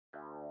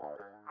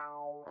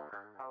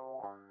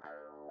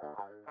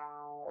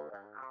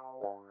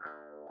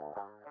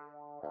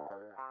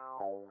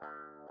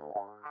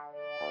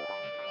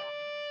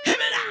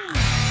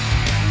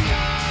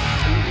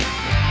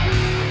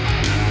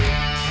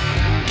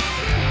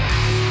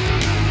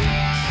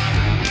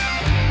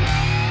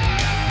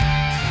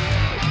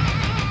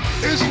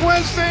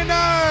Wednesday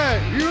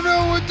night. You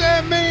know what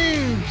that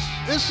means.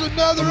 It's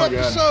another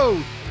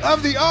episode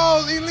of the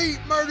All Elite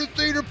Murder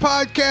Theater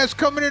podcast,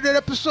 coming in at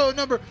episode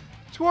number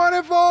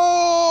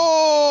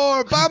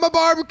 24 by my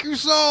barbecue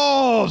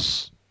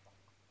sauce.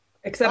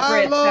 Except for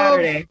it's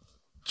Saturday.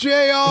 JR.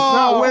 It's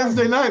not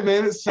Wednesday night,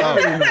 man. It's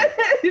Saturday night.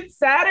 It's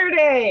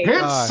Saturday.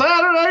 It's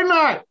Saturday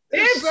night.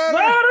 It's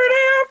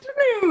Saturday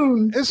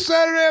afternoon. It's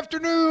Saturday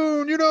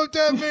afternoon. You know what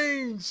that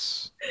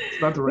means.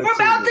 It's not the right We're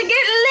about to get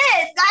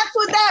lit. That's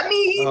what that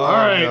means. All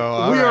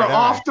right. We are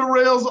off the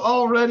rails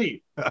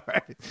already. All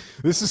right.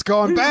 This is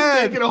going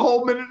bad. Taking a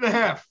whole minute and a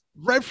half.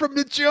 Right from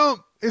the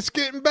jump. It's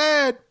getting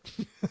bad.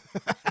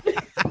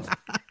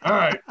 All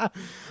right.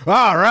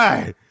 All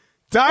right.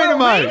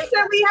 Dynamite. Ray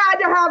said we had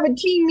to have a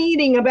team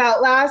meeting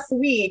about last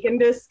week and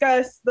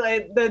discuss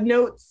the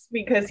notes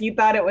because he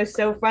thought it was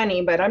so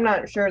funny, but I'm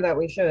not sure that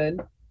we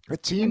should. A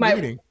team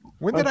meeting?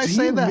 When did I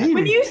say that?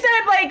 When you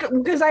said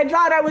because I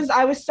thought I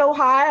was so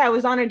high, I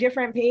was on a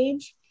different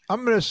page.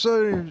 I'm going to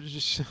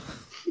say...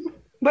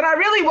 But I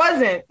really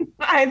wasn't.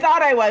 I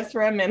thought I was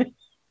for a minute.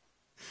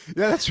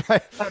 Yeah, that's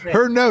right.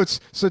 Her notes.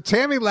 So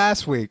Tammy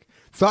last week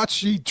thought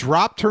she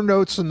dropped her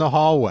notes in the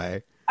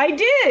hallway. I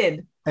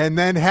did. And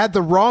then had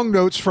the wrong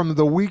notes from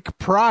the week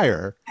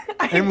prior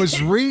and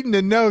was reading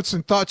the notes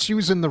and thought she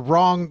was in the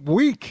wrong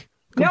week.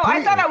 Completely. No,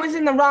 I thought I was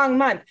in the wrong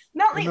month.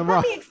 Let me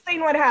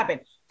explain what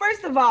happened.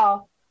 First of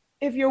all,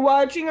 if you're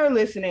watching or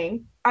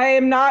listening, I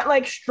am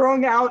not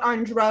strung out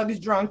on drugs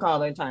drunk all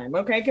the time.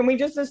 Okay. Can we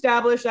just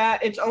establish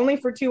that it's only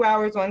for 2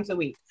 hours once a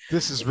week?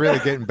 This is really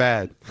getting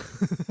bad.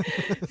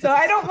 So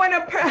I don't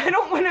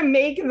want to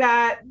make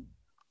that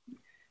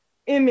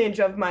image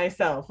of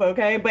myself.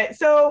 Okay. But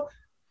so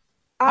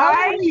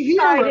I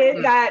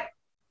decided that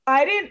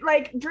I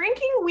didn't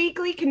drinking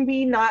weekly can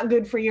be not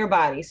good for your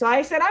body. So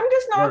I said, I'm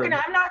going to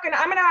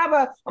have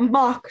a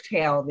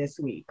mocktail this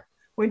week,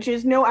 which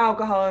is no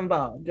alcohol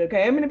involved.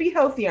 Okay. I'm going to be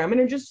healthier. I'm going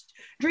to just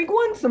drink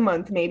once a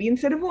month, maybe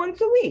instead of once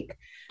a week.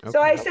 Okay.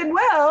 So I said,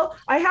 well,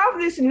 I have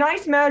this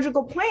nice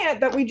magical plant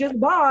that we just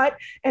bought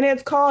and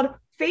it's called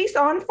Face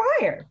on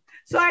Fire.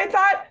 So I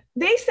thought,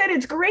 they said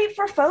it's great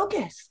for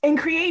focus and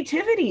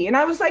creativity. And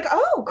I was like,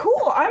 oh,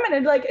 cool. I'm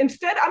going to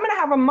instead, I'm going to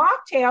have a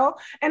mocktail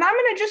and I'm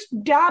going to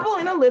just dabble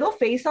in a little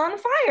Face on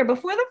Fire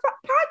before the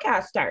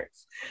podcast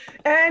starts.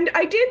 And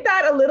I did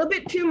that a little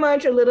bit too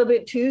much, a little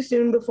bit too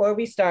soon before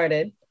we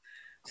started.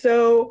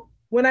 So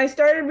when I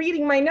started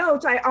reading my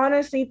notes, I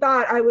honestly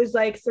thought I was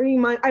 3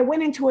 months. I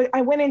went into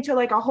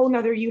a whole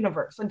nother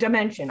universe, a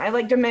dimension.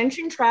 I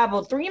dimension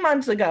traveled 3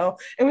 months ago.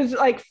 It was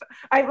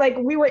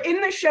we were in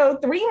the show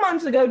 3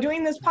 months ago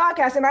doing this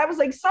podcast. And I was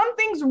like,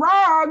 something's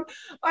wrong.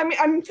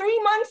 I'm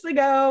 3 months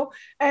ago.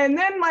 And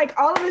then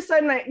all of a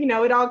sudden,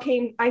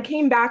 I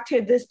came back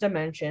to this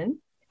dimension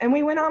and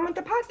we went on with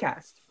the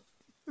podcast.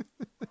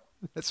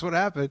 That's what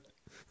happened.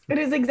 It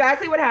is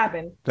exactly what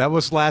happened. That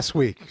was last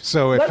week.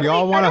 So if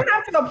y'all want to... I don't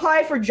have to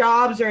apply for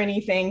jobs or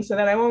anything so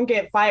that I won't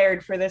get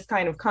fired for this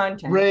kind of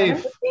content.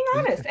 I'm just being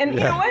honest. And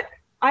you know what?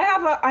 I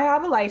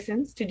have a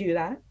license to do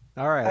that.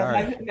 All right.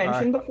 As I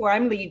mentioned before,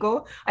 I'm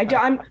legal. I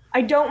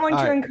don't want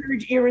to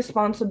encourage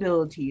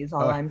irresponsibility is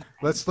all I'm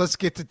saying. Let's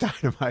get to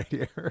Dynamite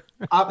here.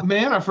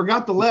 Man, I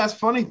forgot the last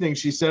funny thing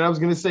she said. I was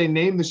going to say,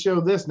 name the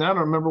show this. Now I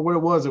don't remember what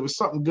it was. It was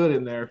something good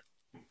in there.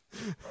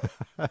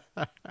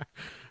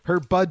 Her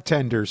bud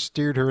tender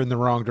steered her in the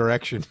wrong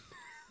direction.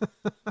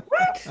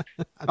 What?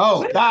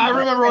 Oh, I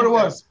remember what it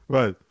was.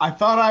 What? I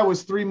thought I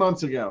was 3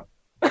 months ago.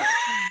 That's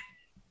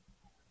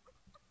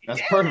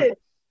perfect.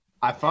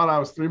 I thought I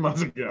was 3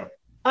 months ago.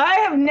 I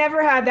have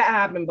never had that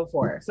happen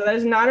before. So that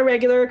is not a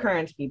regular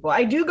occurrence, people.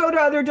 I do go to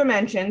other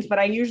dimensions, but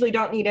I usually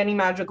don't need any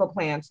magical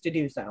plants to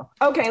do so.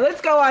 Okay, let's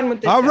go on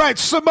with this. All right,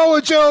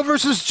 Samoa Joe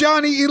versus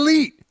Johnny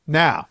Elite.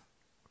 Now.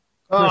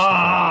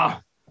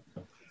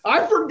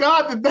 I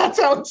forgot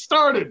that's how it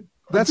started.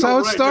 That's how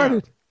it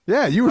started.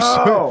 Now. Yeah, you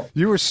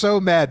were so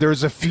mad. There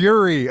was a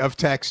fury of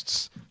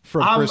texts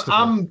from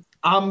Christopher.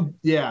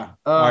 Yeah.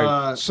 All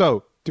right,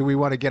 so do we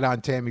want to get on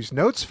Tammy's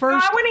notes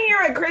first? I want to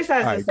hear what Chris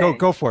has to say.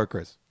 Go for it,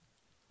 Chris.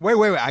 Wait.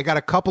 I got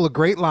a couple of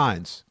great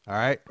lines. All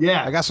right.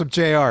 Yeah. I got some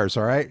JRs.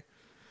 All right.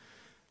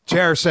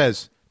 JR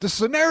says, the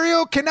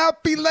scenario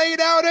cannot be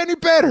laid out any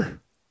better.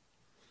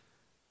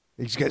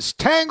 He gets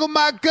tangle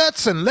my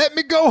guts and let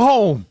me go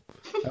home.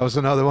 That was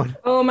another one.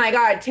 Oh my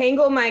God.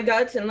 Tangle my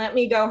guts and let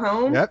me go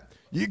home. Yep.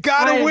 You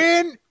got to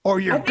win or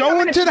you're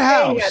going to the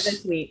house.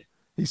 This week.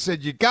 He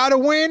said, you got to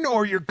win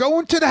or you're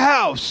going to the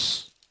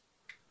house.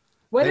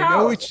 What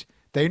house?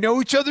 They know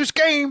each other's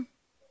game.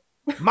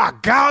 My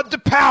God, the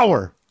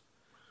power.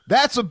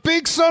 That's a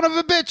big son of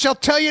a bitch. I'll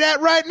tell you that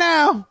right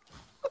now.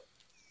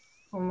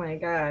 Oh my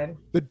God.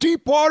 The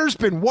deep water's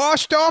been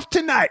washed off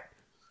tonight.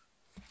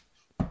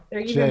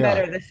 They're even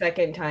better the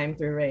second time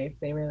through Rafe.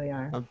 They really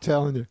are. I'm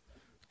telling you.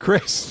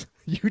 Chris,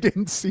 you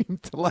didn't seem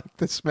to like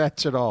this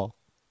match at all.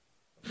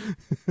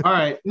 All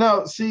right.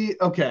 No, see,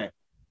 okay.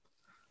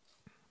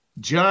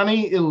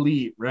 Johnny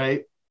Elite,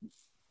 right?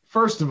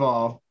 First of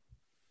all,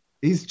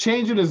 he's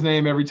changing his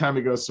name every time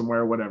he goes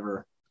somewhere,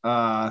 whatever.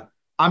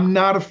 I'm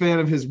not a fan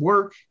of his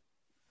work.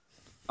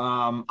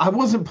 I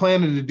wasn't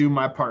planning to do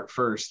my part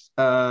first.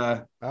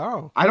 I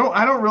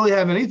don't really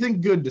have anything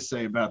good to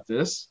say about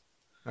this.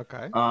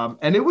 Okay.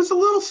 And it was a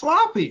little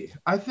sloppy.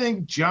 I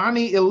think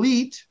Johnny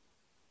Elite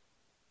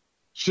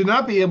should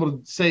not be able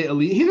to say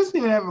elite. He doesn't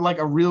even have like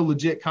a real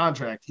legit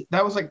contract.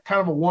 That was like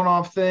kind of a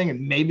one-off thing,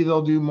 and maybe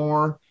they'll do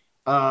more.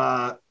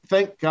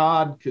 Thank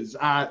God, because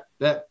I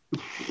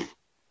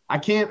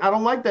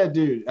don't like that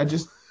dude.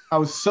 I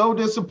was so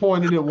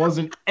disappointed it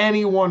wasn't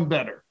anyone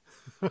better.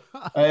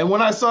 And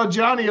when I saw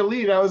Johnny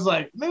Elite, I was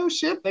like, no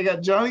shit, they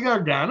got Johnny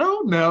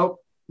Gargano? No.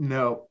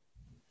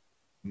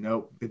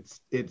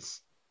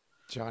 It's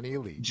Johnny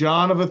Elite.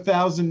 John of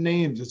 1,000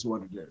 names is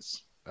what it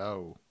is.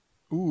 Oh.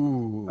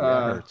 Ooh,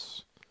 that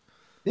hurts.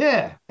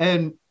 Yeah.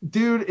 And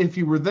dude, if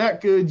you were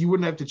that good, you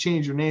wouldn't have to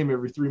change your name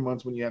every 3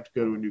 months when you have to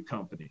go to a new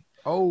company.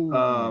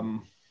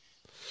 Oh.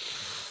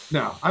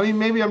 No, I mean,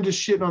 maybe I'm just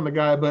shitting on the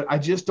guy, but I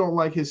just don't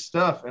like his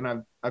stuff.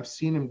 And I've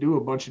seen him do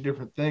a bunch of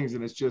different things,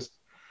 and it's just,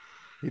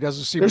 he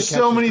doesn't seem there's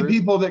so many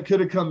people that could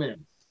have come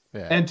in.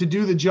 Yeah. And to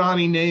do the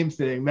Johnny name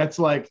thing, that's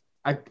like,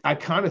 I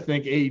kind of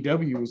think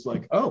AEW was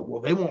like, oh, well,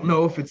 they won't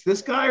know if it's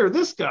this guy or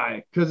this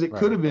guy, because it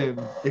could have been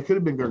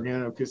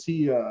Gargano, because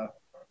he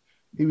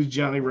was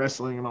Johnny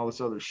Wrestling and all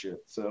this other shit.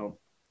 So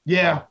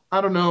yeah,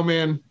 I don't know,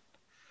 man.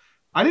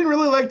 I didn't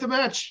really like the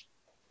match.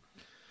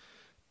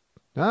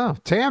 Oh,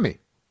 Tammy,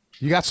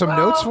 you got some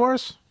notes for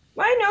us?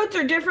 My notes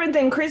are different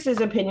than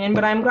Chris's opinion,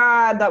 but I'm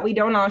glad that we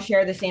don't all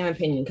share the same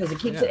opinion, because it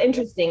keeps it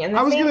interesting. And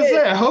I was going to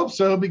say, I hope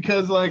so,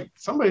 because like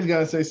somebody's got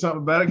to say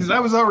something about it, because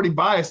I was already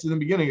biased in the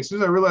beginning. As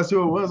soon as I realized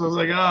who it was, I was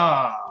like,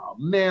 oh,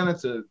 man,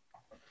 that's a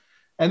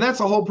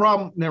whole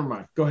problem. Never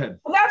mind. Go ahead.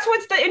 Well, that's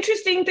what's the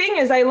interesting thing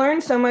is I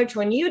learned so much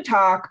when you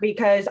talk,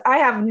 because I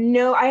have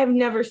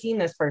never seen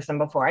this person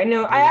before.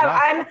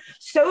 I'm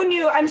so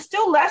new. I'm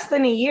still less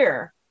than a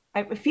year.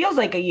 It feels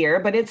like a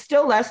year, but it's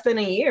still less than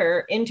a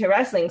year into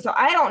wrestling. So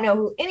I don't know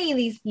who any of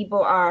these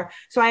people are.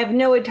 So I have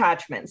no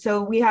attachment.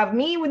 So we have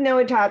me with no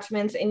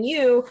attachments, and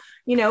you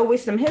with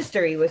some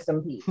history with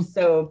some peeps.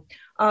 So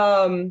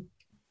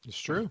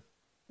it's true.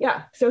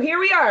 Yeah. So here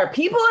we are.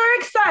 People are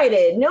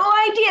excited. No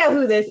idea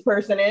who this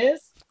person is.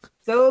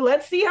 So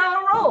let's see how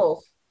it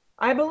rolls.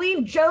 I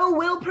believe Joe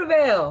will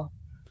prevail.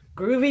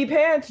 Groovy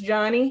pants,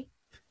 Johnny.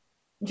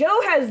 Joe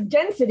has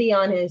density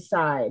on his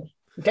side.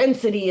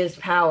 Density is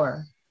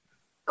power.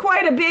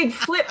 Quite a big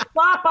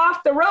flip-flop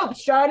off the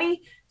ropes,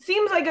 Johnny.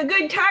 Seems like a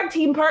good tag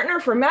team partner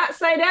for Matt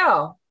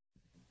Sydal.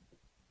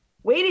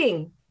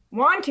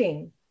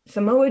 Wanting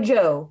Samoa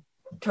Joe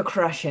to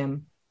crush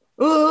him.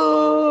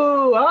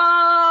 Ooh,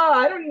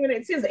 I don't even,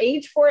 it says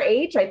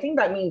H4H. I think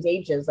that means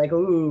H's, like,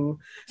 ooh.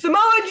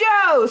 Samoa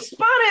Joe,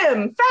 spun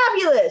him,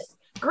 fabulous.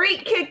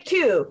 Great kick,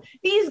 too.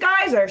 These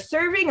guys are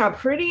serving a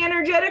pretty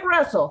energetic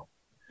wrestle.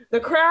 The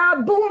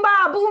crowd, boom,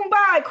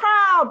 ba,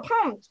 crowd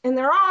pumped, and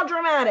they're all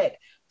dramatic.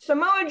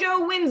 Samoa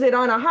Joe wins it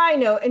on a high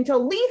note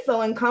until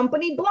Lethal and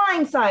company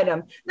blindside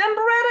him. Then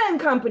Beretta and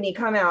company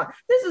come out.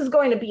 This is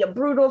going to be a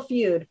brutal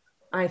feud.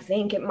 I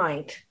think it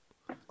might.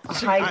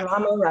 High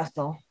drama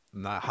wrestle.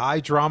 High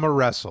drama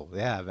wrestle.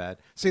 Yeah, man.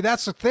 See,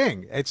 that's the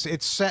thing. It's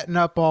setting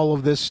up all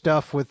of this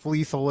stuff with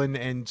Lethal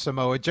and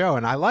Samoa Joe,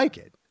 and I like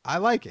it. I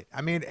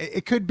mean,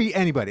 it could be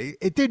anybody.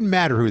 It didn't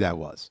matter who that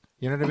was.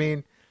 You know what I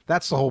mean?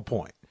 That's the whole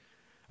point,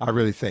 I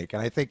really think.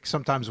 And I think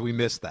sometimes we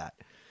miss that.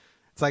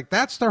 It's like,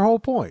 that's their whole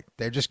point.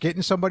 They're just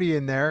getting somebody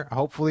in there.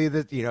 Hopefully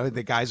that,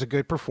 the guy's a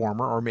good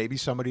performer, or maybe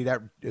somebody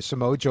that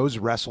Samoa Joe's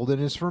wrestled and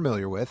is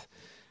familiar with.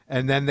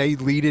 And then they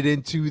lead it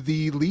into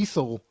the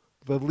lethal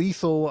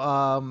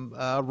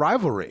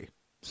rivalry.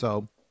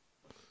 So,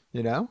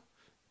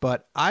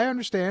 but I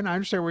understand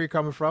where you're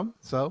coming from.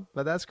 So,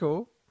 but that's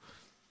cool.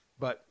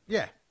 But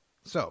yeah,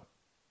 so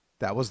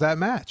that was that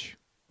match.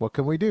 What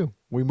can we do?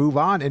 We move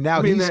on. And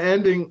now the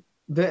ending,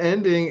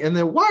 and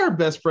then why are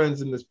best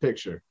friends in this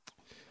picture?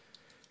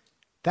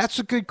 That's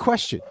a good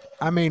question.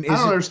 I mean, I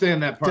don't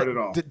understand that part at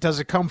all. Does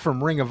it come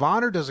from Ring of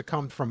Honor? Does it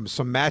come from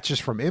some matches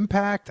from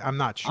Impact? I'm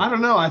not sure. I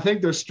don't know. I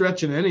think they're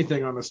stretching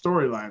anything on the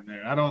storyline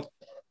there.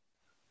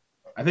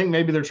 I think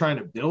maybe they're trying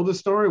to build a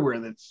story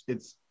where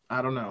it's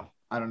I don't know.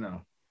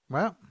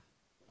 Well,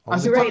 I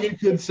suppose you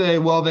could say,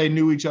 well, they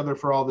knew each other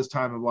for all this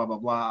time and blah, blah,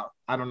 blah.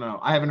 I don't know.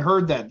 I haven't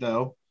heard that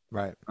though.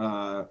 Right.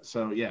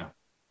 So yeah.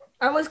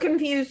 I was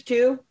confused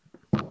too,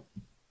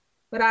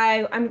 but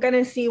I'm going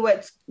to see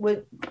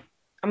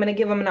I'm going to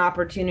give them an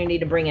opportunity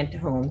to bring it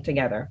home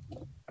together.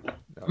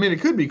 I mean,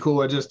 it could be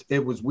cool.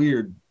 It was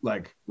weird,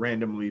 like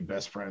randomly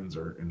best friends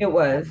or. It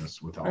was.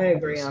 I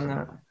agree on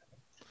that.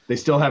 They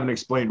still haven't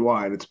explained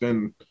why. It's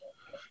been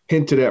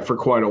hinted at for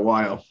quite a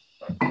while.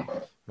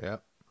 Yeah.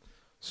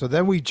 So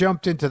then we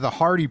jumped into the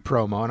Hardy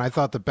promo, and I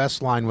thought the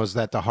best line was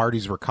that the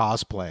Hardys were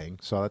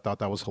cosplaying. So I thought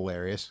that was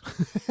hilarious.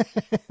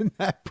 And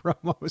that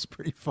promo was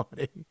pretty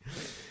funny.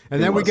 And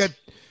then we got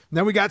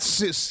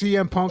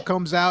CM Punk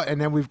comes out,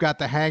 and then we've got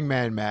the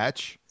Hangman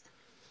match.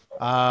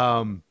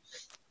 One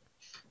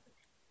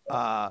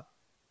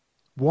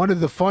of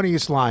the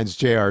funniest lines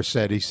JR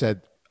said, he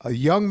said, "A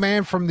young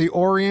man from the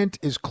Orient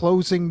is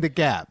closing the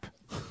gap."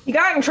 He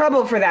got in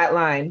trouble for that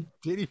line.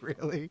 Did he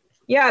really?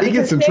 Yeah, He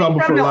because gets in trouble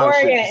from for the a lot of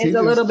Orient shit. is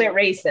a little bit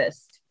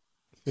racist.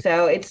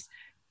 So it's,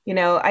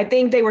 I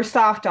think they were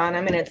soft on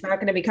him, and it's not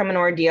going to become an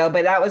ordeal.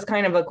 But that was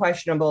kind of a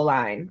questionable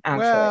line,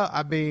 actually. Well,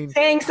 I mean,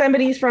 saying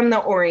somebody's from the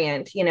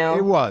Orient,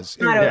 it was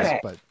not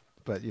okay.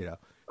 But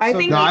I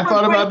think I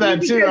thought about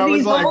that too. I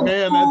was like,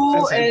 man,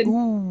 that's like,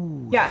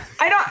 ooh. Yeah,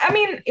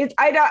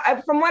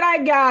 from what I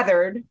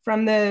gathered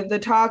from the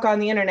talk on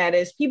the internet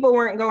is people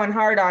weren't going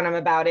hard on him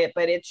about it,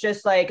 but it's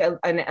just like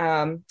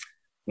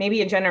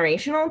maybe a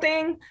generational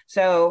thing.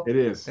 So it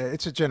is.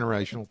 It's a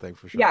generational thing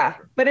for sure. Yeah,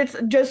 but it's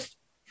just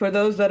for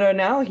those that are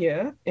now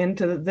here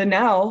into the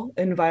now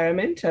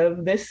environment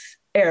of this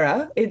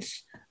era.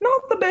 It's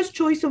not the best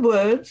choice of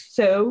words,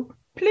 so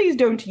please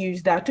don't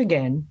use that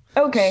again.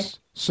 Okay.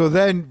 So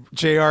then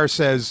JR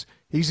says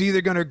he's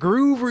either going to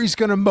groove or he's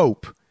going to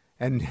mope.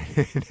 And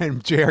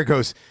JR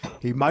goes,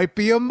 he might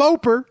be a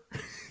moper,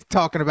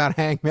 talking about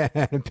Hangman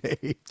Adam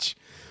Page.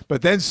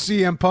 But then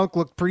CM Punk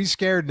looked pretty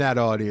scared in that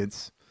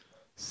audience.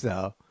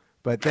 So,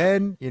 but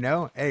then,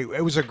 hey,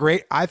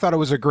 I thought it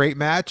was a great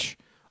match.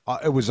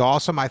 It was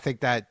awesome. I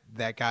think that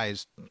guy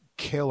is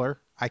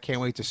killer. I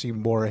can't wait to see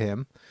more of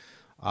him.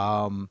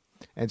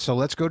 And so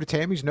let's go to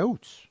Tammy's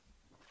notes.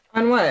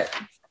 On what?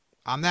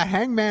 On that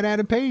Hangman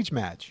Adam Page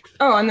match.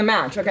 Oh, on the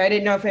match. Okay, I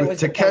didn't know if it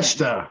was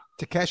Takeshita.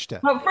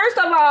 Well, first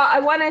of all,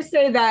 I want to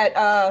say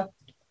that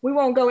we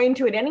won't go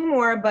into it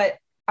anymore, but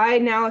I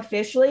now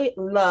officially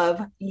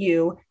love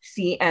you,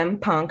 CM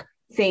Punk.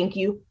 Thank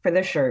you for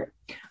the shirt.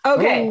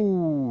 Okay,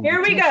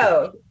 here we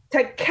go.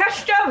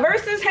 Takeshita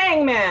versus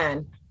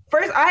Hangman.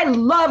 First, I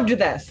loved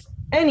this.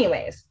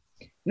 Anyways,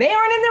 they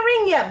aren't in the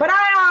ring yet, but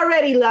I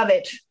already love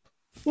it.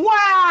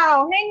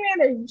 Wow,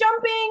 Hangman is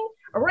jumping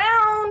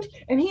around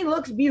and he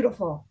looks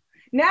beautiful.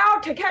 Now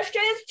Takeshita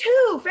is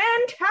too.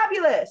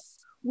 Fantabulous.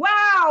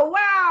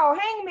 Wow.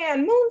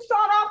 Hangman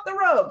moonsault off the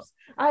ropes.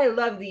 I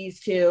love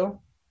these two.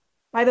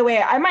 By the way,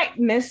 I might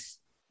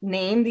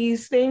misname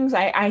these things.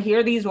 I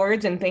hear these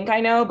words and think I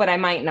know, but I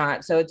might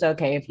not. So it's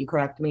okay if you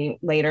correct me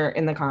later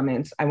in the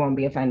comments. I won't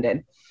be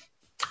offended.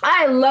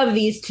 I love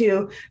these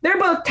two. They're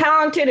both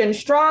talented and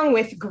strong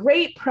with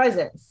great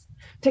presence.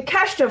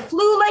 Takeshita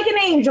flew like an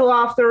angel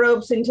off the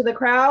ropes into the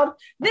crowd.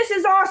 This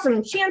is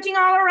awesome, chanting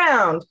all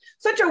around.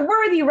 Such a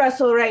worthy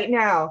wrestle right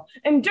now.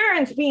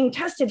 Endurance being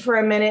tested for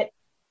a minute.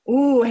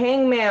 Ooh,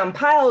 Hangman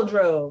pile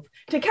drove.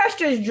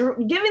 Takeshita's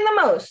giving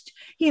the most.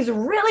 He's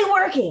really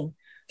working.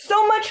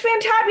 So much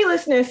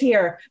fantabulousness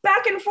here.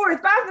 Back and forth.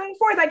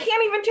 I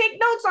can't even take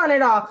notes on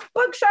it all.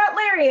 Buckshot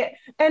lariat.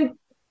 And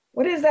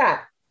what is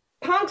that?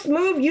 Punk's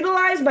move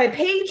utilized by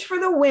Page for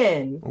the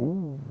win.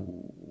 Ooh.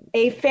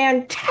 A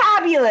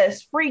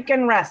fantabulous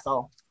freaking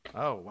wrestle.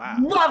 Oh, wow.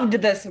 Loved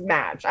this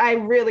match. I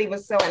really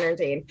was so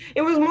entertained.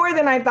 It was more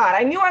than I thought.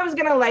 I knew I was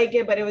going to like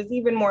it, but it was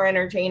even more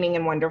entertaining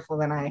and wonderful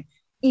than I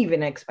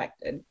even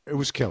expected. It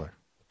was killer.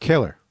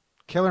 Killer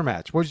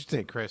match. What did you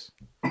think, Chris?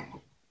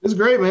 It's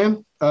great,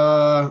 man.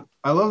 I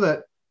love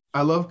that.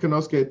 I love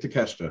Konosuke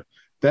Takeshita.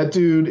 That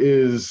dude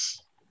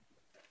is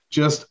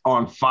just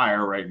on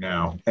fire right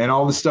now. And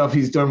all the stuff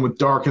he's done with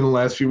Dark in the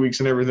last few weeks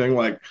and everything,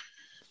 like,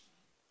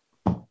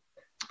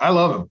 I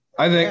love him.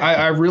 I think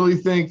I really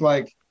think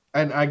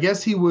and I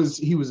guess he was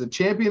a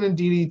champion in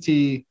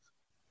DDT,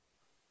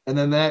 and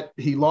then that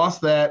he lost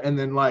that, and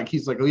then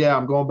he's like, oh yeah,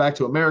 I'm going back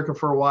to America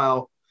for a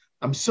while.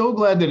 I'm so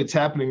glad that it's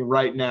happening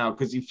right now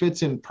because he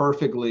fits in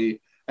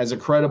perfectly as a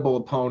credible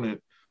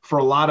opponent for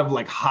a lot of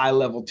high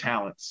level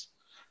talents.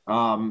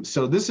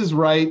 So this is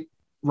right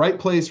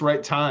place,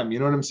 right time. You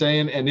know what I'm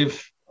saying? And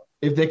if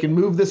they can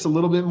move this a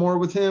little bit more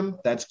with him,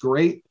 that's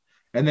great.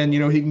 And then, he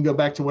can go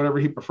back to whatever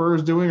he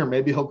prefers doing, or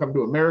maybe he'll come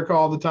to America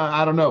all the time.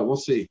 I don't know. We'll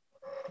see.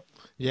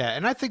 Yeah,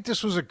 and I think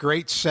this was a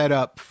great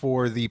setup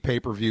for the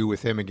pay-per-view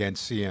with him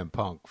against CM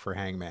Punk for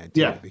Hangman, too,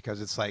 yeah. Because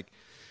it's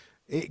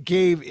it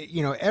gave,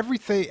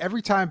 everything,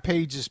 every time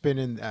Page has been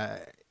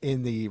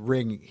in the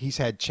ring, he's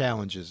had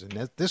challenges,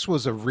 and this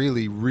was a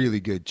really,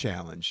 really good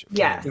challenge.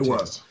 Yeah, it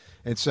was.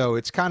 And so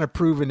it's kind of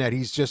proven that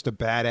he's just a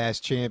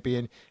badass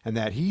champion and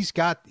that he's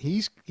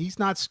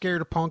not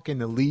scared of Punk in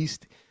the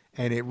least,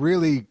 and it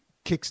really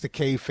kicks the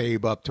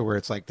kayfabe up to where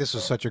it's this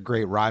is such a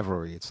great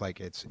rivalry. It's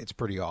it's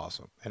pretty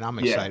awesome, and I'm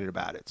excited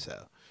about it.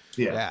 So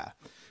yeah.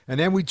 And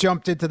then we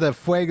jumped into the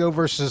Fuego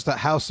versus the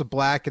House of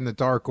Black and the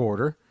Dark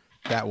Order,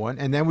 that one,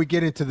 and then we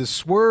get into the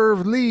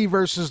Swerve Lee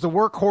versus the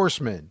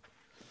Workhorsemen,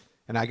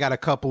 and I got a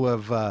couple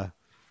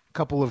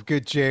of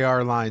good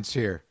JR lines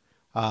here.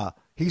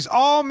 He's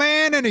all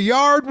man and a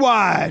yard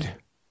wide.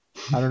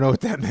 I don't know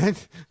what that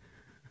meant.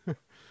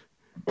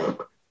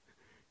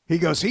 He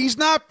goes, he's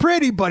not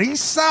pretty, but he's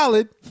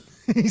solid.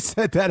 He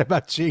said that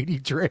about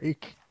JD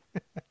Drake.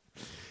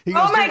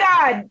 Oh my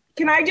God.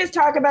 Can I just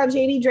talk about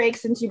JD Drake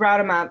since you brought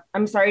him up?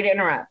 I'm sorry to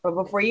interrupt, but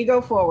before you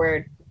go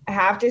forward, I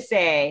have to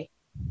say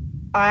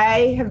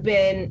I have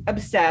been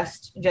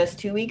obsessed just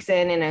 2 weeks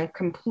in and I'm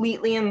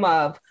completely in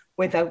love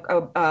with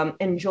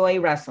Enjoy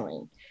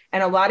Wrestling.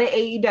 And a lot of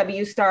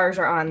AEW stars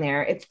are on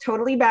there. It's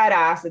totally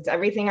badass. It's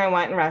everything I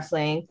want in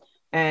wrestling.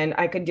 and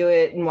I could do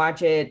it and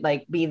watch it,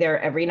 like be there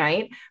every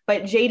night.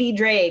 But JD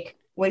Drake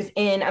was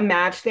in a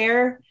match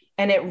there,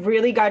 and it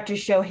really got to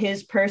show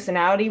his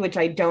personality, which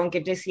I don't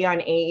get to see on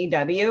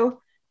AEW.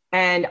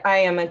 And I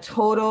am a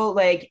total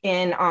like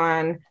in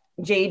on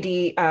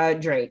JD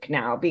Drake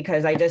now,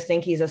 because I just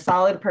think he's a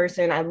solid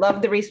person. I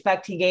love the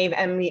respect he gave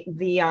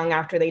MV Young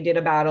after they did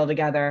a battle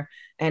together,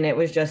 and it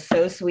was just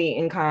so sweet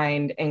and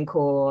kind and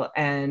cool.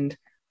 And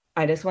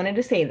I just wanted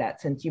to say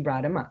that since you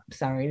brought him up.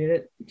 Sorry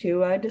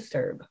to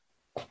disturb.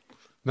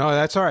 No,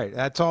 that's all right.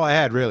 That's all I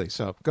had, really.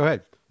 So go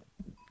ahead.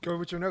 Go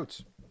with your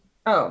notes.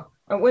 Oh,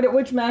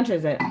 which match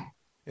is it?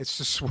 It's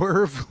the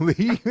Swerve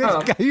Lee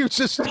guy you were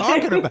just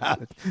talking about.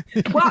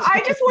 Well,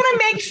 I just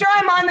want to make sure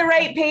I'm on the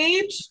right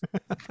page.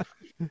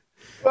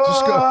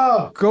 Just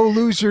go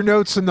lose your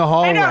notes in the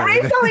hallway. I know,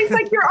 Rachel, he's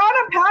like, you're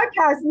on a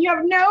podcast and you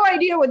have no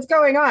idea what's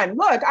going on.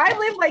 Look, I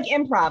live like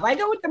improv. I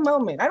go with the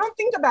moment. I don't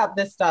think about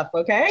this stuff,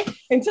 okay?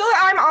 Until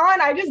I'm on,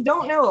 I just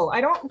don't know.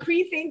 I don't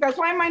pre-think. That's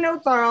why my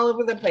notes are all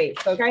over the place,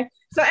 okay?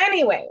 So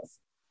anyways,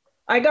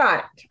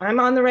 I'm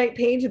on the right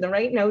page and the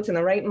right notes in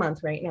the right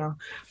month right now.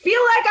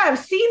 Feel like I've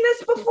seen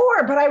this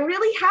before, but I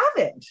really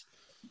haven't.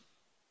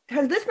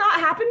 Has this not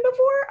happened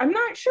before? I'm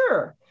not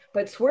sure.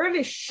 But Swerve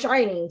is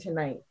shining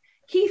tonight.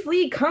 Keith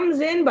Lee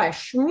comes in by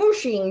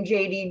smooshing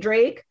JD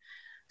Drake.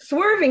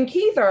 Swerve and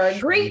Keith are a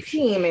great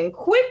team and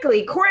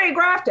quickly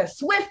choreographed a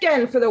swift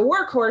end for the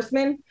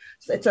workhorsemen.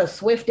 It's a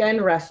swift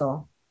end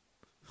wrestle.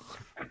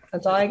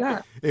 That's all I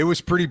got. It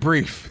was pretty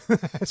brief.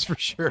 That's for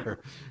sure.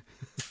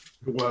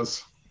 It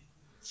was.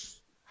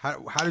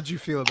 How did you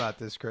feel about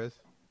this, Chris?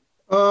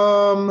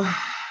 I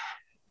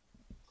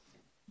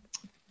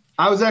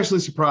was actually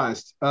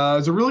surprised. It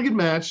was a really good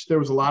match. There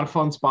was a lot of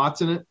fun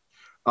spots in it.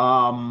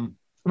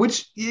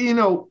 Which, you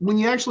know, when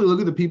you actually look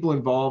at the people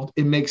involved,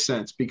 it makes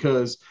sense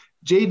because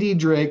JD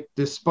Drake,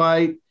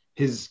 despite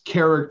his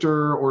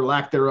character or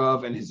lack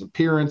thereof and his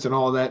appearance and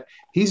all of that,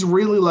 he's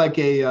really like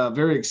a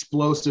very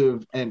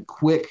explosive and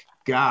quick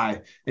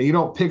guy. And you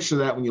don't picture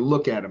that when you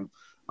look at him.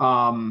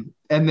 And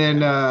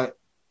then,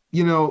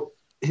 you know,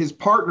 his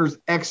partner's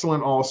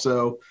excellent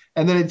also.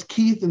 And then it's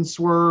Keith and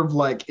Swerve.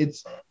 Like,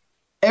 it's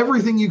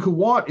everything you could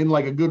want in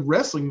like a good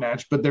wrestling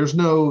match, but there's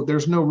no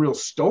real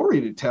story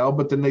to tell.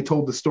 But then they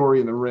told the story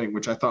in the ring,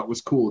 which I thought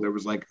was cool. There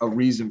was like a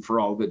reason for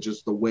all of it,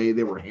 just the way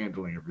they were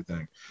handling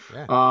everything.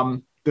 Yeah.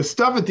 The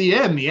stuff at the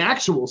end, the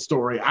actual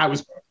story,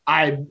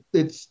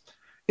 it's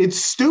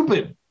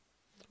stupid.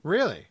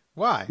 Really?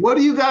 Why? What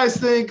do you guys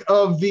think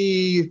of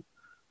we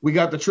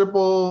got the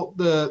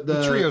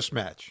trios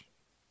match.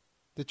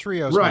 The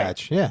trios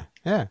match. Yeah.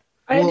 Yeah.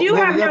 I do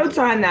have notes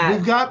on that.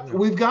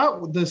 We've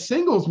got the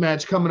singles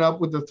match coming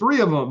up with the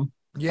three of them.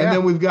 Yeah. And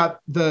then we've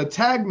got the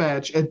tag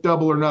match at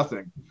Double or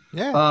Nothing.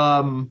 Yeah.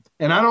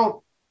 And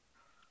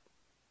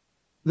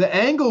the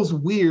angle's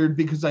weird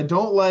because I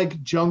don't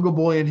like Jungle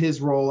Boy in his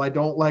role. I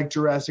don't like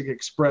Jurassic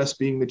Express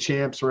being the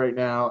champs right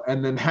now.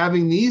 And then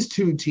having these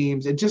two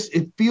teams,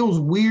 it feels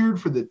weird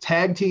for the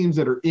tag teams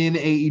that are in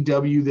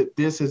AEW that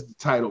this is the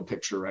title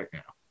picture right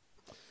now.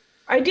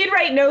 I did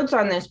write notes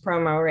on this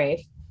promo,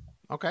 Rafe.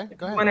 Okay,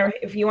 go ahead.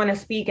 If you want to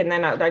speak, and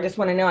then I just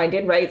want to know, I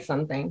did write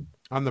something.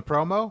 On the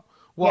promo?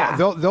 Well, yeah.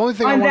 The only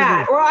thing on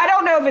that. Well, I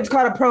don't know if it's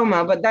called a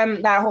promo, but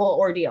then that whole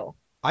ordeal.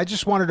 I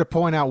just wanted to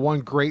point out one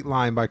great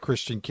line by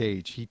Christian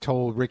Cage. He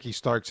told Ricky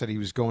Starks that he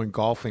was going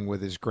golfing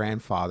with his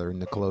grandfather in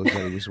the clothes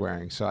that he was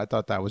wearing. So I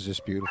thought that was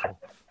just beautiful.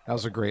 That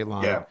was a great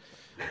line. Yeah.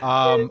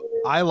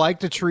 I like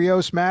the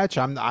trios match.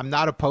 I'm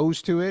not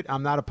opposed to it.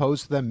 I'm not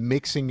opposed to them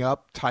mixing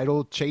up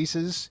title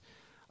chases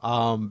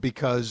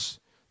because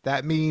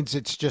that means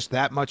it's just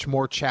that much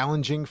more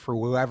challenging for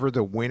whoever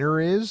the winner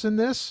is in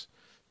this.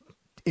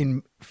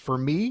 For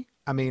me,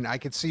 I mean, I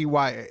could see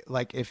why,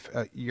 like, if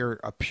you're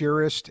a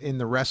purist in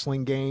the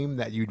wrestling game,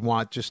 that you'd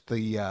want just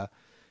the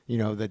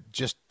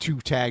just two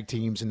tag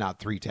teams and not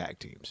three tag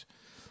teams.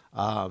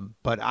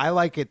 But I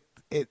like it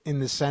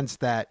in the sense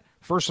that,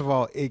 first of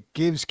all, it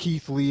gives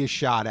Keith Lee a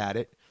shot at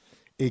it.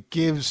 It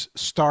gives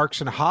Starks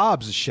and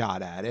Hobbs a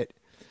shot at it.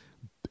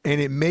 And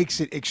it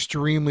makes it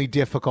extremely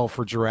difficult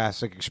for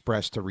Jurassic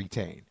Express to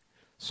retain.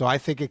 So I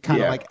think it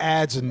kind of like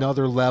adds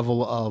another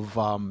level of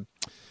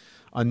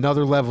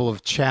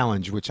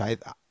challenge, which I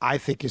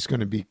think is going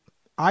to be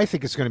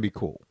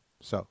cool.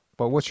 So,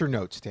 but what's your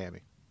notes,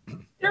 Tammy?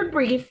 They're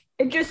brief.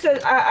 It just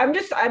says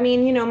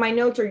my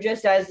notes are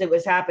just as it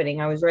was happening.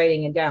 I was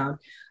writing it down.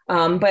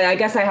 But I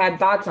guess I had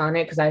thoughts on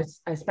it because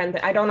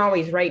I don't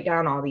always write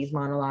down all these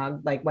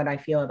monologues, like what I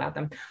feel about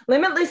them.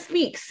 Limitless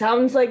Speaks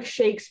sounds like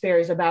Shakespeare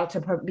is about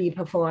to be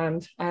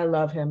performed. I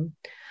love him.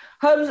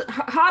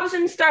 Hobbs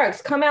and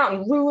Starks come out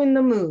and ruin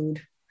the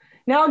mood.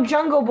 Now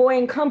Jungle Boy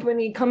and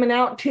company coming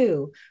out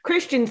too.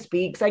 Christian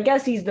Speaks. I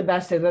guess he's the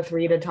best of the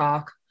three to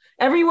talk.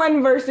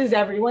 Everyone versus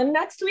everyone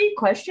next week? ?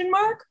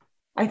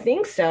 I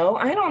think so.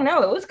 I don't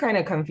know. It was kind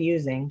of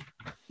confusing.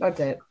 That's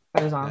it.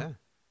 That was all. Yeah.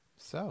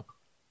 So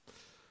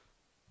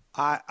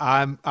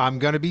I'm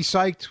gonna be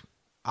psyched.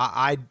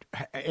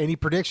 Any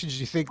predictions? Do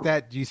you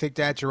think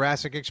that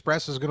Jurassic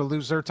Express is gonna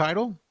lose their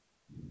title,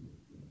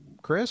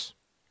 Chris?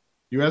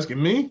 You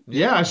asking me?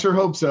 Yeah, I sure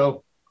hope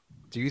so.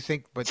 Do you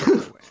think? But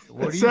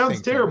what do you sounds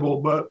think,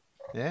 terrible, Tammy? But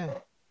yeah.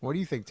 What do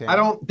you think, Tammy? I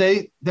don't.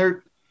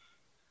 They're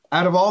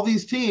out of all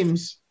these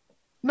teams.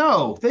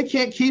 No, they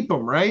can't keep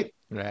them, right?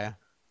 Yeah.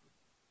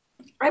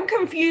 I'm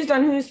confused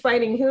on who's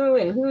fighting who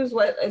and who's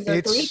what. Is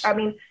it three? I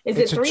mean, is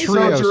it three?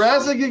 So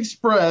Jurassic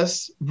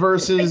Express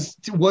versus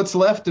what's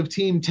left of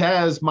Team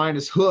Taz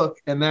minus Hook,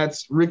 and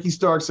that's Ricky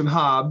Starks and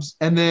Hobbs,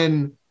 and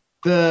then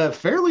the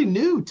fairly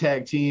new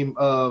tag team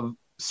of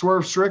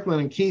Swerve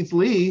Strickland and Keith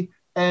Lee.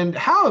 And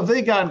how have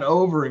they gotten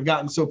over and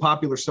gotten so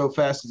popular so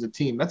fast as a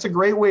team? That's a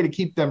great way to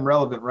keep them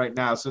relevant right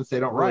now, since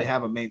they don't really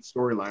have a main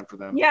storyline for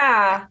them.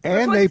 Yeah,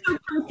 and that's so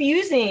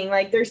confusing.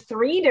 Like, there's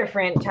 3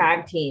 different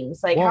tag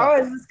teams. Like, how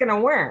is this going to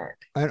work?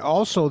 And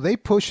also, they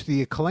pushed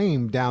the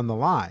Acclaimed down the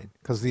line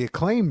because the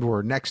Acclaimed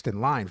were next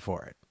in line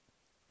for it.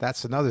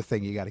 That's another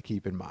thing you got to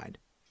keep in mind.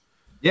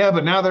 Yeah,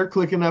 but now they're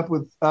clicking up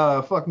with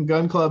fucking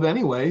Gun Club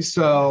anyway,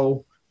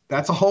 so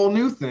that's a whole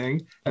new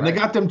thing. And they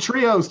got them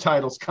trios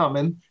titles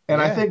coming.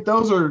 And I think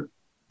those are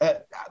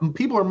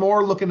people are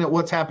more looking at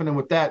what's happening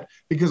with that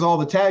because all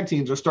the tag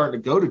teams are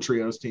starting to go to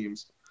trios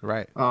teams.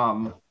 Right.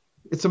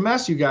 It's a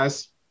mess, you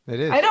guys. It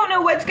is. I don't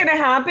know what's going to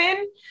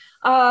happen.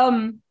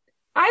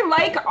 I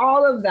like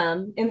all of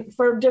them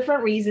for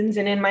different reasons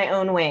and in my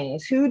own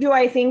ways. Who do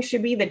I think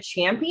should be the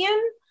champion?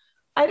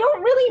 I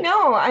don't really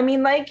know. I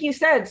mean, like you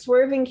said,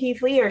 Swerve and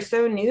Keith Lee are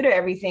so new to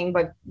everything,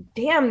 but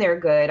damn, they're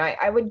good.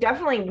 I would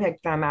definitely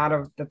pick them out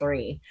of the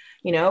 3,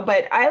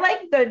 but I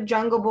like the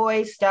Jungle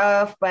Boy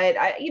stuff. But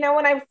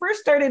when I first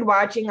started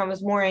watching, I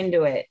was more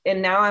into it.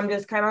 And now I'm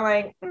just kind of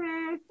like,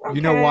 okay.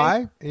 You know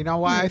why? You know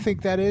why I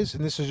think that is?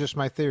 And this is just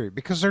my theory,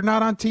 because they're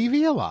not on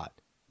TV a lot.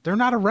 They're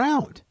not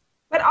around.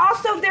 But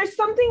also, there's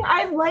something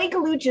I like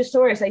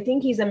Luchasaurus. I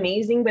think he's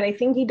amazing, but I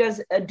think he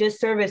does a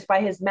disservice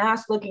by his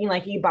mask looking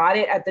like he bought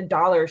it at the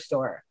dollar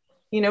store.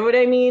 You know what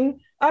I mean?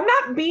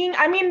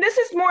 This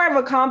is more of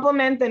a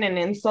compliment than an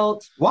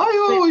insult. Why are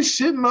you always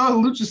shitting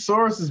on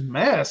Luchasaurus's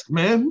mask,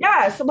 man?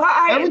 Yes.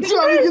 Every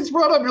time he gets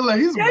brought up, you're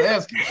like, his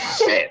mask is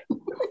shit.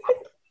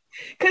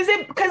 Because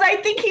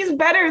I think he's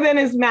better than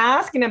his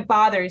mask, and it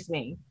bothers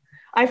me.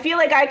 I feel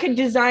like I could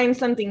design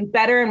something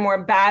better and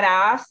more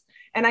badass.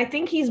 And I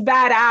think he's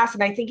badass,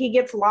 and I think he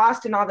gets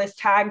lost in all this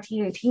tag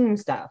team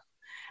stuff.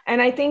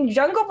 And I think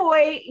Jungle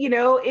Boy,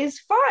 is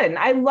fun.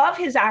 I love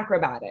his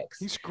acrobatics.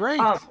 He's great.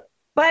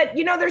 But,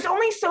 there's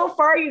only so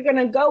far you're going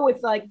to go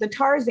with, like, the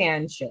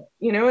Tarzan shit.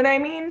 You know what I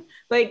mean?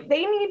 Like,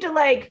 they need to,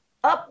 like,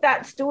 up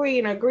that story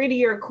in a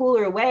grittier,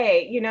 cooler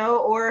way,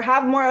 or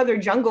have more other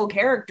jungle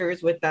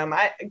characters with them.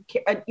 I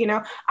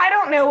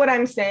don't know what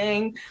I'm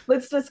saying.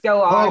 Let's just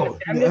go on.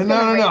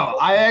 No.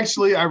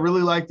 I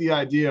really like the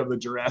idea of the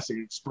Jurassic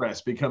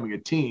Express becoming a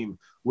team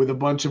with a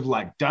bunch of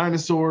like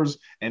dinosaurs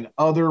and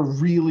other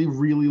really,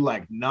 really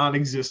like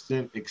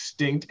non-existent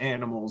extinct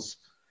animals.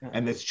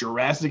 And it's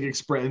Jurassic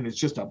Express, and it's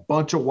just a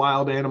bunch of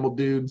wild animal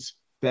dudes.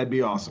 That'd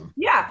be awesome.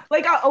 Yeah,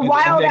 like a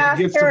wild ass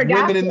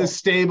pterodactyl. Women in the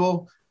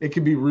stable. It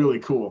could be really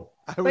cool.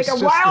 Like a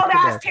wild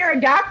ass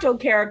pterodactyl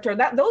character.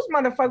 Those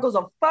motherfuckers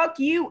will fuck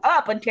you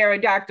up, a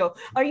pterodactyl.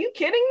 Are you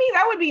kidding me?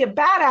 That would be a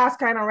badass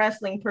kind of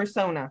wrestling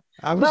persona.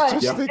 I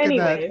was just thinking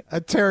that a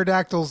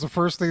pterodactyl is the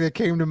first thing that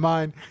came to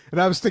mind. And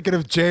I was thinking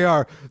of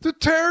JR. The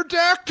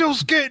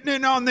pterodactyl's getting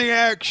in on the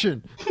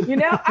action. I don't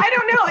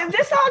know. And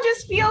this all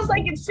just feels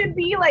like it should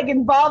be like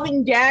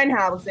involving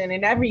Danhausen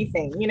and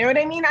everything. You know what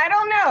I mean? I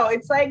don't know.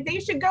 It's like they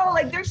should go,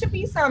 like there should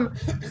be some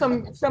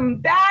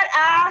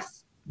badass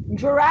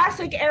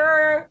Jurassic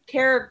era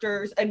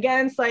characters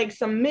against like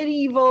some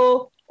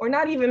medieval, or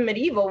not even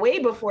medieval, way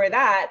before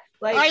that.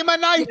 Like I'm a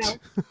knight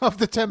of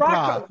the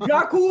Templar.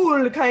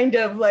 Dracul kind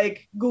of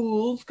like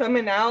ghouls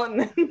coming out,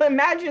 and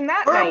imagine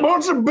that. A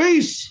bunch of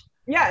beasts.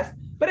 Yes,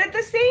 but at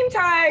the same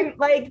time,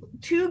 like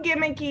too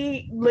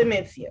gimmicky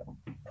limits you.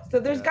 So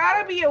there's got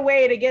to be a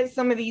way to get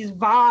some of these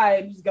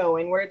vibes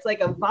going, where it's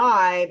like a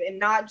vibe and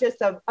not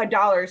just a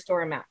dollar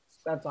store mask.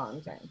 That's all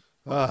I'm saying.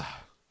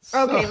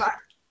 Okay.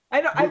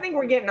 I think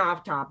we're getting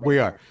off topic. We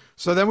are.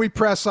 So then we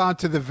press on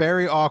to the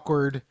very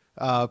awkward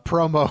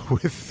promo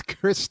with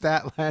Chris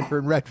Statlander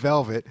and Red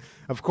Velvet.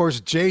 Of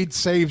course, Jade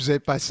saves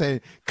it by saying,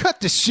 "Cut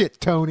the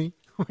shit, Tony,"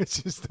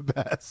 which is the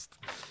best.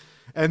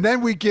 And then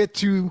we get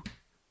to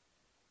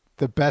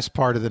the best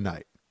part of the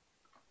night.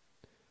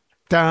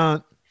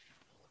 Dun.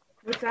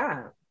 What's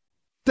that?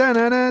 Dun,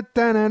 dun, dun,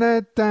 dun,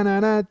 dun,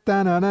 dun, dun,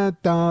 dun, dun,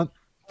 dun.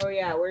 Oh,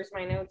 yeah. Where's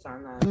my notes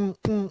on that?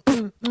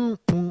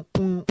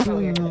 Oh,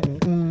 yeah.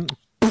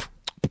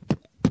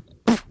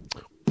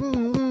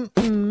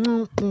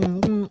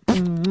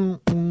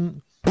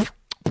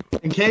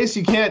 In case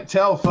you can't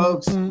tell,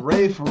 folks,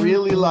 Rafe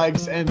really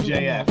likes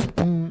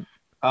MJF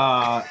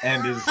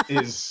and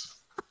is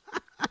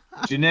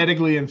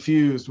genetically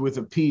infused with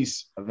a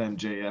piece of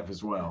MJF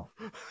as well.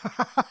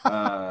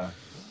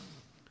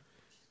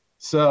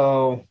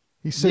 So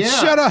he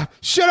said,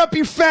 shut up,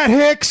 you fat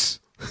hicks.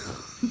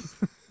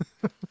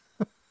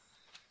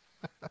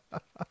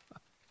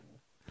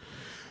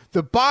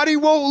 The body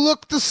won't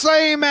look the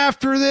same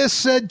after this,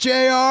 said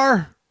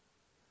JR.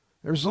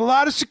 There's a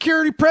lot of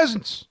security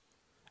presence.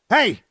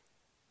 Hey,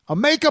 a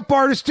makeup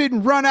artist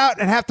didn't run out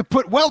and have to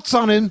put welts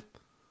on him.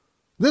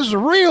 This is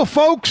real,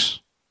 folks.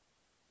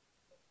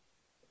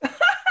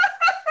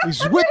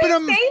 He's whipping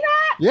him. Say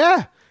that?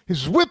 Yeah,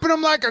 he's whipping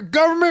him like a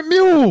government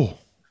mule.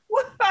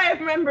 I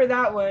remember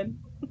that one.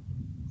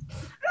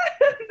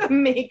 The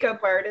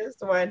makeup artist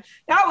one.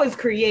 That was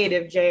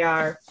creative,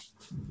 JR.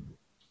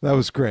 That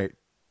was great.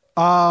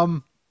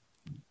 I'm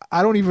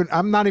not even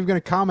going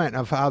to comment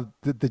of how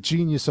the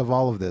genius of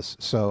all of this.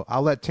 So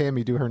I'll let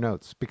Tammy do her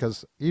notes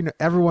because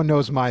everyone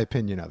knows my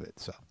opinion of it.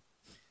 So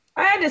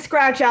I had to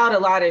scratch out a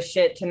lot of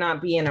shit to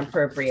not be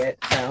inappropriate.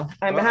 So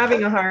I'm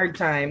having a hard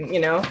time,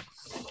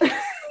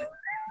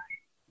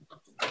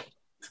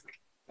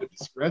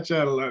 Scratch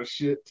out a lot of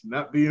shit to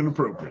not be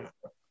inappropriate.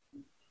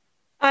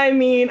 I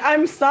mean,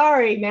 I'm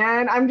sorry,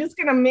 man. I'm just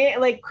gonna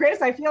make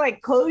Chris. I feel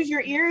like close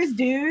your ears,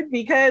 dude,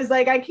 because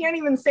I can't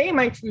even say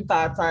my true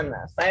thoughts on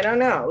this. I don't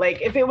know.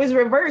 If it was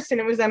reversed and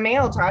it was a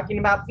male talking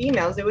about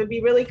females, it would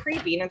be really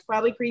creepy, and it's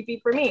probably creepy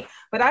for me.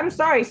 But I'm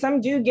sorry,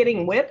 some dude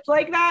getting whipped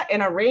like that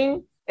in a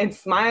ring and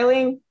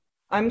smiling.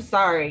 I'm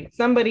sorry.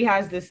 Somebody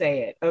has to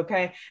say it,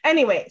 okay?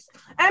 Anyways,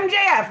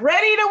 MJF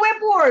ready to whip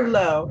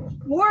Wardlow.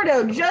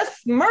 Wardo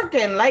just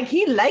smirking like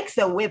he likes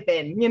a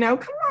whipping.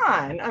 Come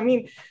on. I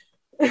mean.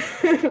 I'm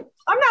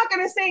not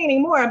going to say any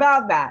more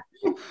about that.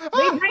 They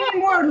bring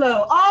in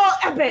Wardlow, all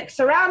epic,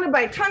 surrounded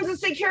by tons of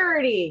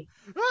security.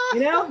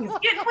 He's getting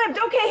whipped.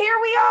 Okay, here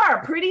we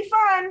are. Pretty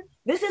fun.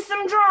 This is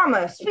some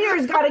drama.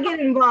 Spears got to get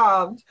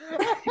involved.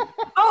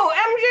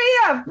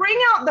 Oh, MJF, bring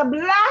out the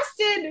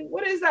blasted,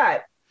 what is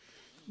that?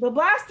 The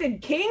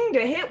blasted king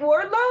to hit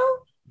Wardlow?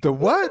 The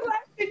what? The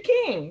blasted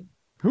king.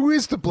 Who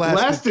is the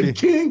blasted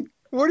king?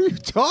 What are you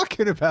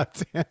talking about,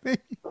 Tammy?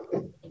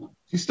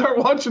 You start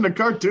watching a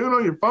cartoon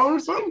on your phone or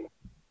something?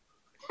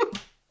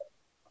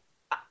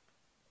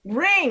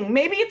 Ring.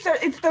 Maybe it's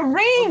the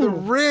ring. Oh, the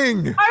ring.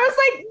 I was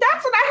like,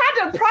 that's what I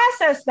had to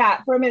process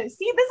that for a minute.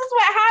 See, this is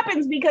what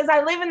happens because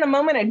I live in the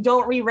moment and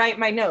don't rewrite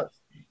my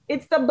notes.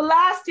 It's the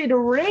blasted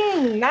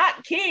ring,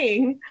 not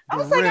king. I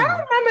was like, I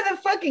don't remember the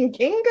fucking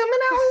king coming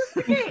out. Who's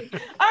the king?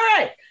 All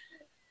right.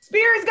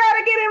 Spears got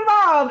to get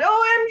involved.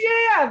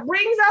 OMJF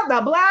brings out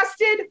the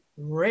blasted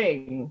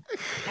ring.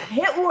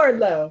 Hit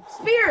Wardlow.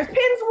 Spears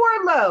pins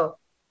Wardlow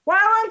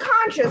while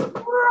unconscious.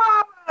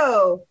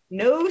 Bravo.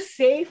 No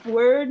safe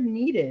word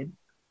needed.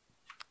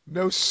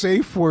 No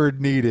safe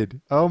word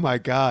needed. Oh my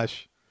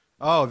gosh.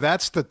 Oh,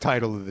 that's the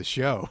title of the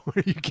show.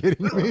 Are you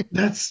kidding me?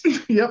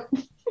 Yep.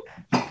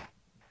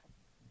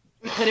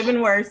 It could have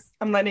been worse.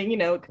 I'm letting you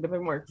know it could have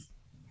been worse.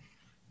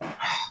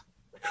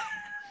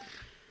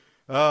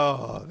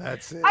 Oh,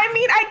 that's it. I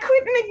mean, I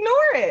couldn't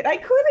ignore it. I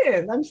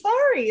couldn't. I'm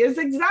sorry. It's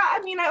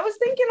I was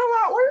thinking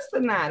a lot worse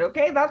than that.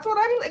 Okay, that's what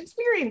I'm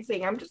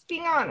experiencing. I'm just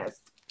being honest.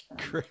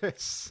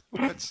 Chris,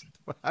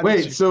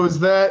 wait. So is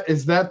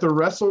that the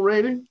wrestle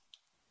rating?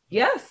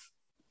 Yes.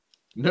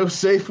 No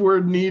safe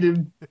word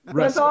needed.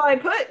 Wrestle. That's all I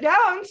put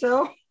down.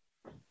 So.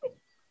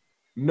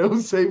 No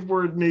safe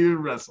word needed.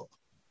 Wrestle.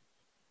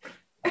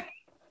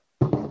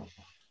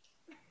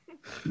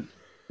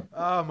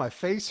 Oh, my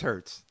face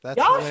hurts.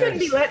 Y'all shouldn't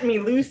be letting me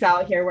loose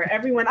out here where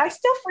I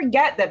still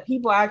forget that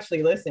people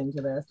actually listen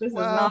to this. This is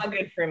not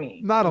good for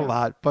me. Not a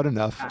lot, but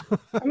enough.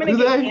 I'm going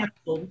to get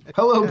canceled.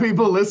 Hello,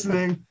 people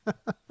listening.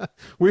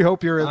 We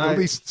hope you're at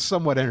least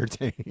somewhat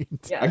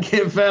entertained. Yeah. I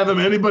can't fathom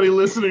anybody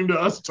listening to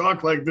us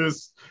talk like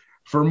this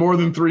for more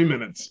than 3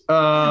 minutes.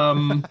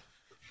 Well,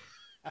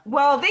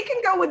 they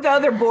can go with the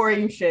other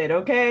boring shit,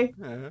 okay?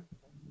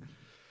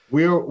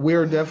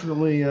 We're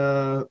definitely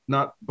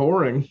not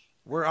boring.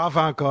 We're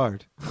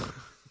avant-garde.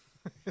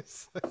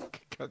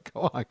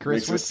 Go on,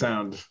 Chris. Makes us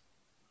sound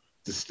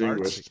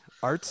distinguished.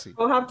 Artsy.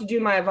 I'll have to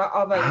do my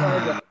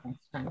avant-garde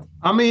next time.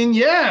 I mean,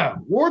 yeah,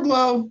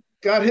 Wardlow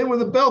got hit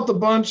with a belt a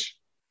bunch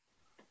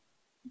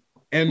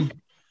and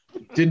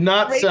did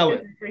not sell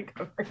it.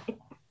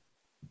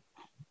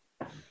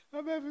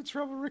 I'm having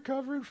trouble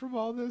recovering from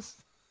all this.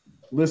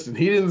 Listen,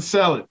 he didn't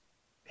sell it.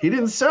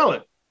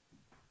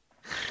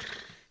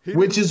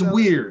 Which is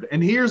weird.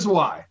 And here's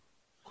why.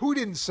 Who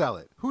didn't sell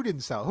it? What are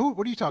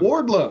you talking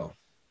about? Wardlow.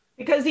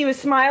 Because he was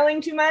smiling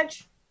too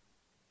much?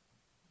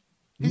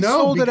 He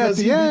sold it at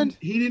the end.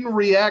 He didn't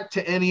react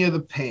to any of the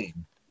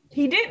pain.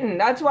 He didn't.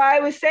 That's why I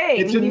was saying.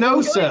 It's a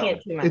no-sell.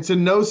 It's a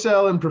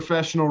no-sell in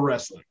professional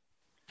wrestling.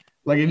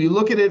 Like, if you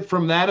look at it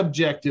from that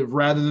objective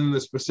rather than the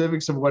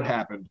specifics of what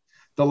happened,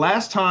 the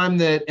last time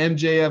that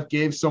MJF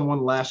gave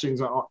someone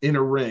lashings in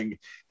a ring,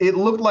 it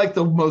looked like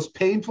the most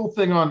painful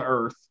thing on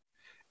earth.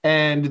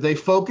 And they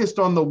focused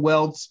on the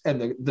welts and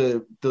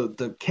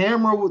the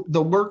camera,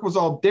 the work was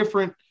all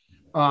different.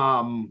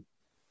 And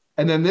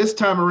then this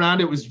time around,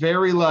 it was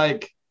very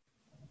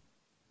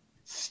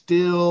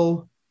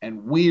still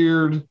and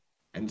weird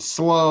and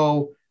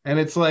slow. And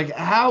it's like,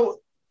 I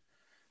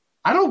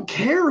don't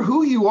care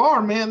who you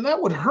are, man.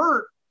 That would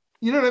hurt.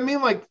 You know what I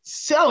mean? Like,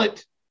 sell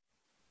it.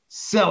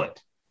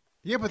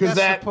 Yeah, but that's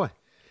the point.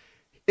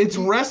 It's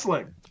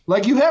wrestling.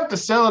 Like, you have to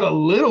sell it a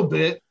little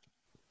bit.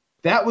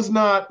 That was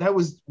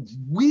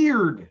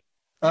weird.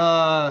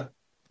 And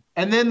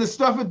then the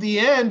stuff at the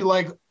end,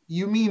 like,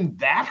 you mean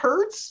that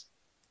hurts?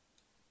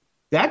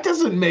 That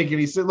doesn't make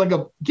any sense. Like,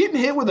 getting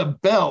hit with a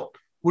belt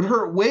would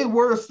hurt way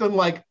worse than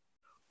like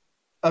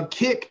a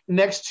kick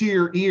next to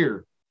your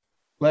ear.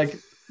 Like,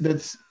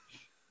 that's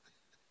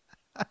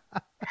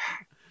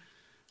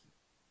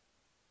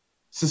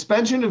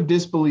suspension of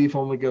disbelief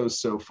only goes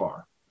so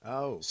far.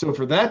 Oh, so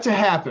for that to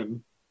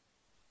happen,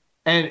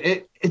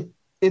 and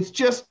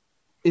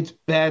it's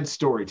bad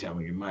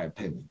storytelling, in my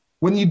opinion,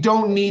 when you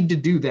don't need to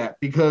do that,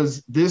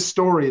 because this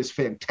story is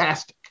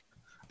fantastic.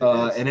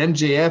 And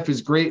MJF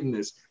is great in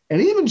this. And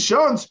even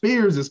Sean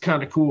Spears is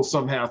kind of cool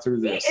somehow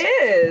through this. He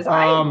is.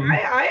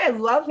 I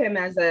love him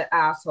as an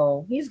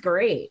asshole. He's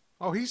great.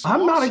 Oh, I'm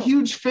awesome. not a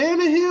huge fan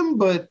of him,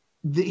 but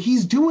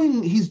he's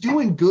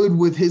doing good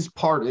with his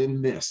part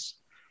in this.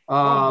 He's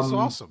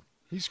awesome.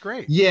 He's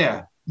great.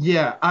 Yeah.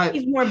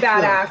 He's more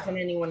badass than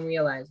anyone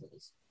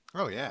realizes.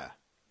 Oh, yeah.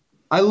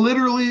 I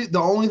literally,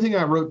 the only thing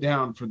I wrote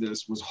down for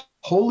this was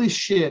holy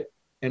shit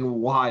and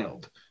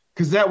wild.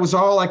 Because that was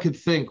all I could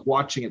think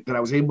watching it, that I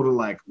was able to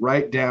like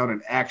write down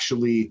and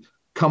actually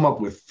come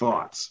up with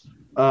thoughts.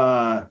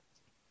 Man,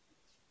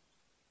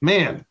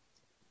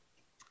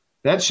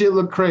 that shit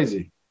looked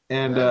crazy.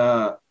 And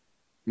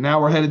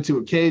now we're headed to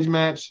a cage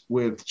match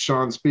with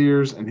Sean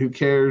Spears and Who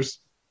Cares?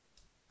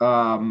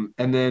 And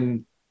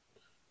then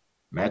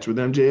match with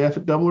MJF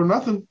at Double or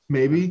Nothing.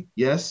 Maybe,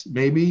 yes,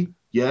 maybe,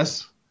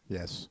 yes.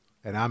 Yes,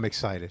 and I'm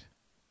excited.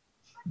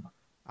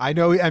 I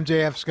know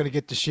MJF's going to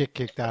get the shit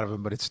kicked out of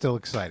him, but it's still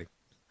exciting.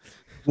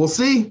 We'll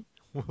see.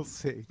 We'll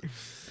see.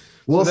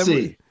 We'll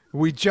see.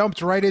 We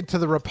jumped right into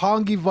the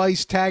Roppongi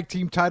Vice tag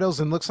team titles,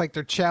 and looks like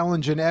they're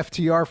challenging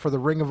FTR for the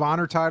Ring of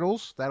Honor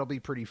titles. That'll be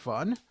pretty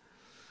fun.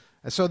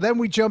 And so then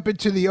we jump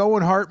into the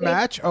Owen Hart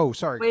match. Oh,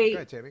 sorry. Wait. Go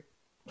ahead, Tammy.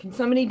 Can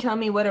somebody tell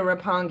me what a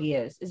Roppongi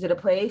is? Is it a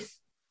place?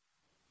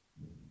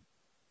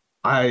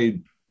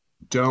 I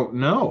don't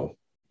know.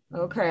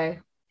 Okay.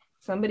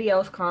 Somebody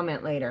else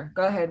comment later.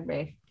 Go ahead,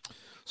 Ray.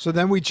 So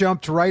then we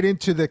jumped right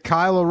into the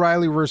Kyle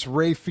O'Reilly versus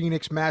Ray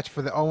Phoenix match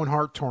for the Owen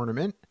Hart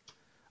tournament.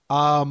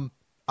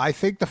 I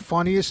think the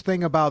funniest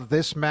thing about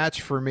this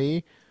match for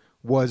me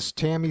was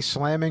Tammy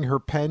slamming her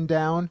pen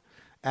down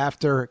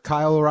after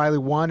Kyle O'Reilly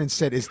won and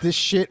said, "Is this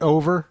shit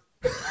over?"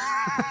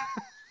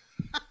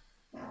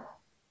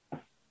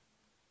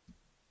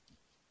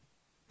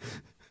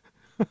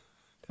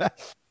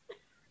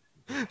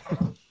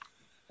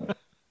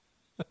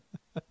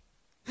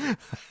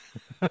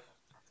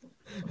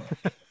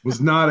 Was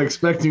not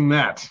expecting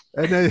that.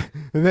 And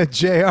then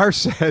JR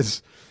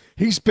says,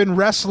 "He's been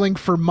wrestling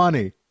for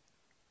money."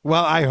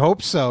 Well, I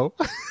hope so.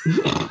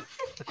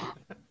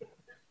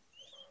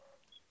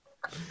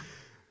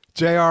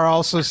 JR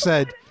also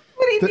said,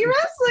 What would he be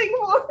wrestling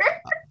for?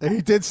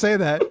 he did say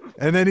that.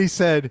 And then he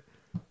said,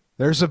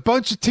 "There's a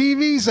bunch of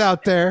TVs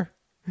out there."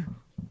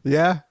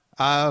 Yeah,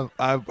 I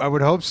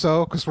would hope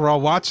so, because we're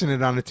all watching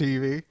it on the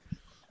TV.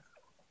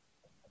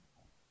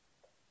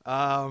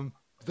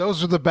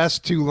 Those are the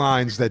best two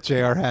lines that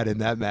JR had in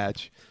that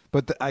match.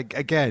 But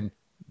again,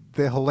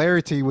 the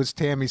hilarity was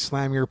Tammy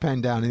slamming her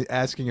pen down and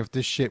asking if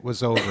this shit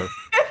was over.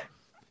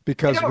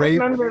 Because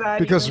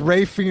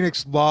Ray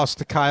Phoenix lost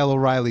to Kyle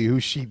O'Reilly, who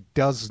she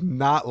does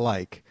not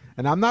like.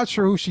 And I'm not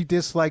sure who she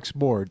dislikes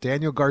more,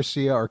 Daniel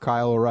Garcia or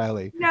Kyle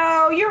O'Reilly.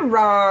 No, you're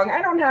wrong.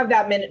 I don't have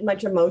that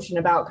much emotion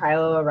about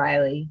Kyle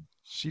O'Reilly.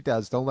 She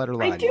does. Don't let her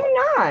lie. I do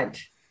not.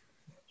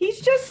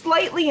 He's just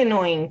slightly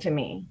annoying to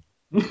me.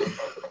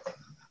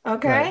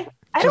 Okay? Right.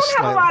 I don't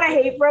have a lot of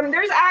hate for him.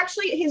 There's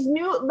actually his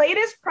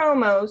latest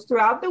promos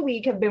throughout the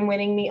week have been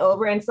winning me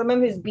over, and some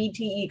of his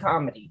BTE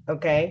comedy.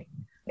 Okay?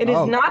 It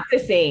is not the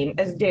same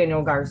as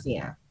Daniel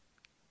Garcia.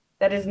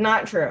 That is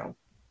not true.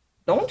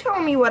 Don't tell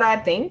me what I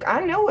think.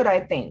 I know what I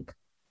think.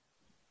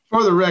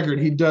 For the record,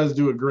 he does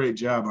do a great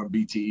job on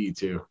BTE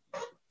too.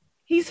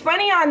 He's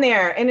funny on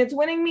there, and it's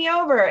winning me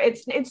over.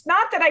 It's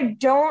not that I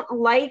don't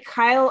like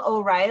Kyle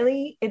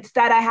O'Reilly. It's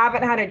that I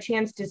haven't had a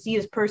chance to see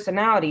his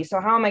personality.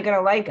 So how am I going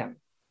to like him?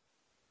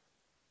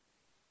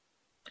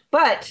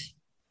 But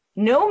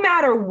no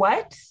matter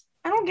what,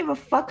 I don't give a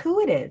fuck who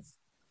it is.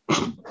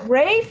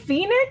 Ray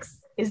Phoenix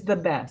is the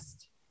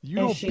best. You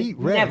don't beat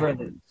Ray. Never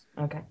lose.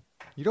 Okay.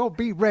 You don't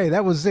beat Ray.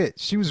 That was it.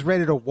 She was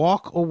ready to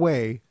walk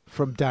away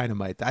from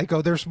Dynamite. I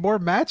go, "There's more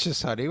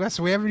matches, honey.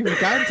 We haven't even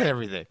gotten to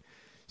everything."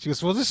 She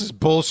goes, "Well, this is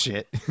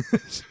bullshit."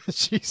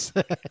 She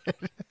said.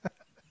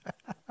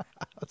 I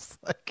was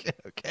like,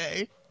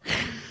 okay.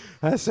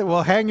 I said,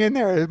 "Well, hang in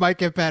there. It might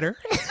get better."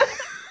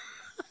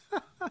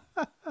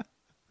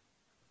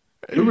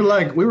 We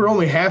were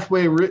only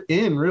halfway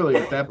in, really,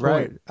 at that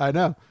point. Right. I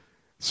know.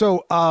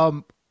 So,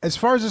 as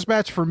far as this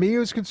match for me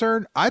was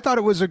concerned, I thought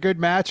it was a good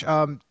match.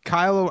 I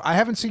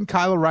haven't seen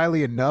Kyle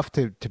O'Reilly enough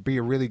to be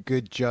a really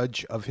good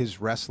judge of his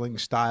wrestling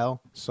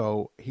style.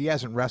 So he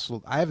hasn't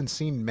wrestled. I haven't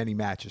seen many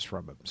matches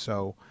from him.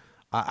 So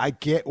I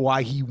get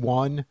why he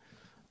won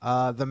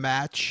the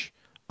match.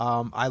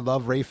 I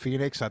love Ray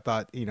Phoenix. I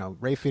thought,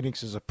 Ray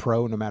Phoenix is a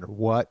pro no matter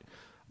what.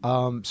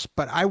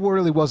 But I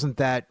really wasn't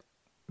that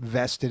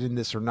vested in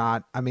this or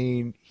not. I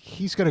mean,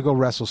 he's going to go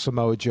wrestle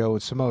Samoa Joe,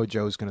 and Samoa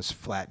Joe is going to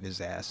flatten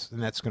his ass,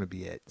 and that's going to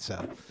be it.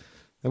 So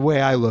the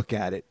way I look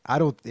at it, I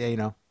don't,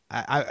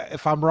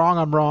 if I'm wrong,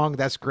 I'm wrong.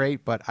 That's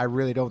great, but I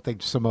really don't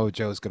think Samoa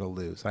Joe is going to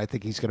lose. I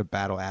think he's going to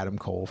battle Adam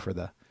Cole for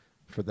the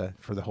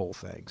whole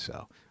thing.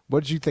 So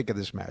what did you think of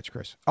this match,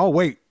 Chris? Oh,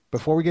 wait.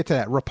 Before we get to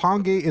that,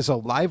 Roppongi is a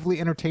lively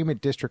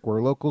entertainment district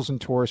where locals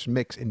and tourists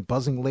mix in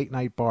buzzing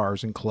late-night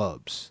bars and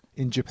clubs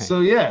in Japan.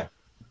 So, yeah.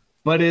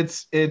 But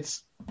it's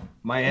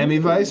Miami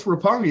Vice,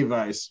 Roppongi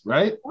Vice,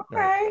 right?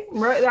 Okay.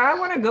 I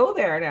want to go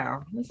there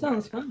now. That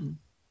sounds fun.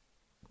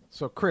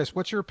 So, Chris,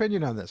 what's your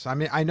opinion on this? I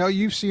mean, I know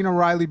you've seen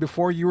O'Reilly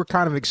before. You were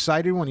kind of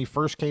excited when he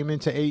first came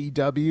into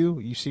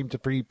AEW. You seemed to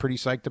pretty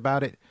psyched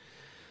about it.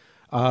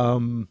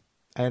 And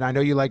I know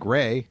you like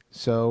Ray.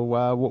 So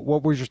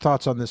what were your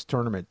thoughts on this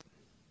tournament?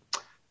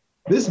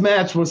 This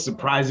match was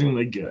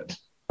surprisingly good.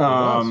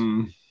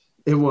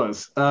 It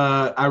was.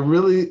 I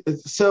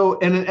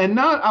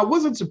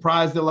wasn't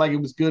surprised that like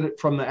it was good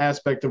from the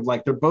aspect of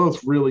like they're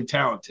both really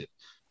talented.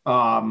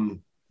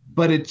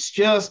 But it's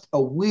just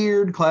a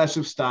weird clash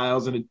of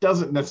styles, and it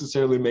doesn't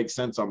necessarily make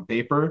sense on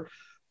paper.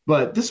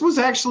 But this was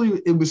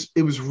actually it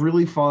was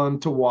really fun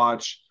to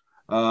watch.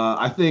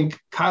 I think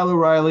Kyle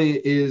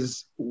O'Reilly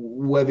is,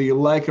 whether you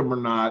like him or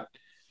not,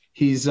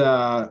 he's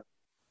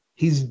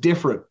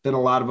different than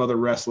a lot of other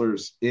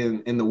wrestlers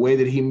in the way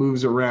that he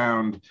moves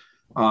around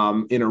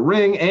in a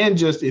ring and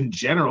just in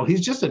general.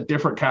 He's just a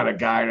different kind of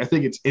guy. And I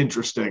think it's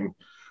interesting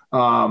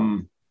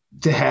to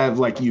have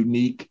like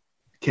unique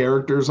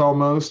characters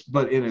almost,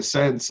 but in a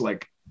sense,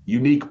 like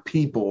unique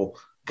people,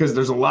 because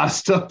there's a lot of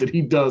stuff that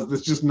he does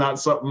that's just not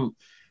something,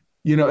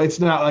 it's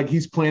not like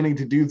he's planning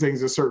to do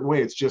things a certain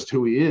way. It's just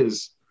who he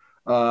is.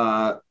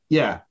 I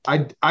dug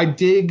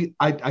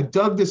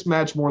this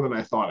match more than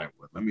I thought I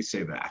would. Let me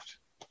say that.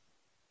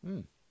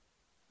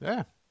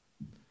 Yeah.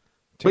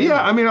 But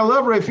yeah, I mean, I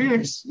love Ray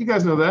Phoenix. You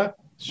guys know that.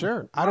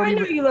 Sure. I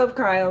know you love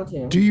Kyle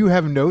too. Do you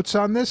have notes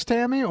on this,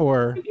 Tammy,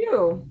 or? I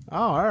do. Oh,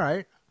 all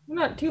right.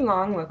 Not too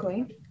long,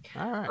 luckily.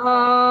 All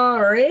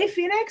right. Ray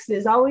Phoenix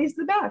is always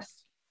the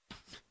best.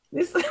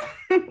 This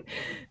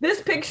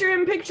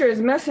picture-in-picture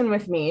is messing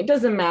with me. It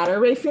doesn't matter.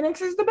 Ray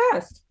Phoenix is the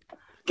best.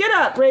 Get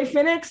up, Ray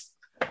Phoenix.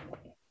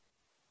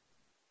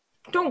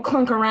 Don't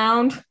clunk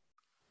around.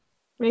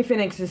 Ray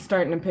Phoenix is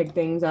starting to pick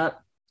things up.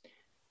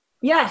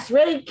 Yes,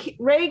 Ray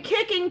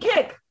kick and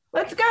kick.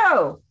 Let's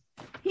go.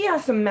 He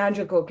has some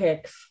magical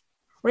kicks.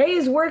 Ray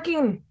is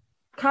working.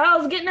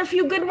 Kyle's getting a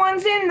few good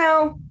ones in,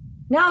 though.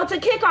 Now it's a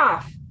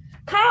kickoff.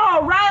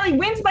 Kyle O'Reilly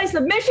wins by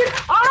submission.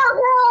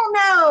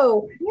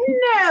 Oh,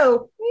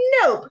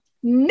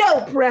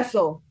 nope,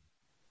 wrestle.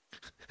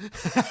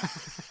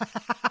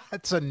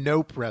 It's a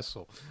nope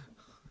wrestle.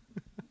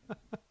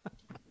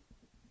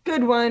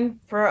 Good one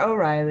for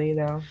O'Reilly,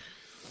 though.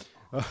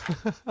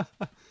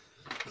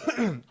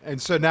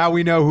 And so now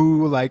we know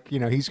who,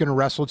 he's going to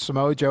wrestle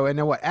Samoa Joe. And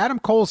then what? Adam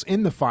Cole's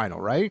in the final,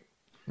 right?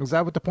 Is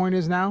that what the point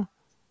is now?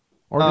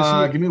 Or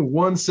does he? Give me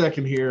 1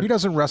 second here. He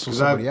doesn't wrestle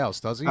somebody else,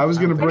 does he? I was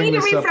going to bring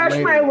this up later. I need to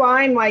refresh my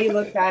wine while you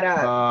look that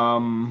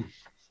up.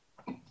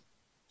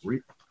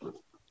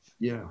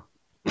 Yeah.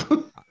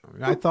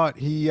 I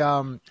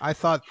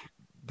thought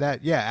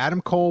that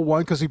Adam Cole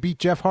won because he beat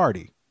Jeff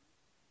Hardy.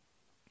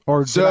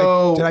 Or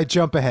did I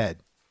jump ahead?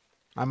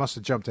 I must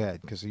have jumped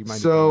ahead because he might.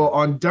 So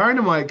on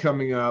Dynamite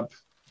coming up,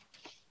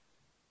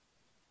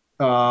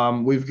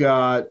 we've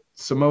got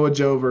Samoa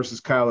Joe versus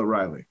Kyle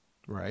O'Reilly.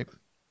 Right.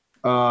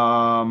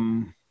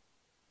 I'm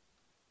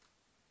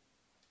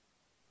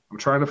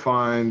trying to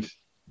find.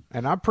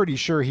 And I'm pretty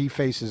sure he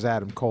faces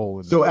Adam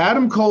Cole. So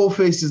Adam Cole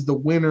faces the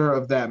winner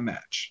of that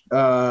match.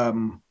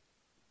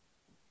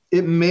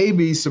 It may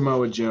be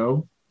Samoa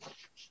Joe.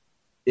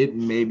 It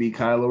may be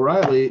Kyle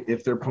O'Reilly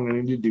if they're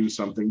planning to do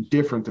something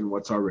different than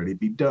what's already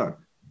been done.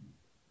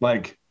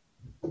 Like,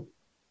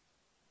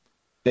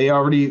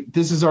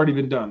 this has already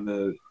been done,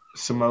 the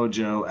Samoa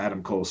Joe,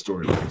 Adam Cole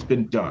storyline. It's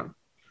been done.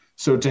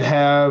 So to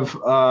have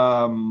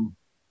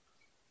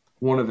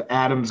one of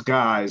Adam's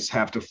guys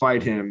have to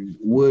fight him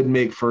would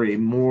make for a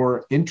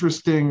more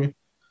interesting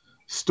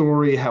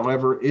story.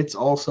 However, it's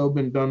also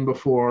been done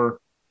before.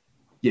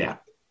 Yeah.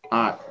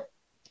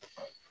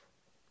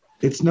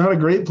 It's not a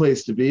great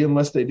place to be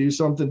unless they do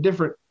something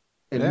different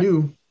and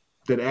new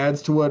that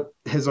adds to what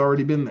has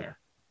already been there.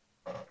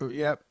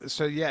 Yeah.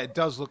 So it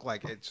does look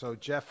like it. So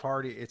Jeff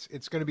Hardy,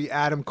 it's going to be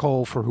Adam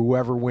Cole for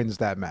whoever wins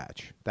that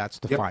match. That's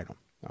the final.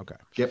 Okay.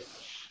 Yep.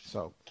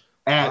 So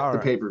at the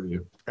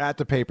pay-per-view. At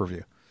the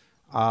pay-per-view.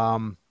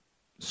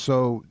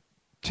 So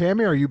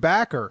Tammy, are you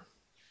back or?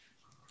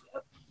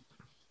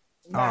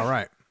 Yep. All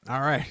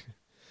right.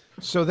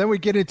 So then we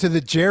get into the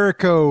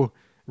Jericho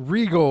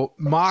Regal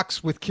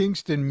Mox with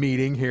Kingston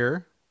meeting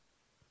here.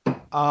 There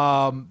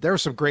were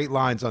some great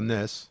lines on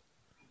this.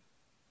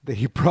 That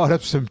he brought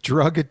up some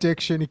drug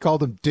addiction. He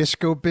called them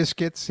disco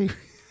biscuits.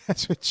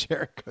 That's what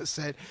Jericho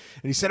said.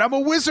 And he said, "I'm a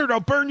wizard.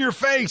 I'll burn your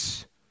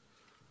face."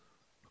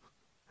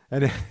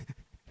 And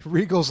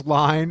Regal's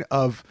line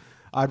of,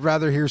 "I'd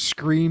rather hear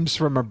screams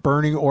from a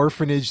burning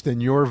orphanage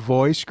than your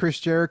voice, Chris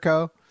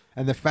Jericho."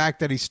 And the fact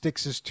that he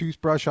sticks his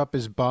toothbrush up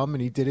his bum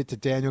and he did it to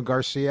Daniel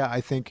Garcia, I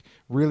think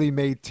really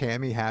made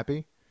Tammy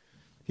happy.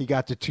 He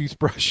got the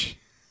toothbrush,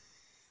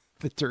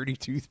 the dirty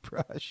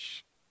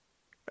toothbrush.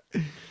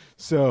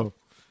 So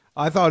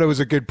I thought it was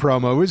a good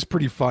promo. It was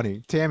pretty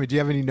funny. Tammy, do you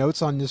have any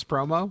notes on this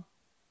promo?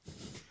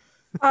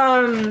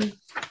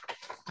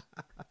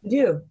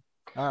 Do.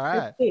 All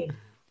right.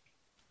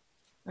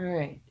 All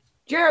right.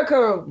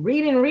 Jericho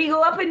reading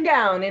Regal up and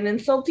down and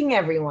insulting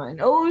everyone.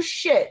 Oh,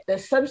 shit. The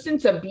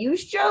substance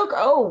abuse joke?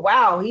 Oh,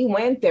 wow. He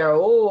went there.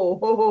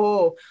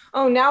 Oh,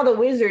 now the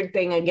wizard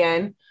thing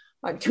again.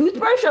 A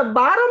toothbrush of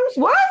bottoms?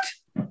 What?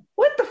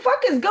 What the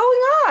fuck is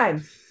going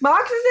on?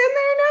 Mox is in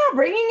there now,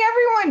 bringing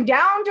everyone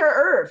down to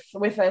earth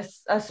with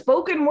a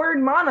spoken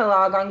word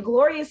monologue on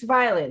glorious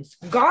violence.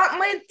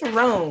 Gauntlet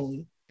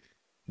thrown.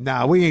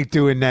 Nah, we ain't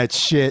doing that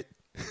shit.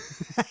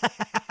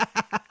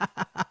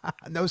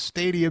 No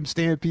stadium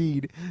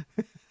stampede.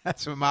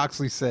 That's what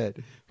Moxley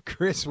said.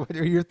 Chris, what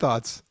are your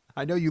thoughts?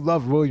 I know you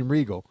love William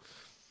Regal.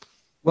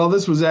 Well,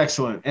 this was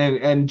excellent.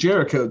 And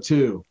Jericho,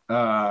 too.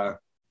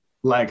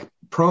 Like,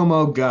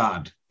 promo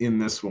god in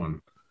this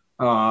one.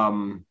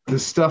 The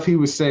stuff he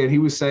was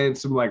saying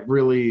some, like,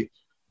 really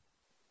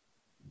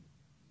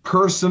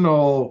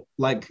personal,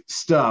 like,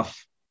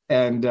 stuff.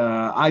 And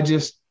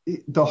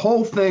the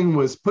whole thing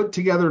was put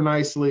together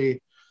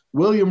nicely.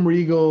 William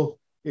Regal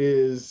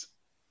is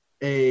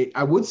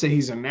I would say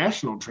he's a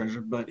national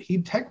treasure, but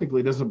he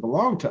technically doesn't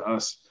belong to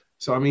us.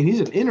 So, I mean, he's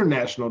an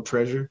international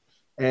treasure.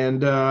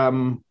 And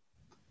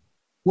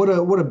what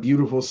a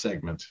beautiful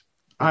segment.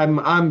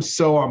 I'm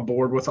so on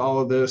board with all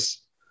of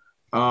this.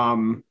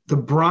 The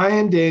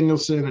Bryan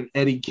Danielson and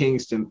Eddie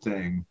Kingston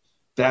thing,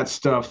 that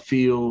stuff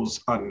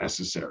feels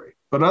unnecessary.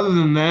 But other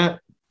than that,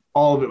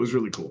 all of it was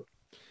really cool.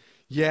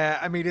 Yeah,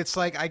 I mean, it's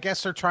like, I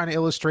guess they're trying to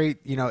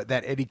illustrate,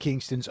 that Eddie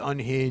Kingston's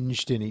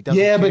unhinged and he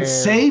doesn't care. But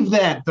save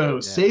that, though.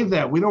 Yeah. Save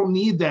that. We don't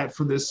need that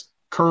for this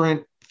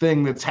current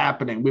thing that's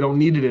happening. We don't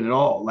need it at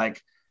all. Like,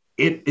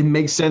 it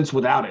makes sense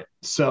without it.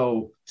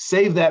 So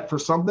save that for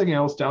something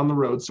else down the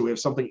road so we have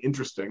something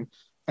interesting.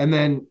 And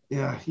then,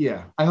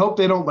 yeah. I hope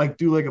they don't, like,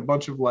 do, like, a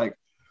bunch of, like,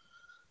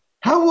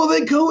 how will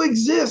they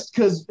coexist?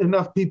 Because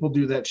enough people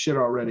do that shit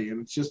already,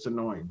 and it's just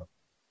annoying.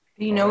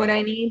 Do you know what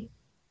I need?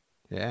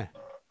 Yeah.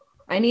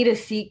 I need a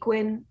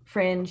sequin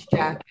fringe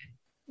jacket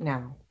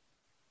now.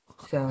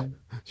 So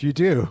you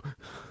do.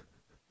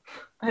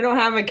 I don't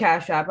have a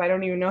Cash App. I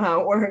don't even know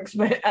how it works,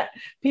 but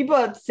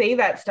people say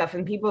that stuff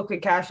and people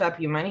could Cash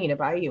App you money to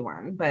buy you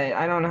one, but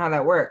I don't know how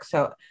that works.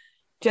 So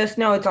just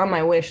know it's on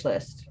my wish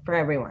list for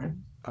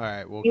everyone. All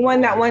right. Well,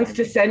 anyone that wants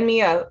to send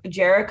me a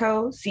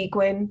Jericho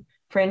sequin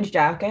fringe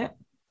jacket,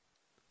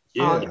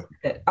 I'll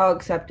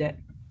accept it.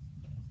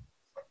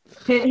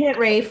 Hint,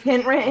 Rafe.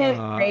 Hint, Rafe.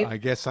 I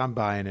guess I'm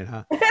buying it,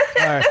 huh? All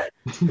right.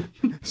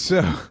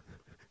 So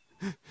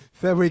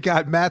then we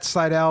got Matt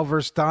Sydal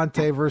versus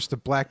Dante versus the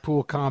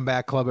Blackpool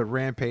Combat Club at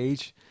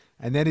Rampage.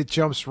 And then it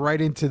jumps right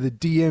into the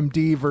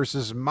DMD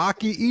versus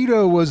Maki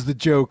Ito was the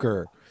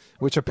Joker,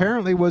 which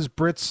apparently was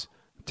Britt's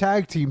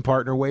tag team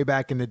partner way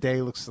back in the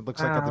day. Looks like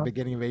at the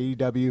beginning of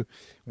AEW.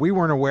 We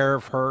weren't aware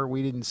of her.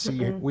 We didn't see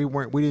her.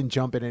 We didn't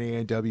jump in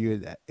any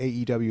AEW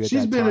at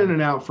She's been in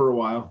and out for a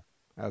while.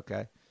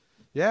 Okay.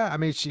 Yeah, I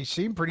mean, she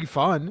seemed pretty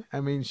fun.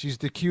 I mean, she's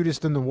the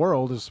cutest in the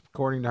world,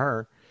 according to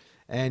her.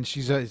 And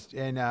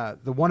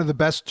the one of the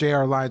best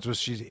JR lines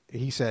was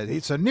he said,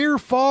 "It's a near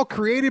fall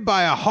created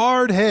by a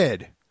hard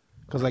head,"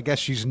 because I guess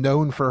she's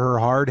known for her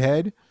hard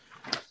head.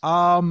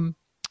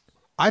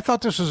 I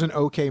thought this was an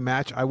okay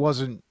match. I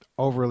wasn't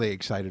overly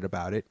excited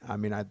about it. I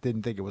mean, I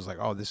didn't think it was like,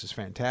 oh, this is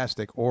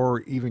fantastic,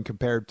 or even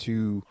compared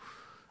to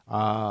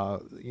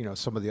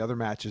some of the other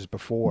matches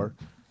before.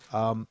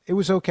 It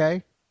was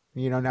okay.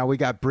 Now we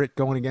got Britt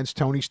going against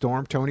Tony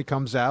Storm. Tony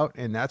comes out,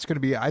 and I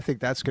think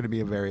that's going to be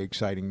a very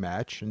exciting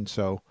match. And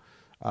so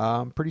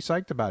I'm pretty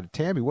psyched about it.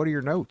 Tammy, what are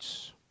your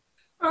notes?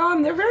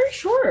 They're very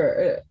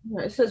short.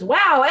 It says,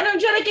 wow,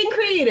 energetic and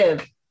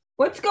creative.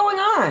 What's going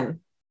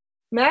on?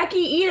 Maki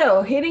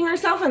Ito hitting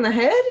herself in the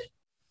head?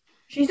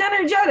 She's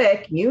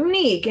energetic,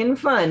 unique, and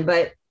fun,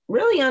 but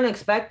really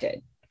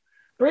unexpected.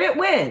 Britt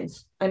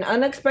wins. An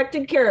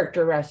unexpected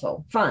character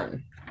wrestle.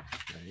 Fun.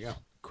 There you go.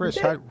 Chris,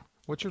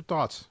 what's your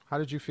thoughts? How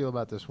did you feel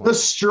about this one? The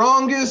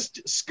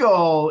strongest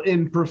skull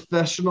in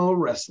professional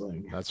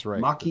wrestling. That's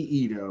right. Maki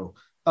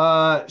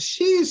Ito.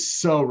 She's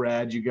so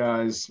rad, you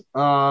guys.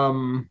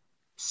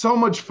 So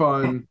much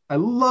fun. I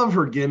love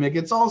her gimmick.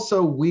 It's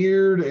also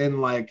weird and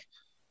like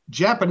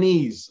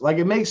Japanese. Like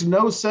it makes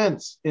no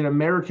sense in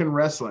American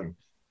wrestling,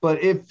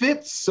 but it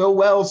fits so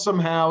well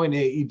somehow in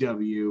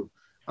AEW.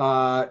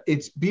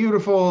 It's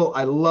beautiful.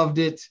 I loved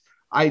it.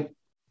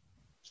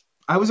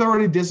 I was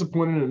already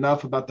disappointed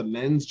enough about the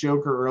men's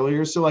Joker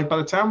earlier. So like by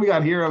the time we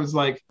got here, I was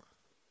like,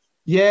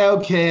 yeah,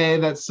 okay,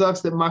 that sucks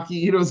that Maki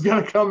Ito's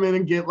going to come in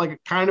and get like a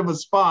kind of a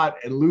spot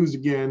and lose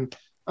again.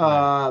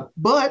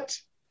 But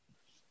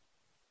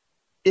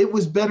it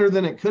was better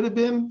than it could have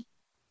been.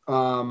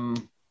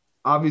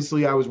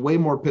 Obviously, I was way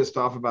more pissed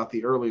off about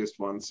the earliest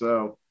one.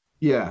 So,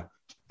 yeah.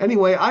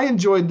 Anyway, I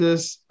enjoyed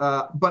this,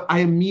 but I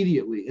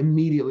immediately,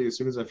 as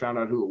soon as I found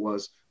out who it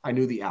was, I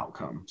knew the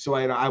outcome. So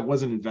I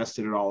wasn't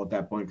invested at all at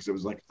that point because it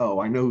was like, oh,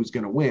 I know who's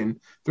going to win.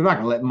 They're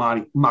not going to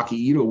let Maki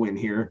Ito win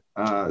here.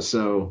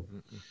 So,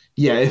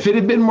 yeah, if it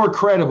had been more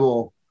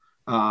credible,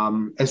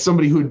 as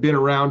somebody who had been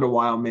around a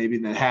while maybe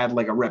that had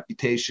like a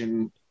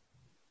reputation,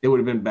 it would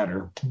have been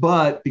better.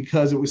 But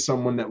because it was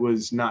someone that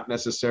was not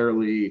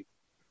necessarily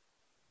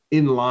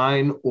in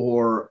line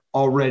or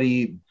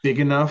already big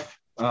enough,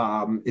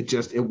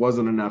 it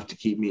wasn't enough to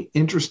keep me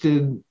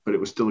interested, but it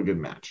was still a good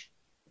match.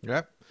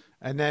 Yep.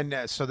 And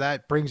then, so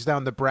that brings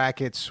down the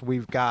brackets.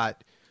 We've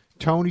got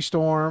Toni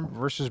Storm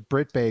versus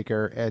Britt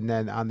Baker. And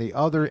then on the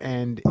other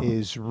end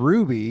is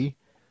Ruby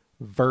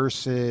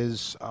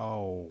versus,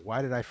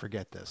 why did I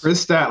forget this?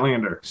 Chris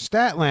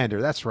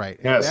Statlander, that's right.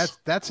 Yes.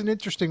 That's an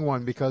interesting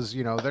one because,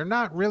 they're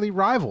not really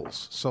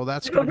rivals. So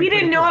that's But we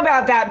didn't know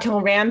about that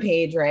till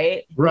Rampage,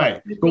 right?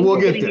 Right. But we'll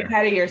get there.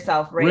 Ahead of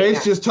yourself, right?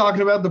 Ray's just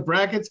talking about the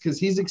brackets because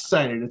he's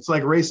excited. It's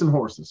like racing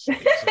horses.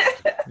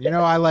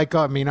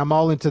 I'm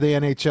all into the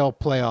NHL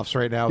playoffs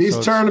right now.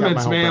 These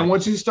tournaments, man,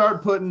 once you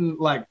start putting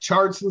like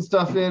charts and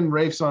stuff in,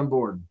 Rafe's on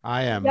board.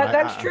 I am. Yeah,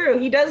 that's true.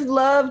 He does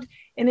love,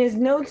 and his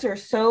notes are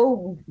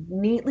so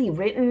neatly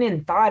written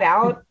and thought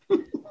out.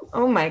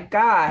 Oh my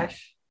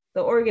gosh.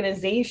 The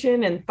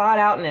organization and thought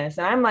outness.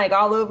 And I'm like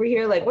all over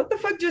here, like, what the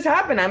fuck just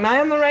happened? Am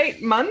I on the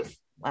right month?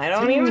 I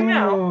don't even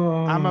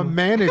know. I'm a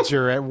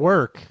manager at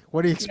work.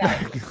 What do you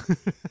expect? Yeah.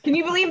 Can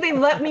you believe they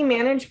let me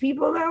manage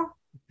people though?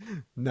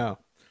 No.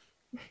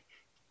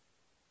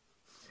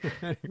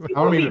 I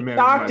don't even manage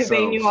shocked if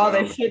they knew all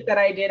the shit that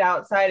I did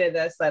outside of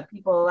this that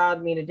people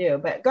allowed me to do.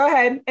 But go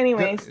ahead.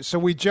 Anyways. So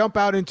we jump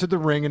out into the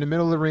ring. In the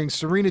middle of the ring,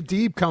 Serena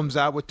Deeb comes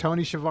out with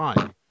Tony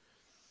Schiavone.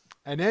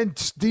 And then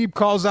Deeb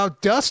calls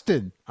out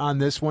Dustin on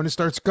this one and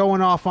starts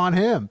going off on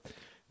him.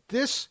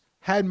 This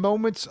had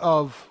moments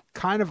of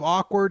kind of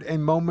awkward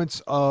and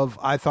moments of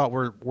I thought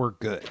were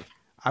good.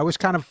 I was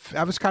kind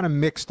of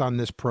mixed on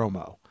this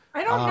promo.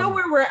 I don't know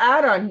where we're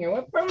at on here.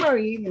 What promo are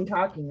you even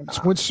talking about?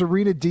 It's when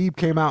Serena Deeb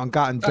came out and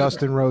got in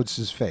Dustin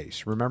Rhodes'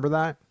 face. Remember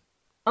that?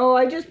 Oh,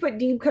 I just put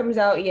Deeb comes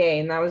out, yay,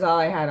 and that was all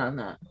I had on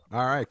that.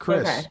 All right,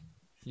 Chris,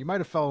 you might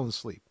have fallen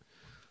asleep.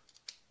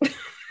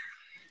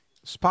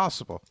 It's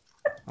possible.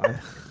 All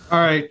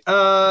right,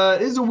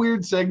 it is a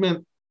weird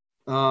segment,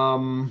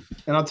 and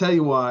I'll tell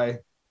you why.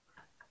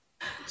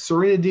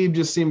 Serena Deeb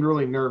just seemed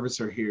really nervous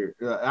here.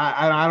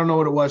 I don't know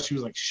what it was. She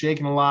was like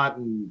shaking a lot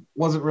and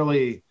wasn't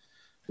really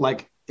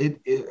like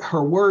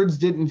her words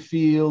didn't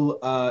feel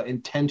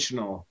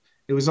intentional.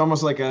 It was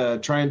almost like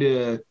trying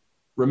to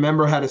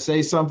remember how to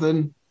say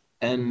something.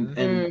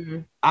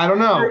 And I don't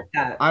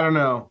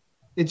know.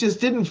 It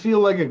just didn't feel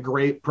like a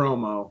great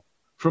promo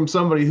from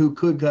somebody who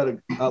could cut a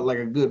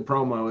good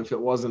promo if it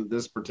wasn't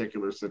this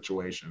particular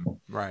situation.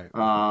 Right.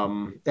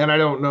 And I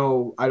don't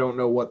know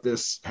what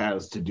this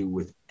has to do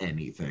with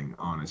anything,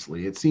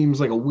 honestly. It seems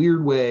like a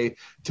weird way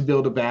to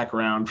build a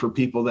background for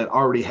people that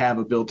already have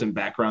a built-in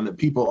background that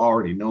people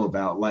already know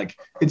about. Like,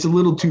 it's a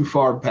little too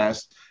far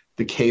past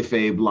the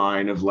kayfabe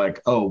line of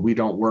like, oh, we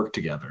don't work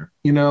together,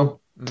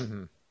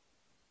 Mm-hmm.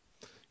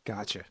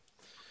 Gotcha.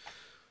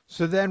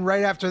 So then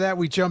right after that,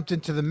 we jumped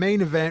into the main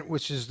event,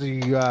 which is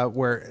the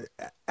where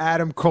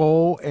Adam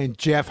Cole and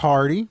Jeff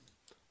Hardy.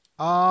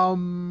 My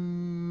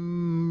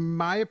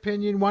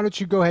opinion, why don't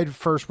you go ahead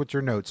first with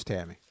your notes,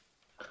 Tammy?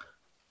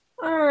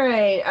 All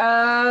right.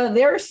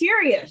 They're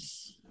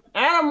serious.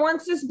 Adam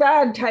wants this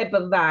bad type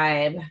of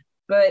vibe,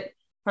 but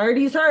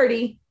Hardy's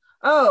Hardy.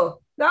 Oh,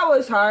 that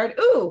was hard.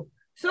 Ooh,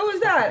 so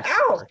was that.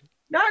 Ow.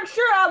 Not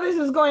sure how this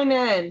is going to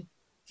end.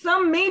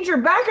 Some major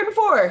back and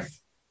forth.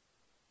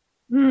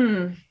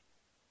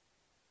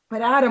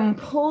 But Adam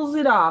pulls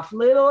it off.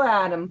 Little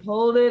Adam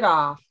pulled it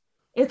off.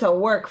 It's a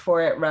work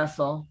for it,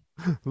 Russell.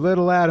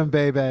 Little Adam,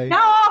 baby.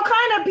 Now all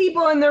kind of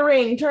people in the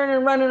ring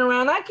turning, running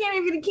around. I can't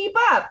even keep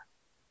up.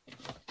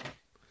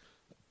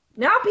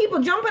 Now people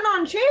jumping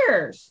on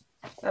chairs.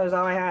 That was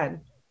all I had.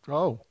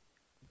 Oh,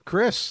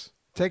 Chris,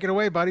 take it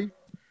away, buddy.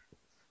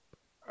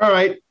 All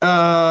right.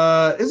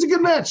 It's a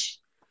good match.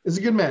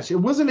 It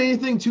wasn't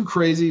anything too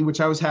crazy,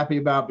 which I was happy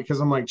about because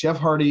I'm like, Jeff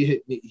Hardy,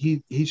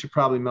 he should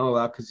probably mellow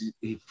out because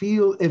it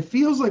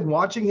feels like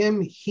watching him,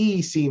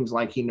 he seems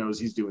like he knows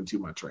he's doing too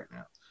much right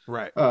now.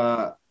 Right.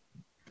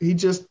 He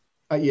just,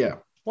 yeah.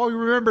 Well, you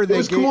remember it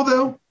was cool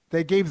though.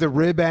 They gave the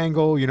rib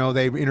angle,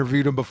 they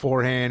interviewed him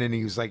beforehand and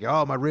he was like,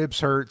 oh, my ribs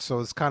hurt. So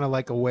it's kind of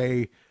like a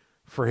way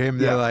for him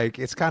to like,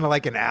 it's kind of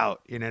like an out,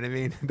 you know what I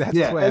mean? That's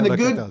the way I look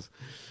at those.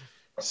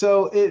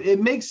 So it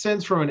makes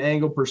sense from an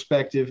angle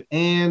perspective,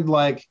 and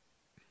like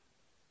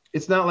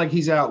it's not like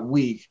he's out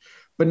weak.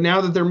 But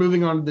now that they're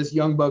moving on to this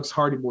Young Bucks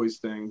Hardy Boys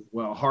thing,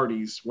 well,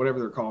 Hardys, whatever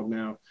they're called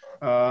now,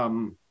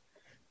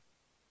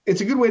 it's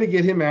a good way to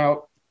get him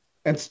out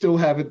and still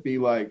have it be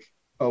like,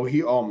 oh,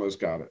 he almost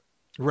got it.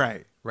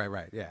 Right.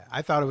 Yeah,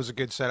 I thought it was a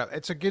good setup.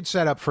 It's a good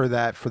setup for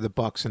that for the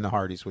Bucks and the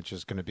Hardys, which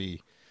is going to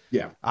be.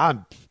 Yeah,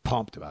 I'm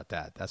pumped about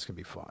that. That's going to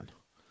be fun.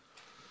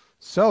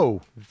 So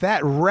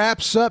that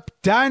wraps up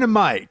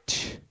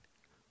Dynamite.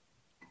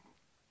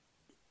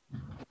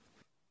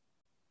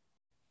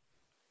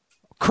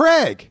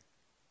 Kregg,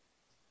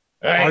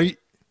 Hey,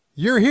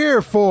 you're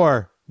here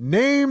for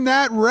Name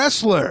That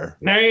Wrestler.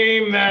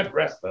 name that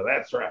wrestler.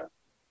 That's right.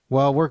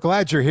 Well, we're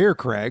glad you're here,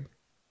 Kregg.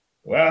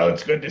 Well,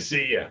 it's good to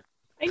see you.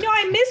 I know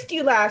I missed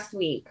you last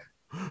week.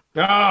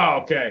 Oh,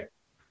 okay.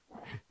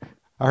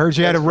 I heard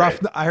you had a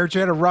That's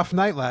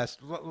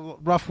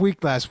rough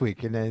week last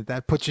week, and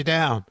that put you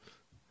down.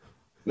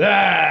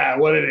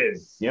 What it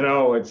is.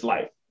 It's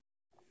life.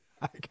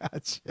 I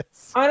got you.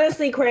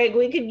 Honestly, Kregg,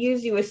 we could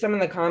use you with some of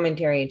the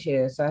commentary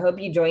too. So I hope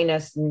you join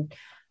us and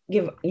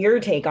give your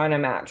take on a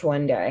match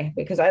one day,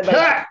 because I'd like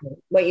to hear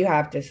what you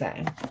have to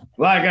say.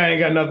 Like I ain't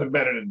got nothing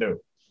better to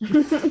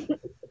do.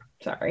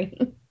 Sorry.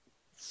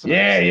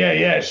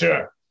 Yeah,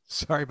 sure.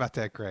 Sorry about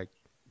that, Kregg.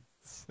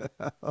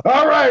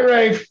 All right,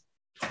 Rafe.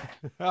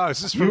 Oh,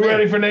 is this for You me?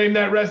 ready for Name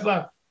That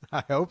Wrestler?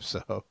 I hope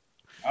so.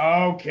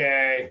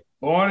 Okay.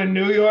 Born in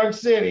New York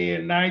City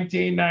in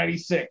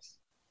 1996.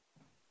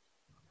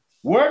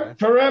 Worked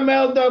for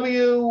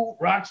MLW,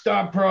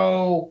 Rockstar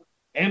Pro,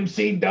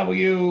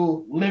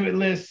 MCW,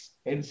 Limitless,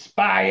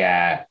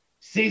 Inspire,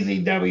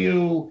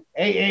 CZW,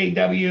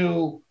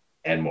 AAW,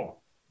 and more.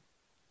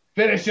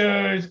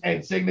 Finishers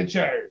and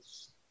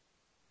signatures.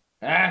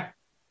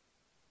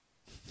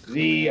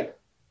 The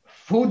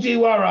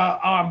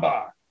Fujiwara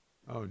armbar,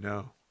 Oh,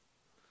 no.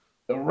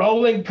 the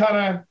rolling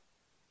cutter,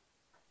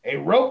 a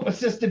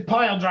rope-assisted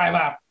pile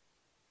driver,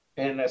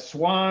 and a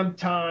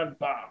swanton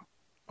bomb.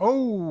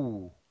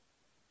 Oh.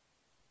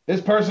 This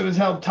person has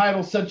held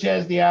titles such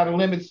as the Outer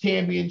Limits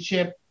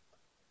Championship,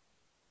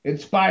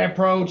 Inspire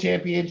Pro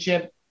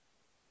Championship,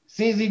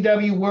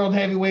 CZW World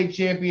Heavyweight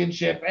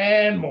Championship,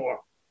 and more.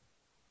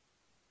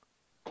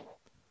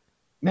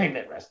 Name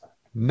that wrestler.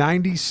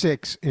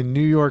 96 in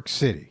New York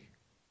City.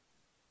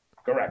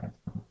 Correct.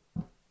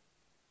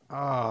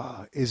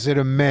 Is it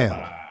a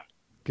male?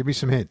 Give me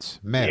some hints.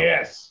 Male.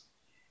 Yes.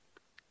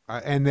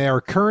 And they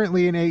are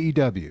currently in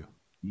AEW.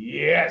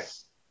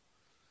 Yes.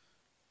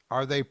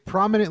 Are they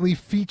prominently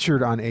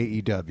featured on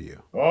AEW?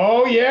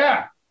 Oh,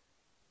 yeah.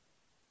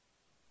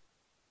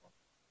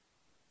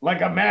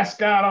 Like a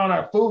mascot on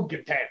a food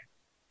container.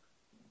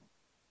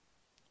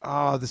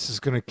 Oh, this is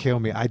going to kill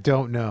me. I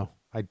don't know.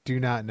 I do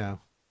not know.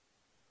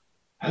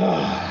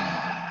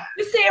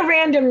 Just say a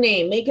random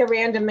name. Make a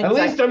random At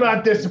least I'm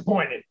not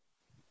disappointed.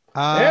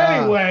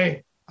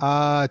 Anyway.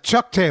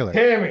 Chuck Taylor.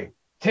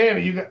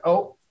 Tammy, you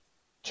got...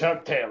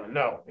 Chuck Taylor.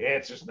 No. The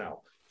answer's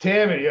no.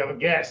 Tammy, you have a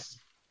guess.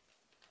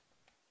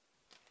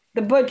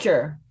 The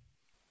Butcher.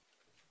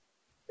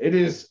 It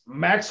is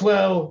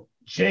Maxwell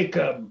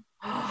Jacob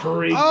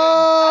Freeman.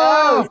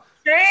 Oh!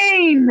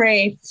 Shame,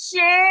 Rafe.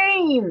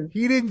 Shame.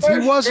 He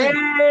wasn't.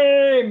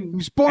 Shame. He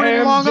was born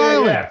in Long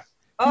Island.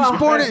 He was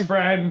born Best in...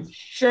 friend.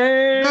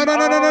 Shame.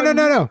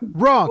 No.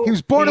 Wrong. He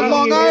was born in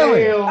Long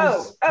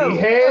Island. He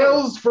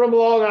hails from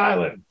Long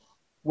Island.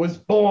 Was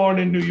born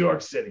in New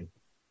York City.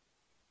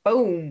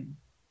 Boom.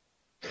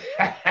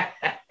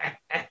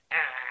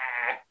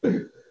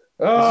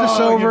 Oh, this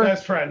over? Your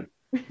best friend.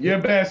 Your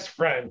best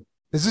friend.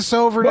 Is this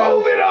over now?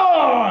 Moving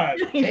on.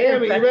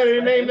 Tammy, you ready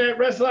to name that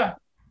wrestler?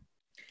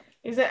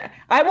 Is it?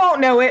 I won't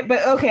know it,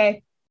 but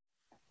okay.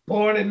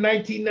 Born in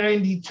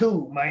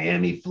 1992,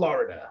 Miami,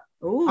 Florida.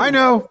 Ooh, I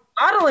know.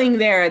 Modeling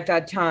there at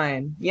that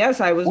time. Yes,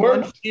 I was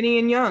once skinny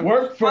and young.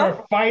 Worked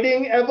for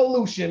Fighting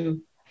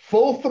Evolution,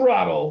 Full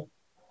Throttle,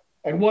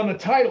 and won the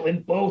title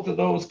in both of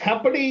those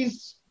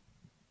companies.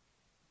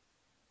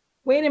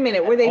 Wait a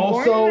minute. Were they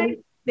Also, born?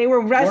 They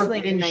were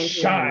wrestling in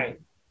Shine.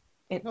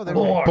 No, they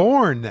were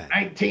born then.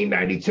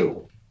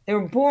 1992. They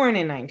were born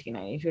in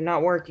 1992,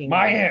 not working.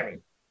 Miami.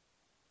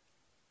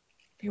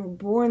 They were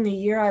born the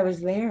year I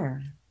was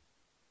there.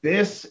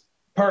 This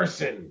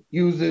person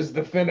uses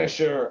the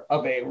finisher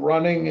of a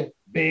running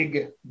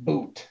big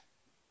boot.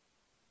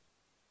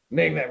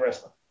 Name that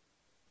wrestler.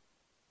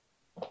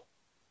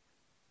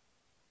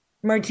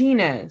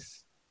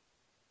 Martinez.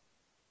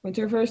 What's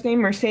her first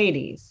name?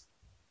 Mercedes.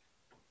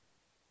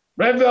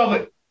 Red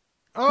Velvet.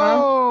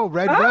 Oh,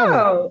 Red Velvet.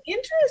 Oh,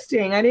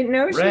 interesting. I didn't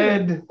know she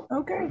Red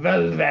Okay.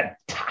 Velvet.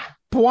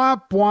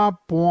 Bwah, bwah,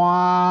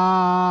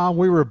 bwah.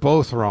 We were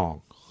both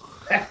wrong.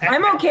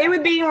 I'm okay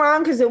with being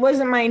wrong because it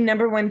wasn't my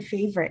number one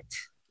favorite.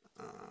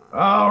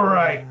 All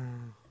right.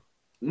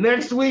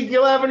 Next week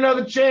you'll have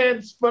another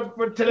chance, but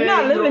for today, You're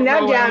not living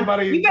that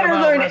down. You better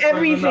learn wrestling or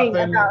everything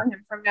nothing. about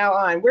him from now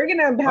on. We're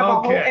gonna have a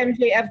whole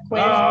MJF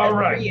quiz All just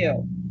right. for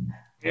you.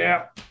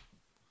 Yeah.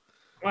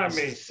 Let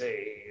me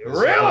see.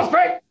 Real or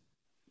fake?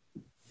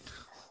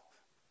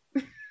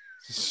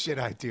 Shit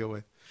I deal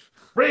with.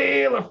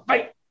 Real or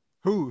fake?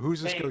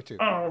 Who's this go to?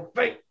 Oh,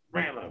 fake.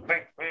 Real or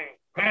fake?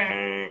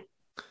 Fake.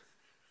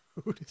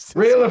 Who does this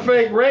Real or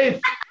fake, Rafe?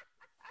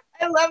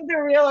 I love the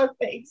real or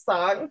fake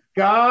song.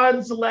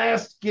 God's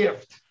Last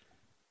Gift.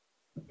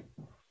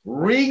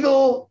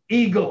 Regal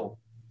Eagle.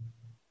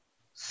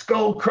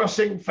 Skull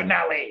crushing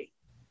finale.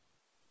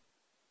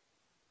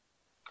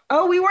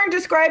 Oh, we weren't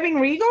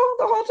describing Regal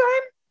the whole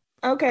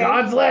time? Okay.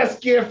 God's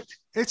Last Gift.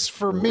 It's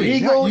for me.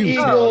 Regal not you.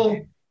 Eagle. Oh,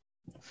 okay.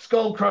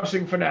 Skull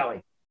crushing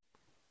finale.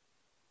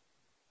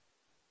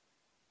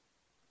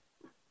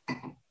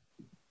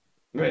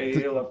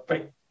 Real or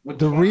fake?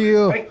 The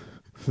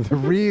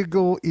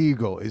regal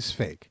eagle is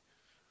fake.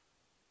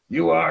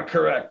 You are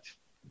correct.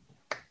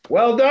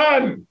 Well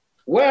done.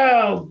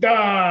 Well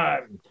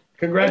done.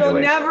 Congratulations.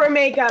 It'll never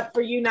make up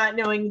for you not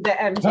knowing the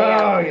MJF.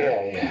 Oh,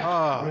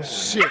 yeah. Oh,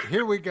 shit.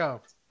 Here we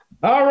go.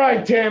 All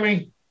right,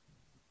 Tammy.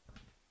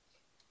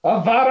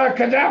 Avada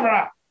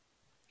Kedavra.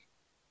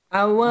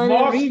 I want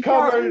to reach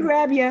out and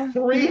grab you.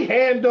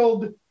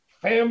 Three-handled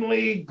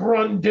family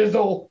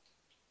grundizzle.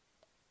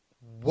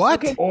 What?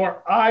 Okay.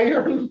 Or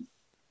iron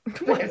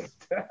fist.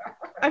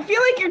 I feel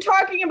like you're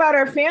talking about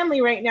our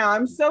family right now.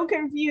 I'm so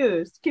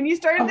confused. Can you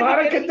start at the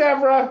Avada beginning?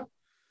 Kedavra.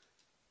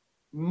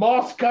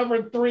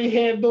 Moss-covered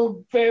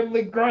three-handled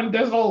family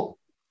grundizzle.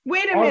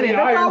 Wait a Or minute. the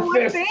That's all iron one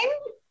fist. thing?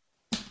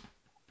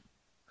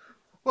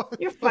 What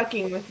You're the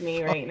fucking with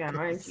me right now, fuck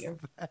aren't is you?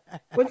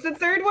 that? What's the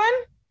third one?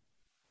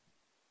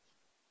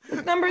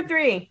 What's number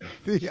 3?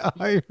 The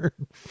iron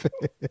fist.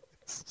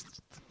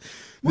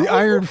 What The was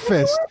iron the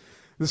fist.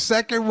 The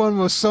second one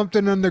was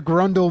something on the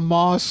Grundle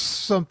Moss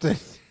something.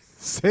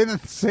 Say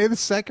the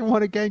second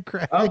one again,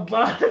 Craig.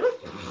 Avada.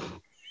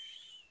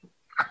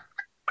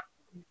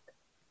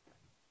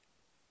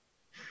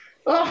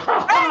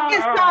 Craig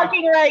is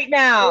talking right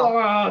now.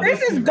 Oh,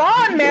 Chris is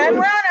gone, man. We're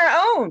on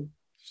our own.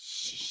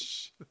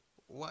 Shh.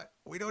 What?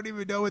 We don't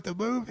even know what the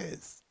move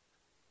is.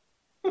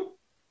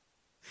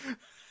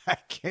 I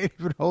can't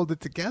even hold it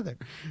together.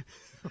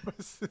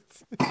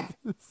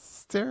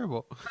 It's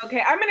terrible.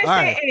 Okay, I'm going to All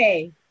say right.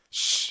 A.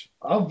 Shh.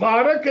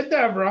 Avada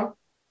Kedavra.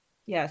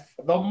 Yes.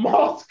 The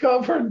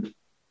moss-covered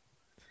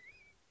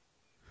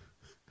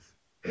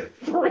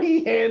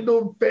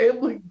three-handled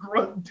family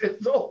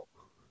grundizzle.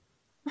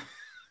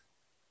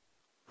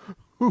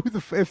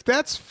 If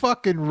that's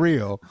fucking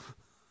real,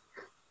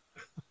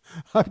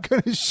 I'm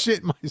gonna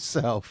shit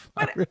myself.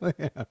 I really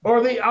am.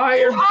 Or the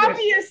iron fist.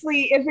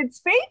 Obviously, if it's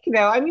fake,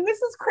 though, I mean, this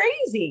is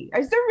crazy.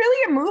 Is there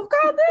really a move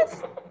called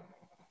this?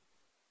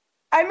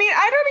 I mean,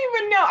 I don't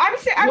even know.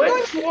 I'm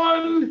Which going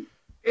one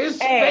is A.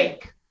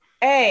 fake?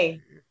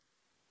 A.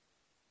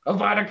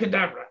 Avada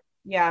Kedavra.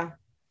 Yeah.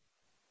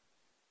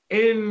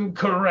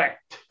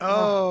 Incorrect.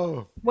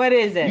 Oh, What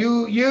is it?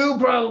 You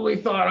probably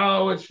thought,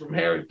 oh, it's from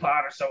Harry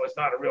Potter, so it's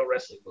not a real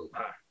wrestling move,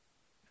 huh?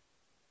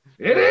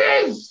 It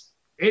is.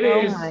 It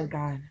is. Oh my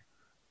god.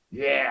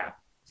 Yeah.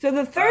 So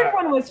the third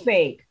one was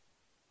fake.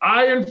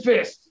 Iron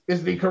Fist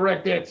is the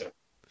correct answer.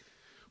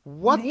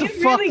 what You the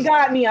fuck? really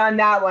got me on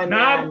that one. man.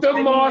 Not the I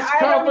mean, I don't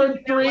moss-covered even know what to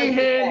say.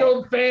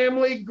 three-handled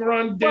family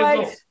grundizzle.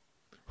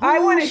 But I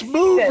want to Whose see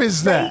move this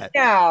is that? right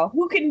now.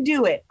 Who can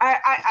do it?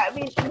 I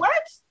mean,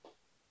 what?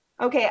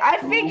 Okay, I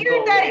figured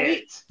Google that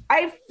it.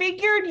 I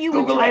figured you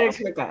would Google try it.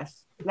 to trick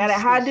us. That it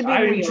had to be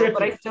I didn't real, trick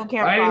but I you. still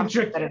can't I didn't process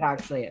trick that you. it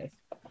actually is.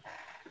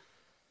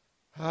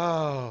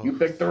 Oh, You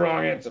picked the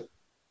wrong answer.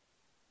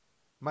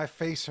 my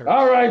face hurts.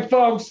 All right,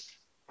 folks.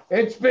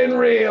 It's been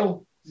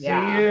real.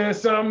 Yeah.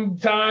 See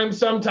you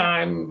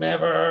sometime.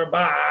 Never.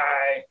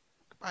 Bye.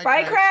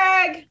 Bye,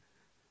 Craig.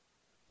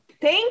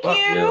 Thank Fuck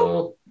you.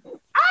 you.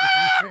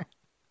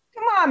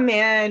 Come on,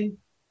 man.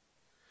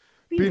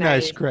 Be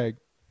nice, Craig.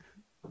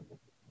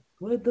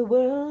 What the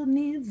world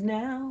needs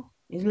now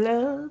is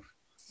love,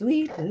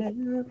 sweet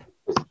love.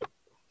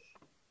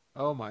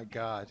 Oh my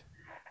God.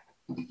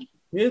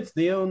 It's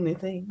the only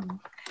thing.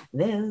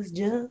 There's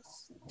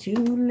just too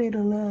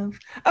little love.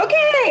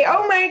 Okay.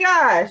 Oh my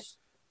gosh.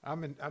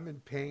 I'm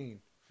in pain.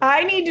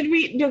 I need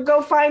to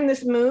go find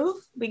this move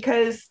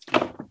because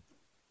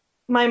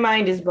my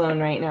mind is blown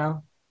right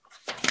now.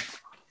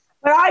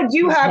 But I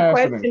do What's have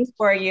happening? questions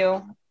for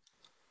you.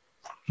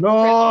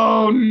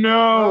 Oh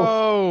no!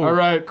 Oh, All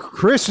right,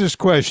 Chris's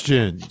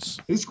questions.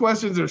 these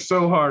questions are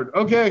so hard.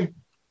 Okay,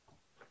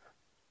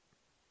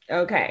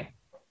 Okay.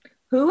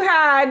 Who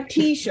had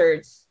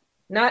t-shirts,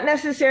 not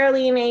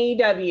necessarily in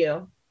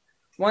AEW?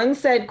 One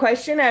said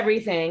question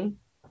everything.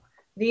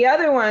 The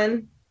other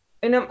one,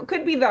 and it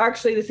could be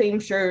actually the same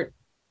shirt.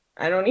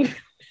 I don't even.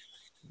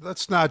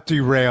 Let's not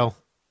derail.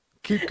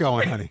 Keep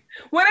going, honey.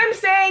 What I'm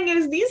saying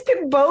is these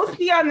could both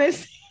be on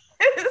this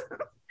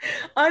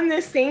on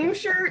the same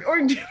shirt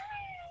or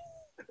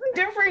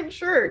different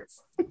shirts.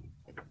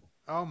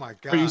 Oh my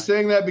God. are you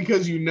saying that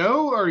because you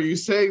know, or are you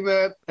saying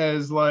that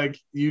as like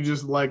you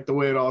just like the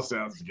way it all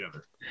sounds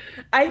together?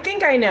 I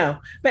think I know.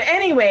 But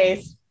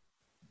anyways,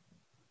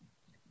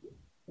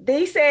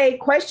 they say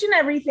question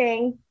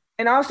everything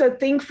and also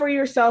think for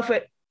yourself.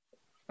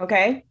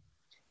 Okay.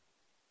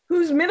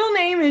 Whose middle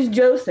name is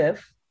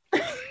Joseph.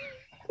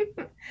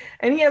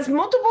 And he has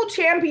multiple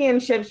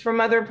championships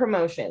from other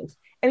promotions.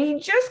 And he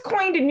just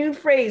coined a new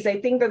phrase. I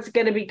think that's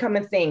going to become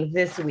a thing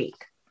this week.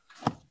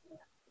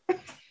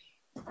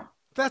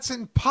 That's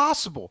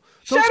impossible.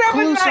 Those Shut up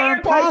and clues not are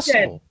your question.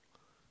 impossible.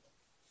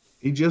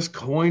 He just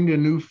coined a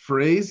new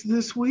phrase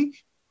this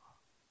week.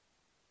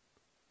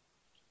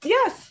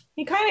 Yes,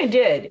 he kind of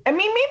did. I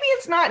mean, maybe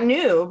it's not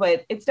new,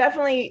 but it's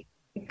definitely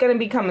going to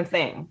become a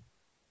thing.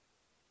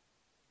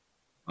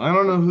 I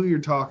don't know who you're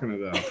talking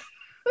about.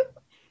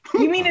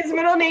 You mean his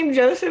middle name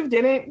Joseph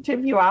didn't tip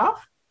you off?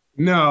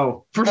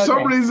 No, for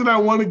some reason I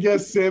want to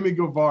guess Sammy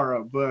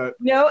Guevara, but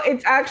no,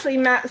 it's actually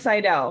Matt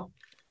Sydal.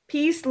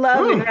 Peace,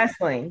 love, and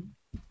wrestling.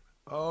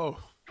 Oh,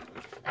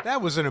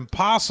 that was an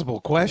impossible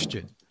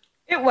question.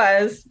 It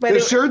was, but the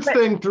shirts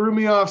thing threw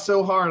me off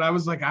so hard. I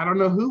was like, I don't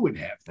know who would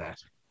have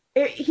that.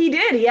 He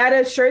did. He had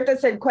a shirt that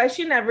said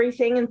 "Question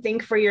everything and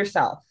think for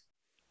yourself."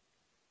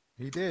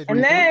 He did.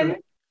 And then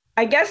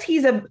I guess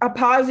he's a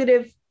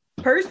positive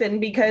person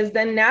because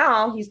then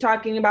now he's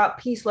talking about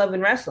peace, love,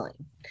 and wrestling.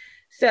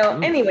 So,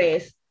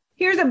 anyways,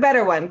 here's a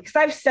better one because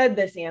I've said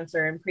this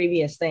answer in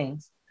previous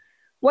things.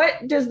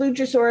 What does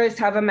Luchasaurus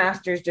have a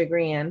master's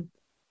degree in?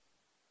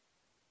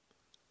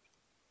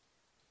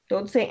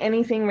 Don't say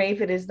anything,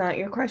 Rafe. It is not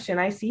your question.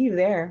 I see you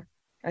there.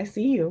 I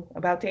see you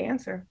about to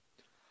answer.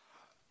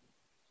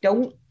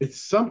 Don't.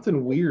 It's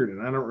something weird,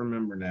 and I don't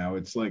remember now.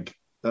 It's like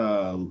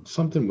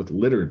something with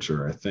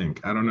literature, I think.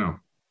 I don't know.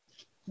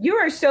 You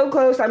are so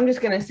close. I'm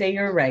just going to say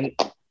you're right.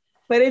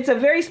 But it's a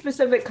very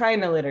specific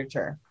kind of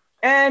literature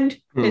and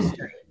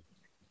history.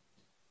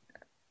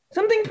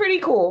 Something pretty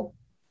cool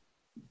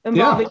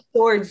involving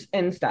swords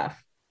and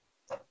stuff.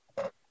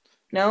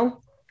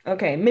 No?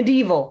 Okay.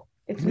 Medieval.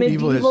 It's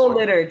medieval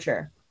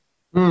literature.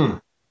 So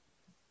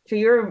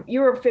you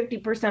were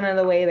 50% of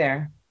the way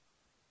there.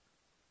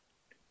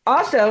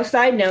 Also,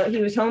 side note,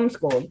 he was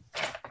homeschooled.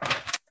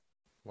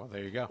 Well,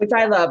 there you go. Which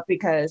I love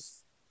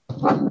because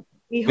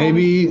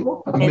maybe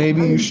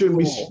you shouldn't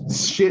be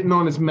shitting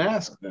on his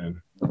mask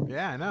then.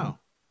 Yeah, I know.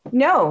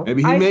 No,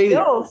 I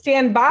still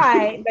stand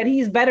by that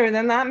he's better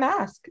than that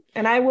mask.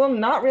 And I will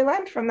not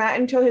relent from that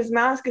until his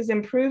mask is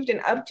improved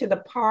and up to the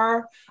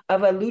par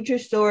of a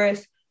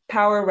Luchasaurus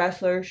power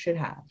wrestler should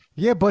have.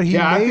 Yeah, but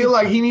I feel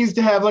like he needs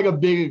to have like a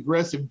big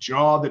aggressive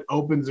jaw that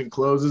opens and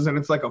closes and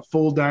it's like a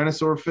full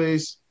dinosaur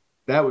face.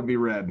 That would be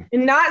red.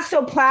 And not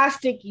so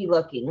plasticky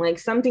looking, like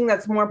something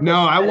that's more prosthetic.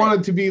 No, I want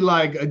it to be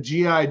like a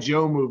G.I.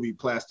 Joe movie,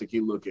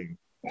 plasticky looking.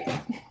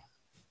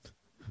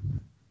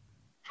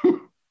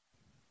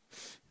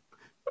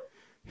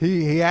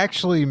 He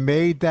actually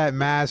made that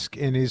mask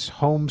in his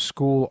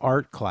homeschool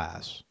art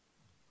class.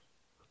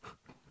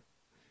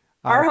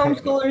 Our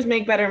homeschoolers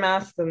make better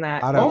masks than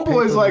that.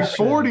 Homeboy's like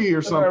 40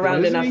 or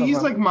something. Isn't he?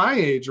 He's like my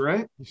age,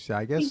 right?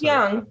 I guess he's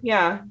young.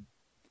 Yeah.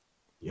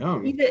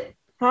 Young.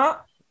 Huh?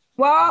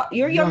 Well,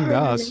 you're younger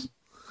than us.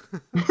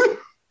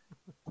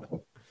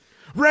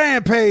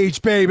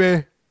 Rampage,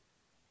 baby.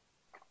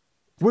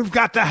 We've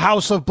got the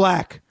House of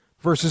Black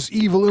versus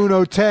Evil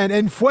Uno 10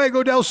 and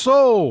Fuego del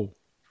Sol.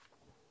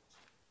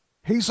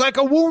 He's like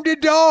a wounded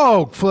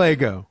dog,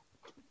 Fuego.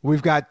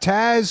 We've got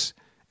Taz,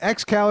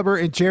 Excalibur,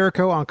 and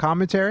Jericho on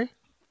commentary.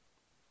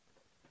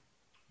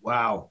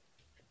 Wow.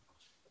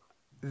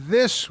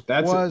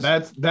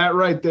 That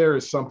right there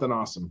is something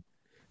awesome.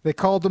 They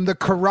called him the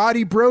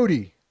Karate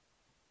Brody.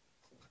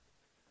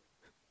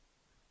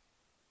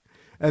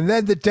 And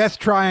then the Death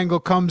Triangle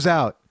comes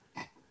out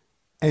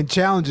and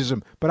challenges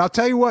him. But I'll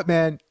tell you what,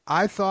 man,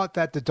 I thought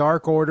that the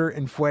Dark Order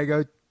and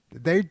Fuego,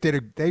 they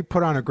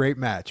put on a great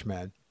match,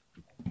 man.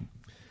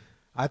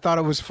 I thought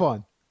it was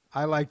fun.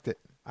 I liked it.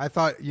 I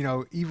thought,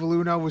 Evil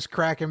Uno was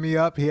cracking me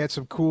up. He had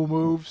some cool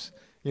moves.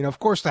 Of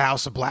course the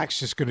House of Black's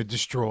just going to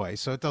destroy,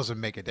 so it doesn't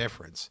make a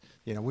difference.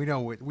 We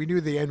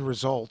knew the end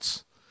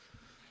results.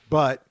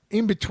 But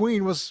in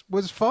between was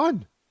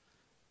fun.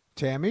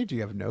 Tammy, do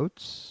you have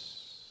notes?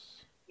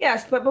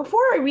 Yes, but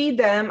before I read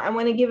them, I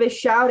want to give a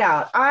shout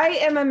out. I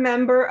am a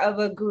member of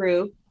a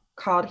group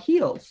called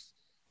Heels.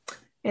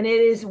 And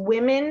it is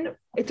women.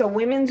 It's a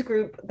women's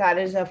group that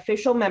is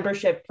official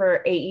membership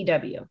for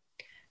AEW.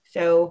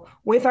 So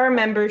with our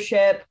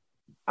membership,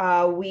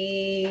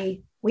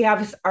 we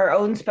have our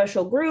own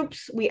special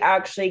groups. We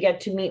actually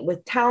get to meet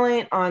with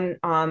talent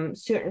on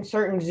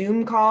certain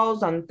Zoom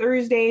calls on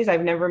Thursdays.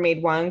 I've never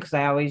made one because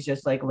I always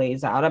just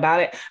laze out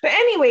about it. But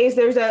anyways,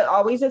 there's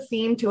always a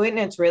theme to it, and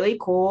it's really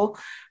cool.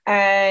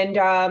 And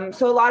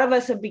so a lot of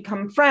us have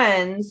become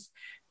friends.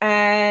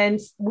 And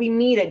we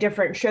meet at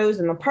different shows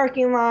in the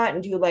parking lot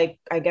and do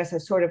I guess a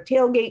sort of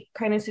tailgate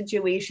kind of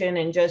situation.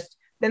 And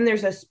then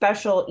there's a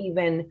special,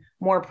 even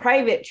more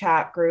private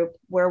chat group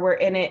where we're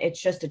in it.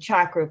 It's just a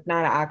chat group,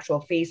 not an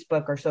actual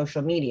Facebook or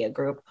social media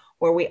group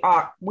where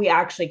we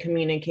actually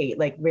communicate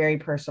very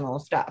personal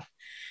stuff.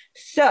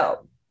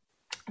 So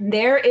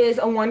there is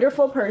a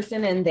wonderful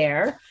person in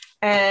there,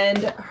 and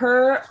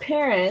her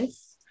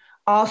parents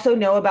also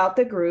know about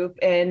the group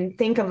and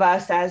think of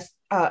us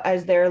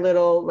as their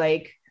little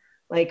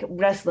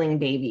wrestling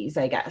babies,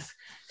 I guess.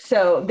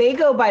 So they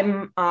go by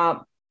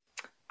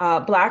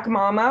Black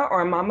Mama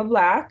or Mama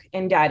Black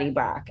and Daddy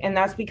Black. And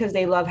that's because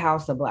they love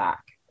House of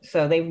Black.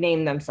 So they've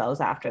named themselves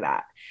after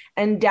that.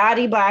 And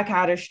Daddy Black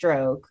had a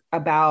stroke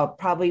about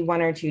probably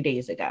 1 or 2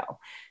 days ago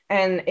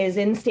and is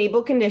in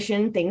stable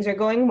condition. Things are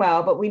going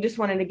well, but we just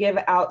wanted to give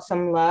out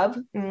some love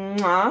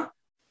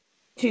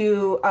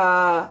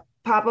to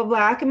Papa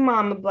Black and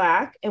Mama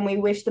Black, and we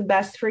wish the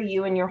best for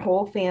you and your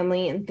whole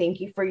family, and thank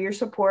you for your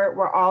support.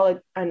 We're all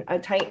a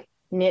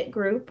tight-knit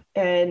group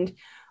and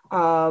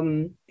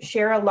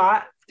share a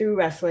lot through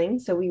wrestling,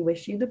 so we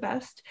wish you the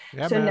best.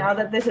 Yeah, so man. Now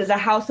that this is a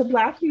House of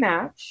Black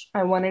match,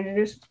 I wanted to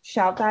just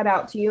shout that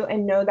out to you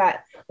and know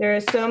that there are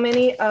so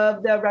many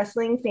of the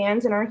wrestling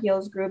fans in our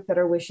Heels group that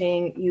are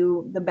wishing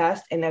you the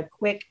best and a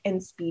quick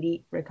and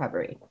speedy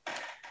recovery.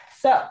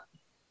 So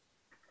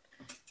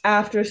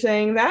after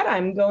saying that,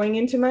 I'm going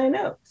into my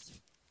notes.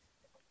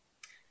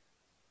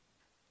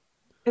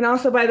 And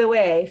also, by the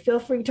way, feel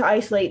free to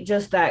isolate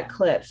just that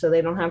clip so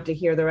they don't have to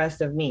hear the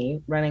rest of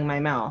me running my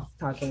mouth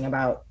talking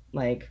about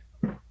like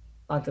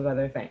lots of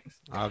other things.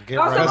 I'll get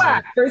House of right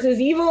Black versus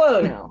Evil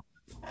Uno.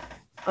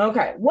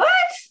 Okay, what?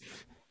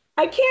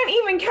 I can't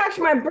even catch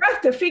my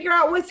breath to figure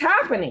out what's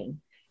happening.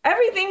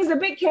 Everything's a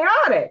bit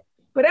chaotic,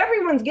 but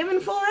everyone's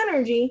given full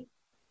energy.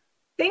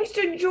 Thanks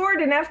to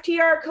Jordan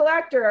FTR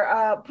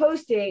Collector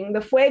posting the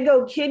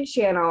Fuego Kid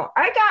channel,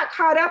 I got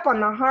caught up on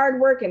the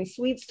hard work and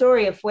sweet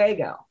story of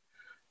Fuego.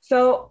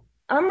 So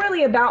I'm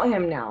really about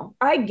him now.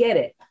 I get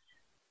it.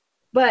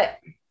 But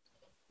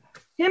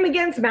him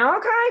against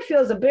Malachi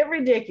feels a bit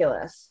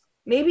ridiculous.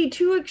 Maybe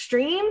two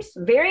extremes.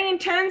 Very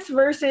intense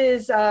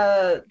versus, did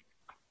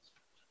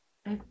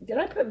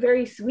I put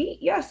very sweet?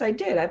 Yes, I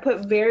did. I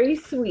put very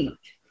sweet.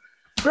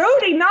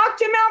 Brody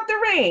knocked him out the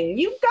ring.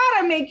 You've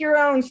got to make your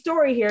own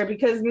story here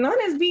because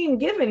none is being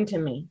given to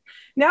me.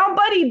 Now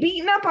Buddy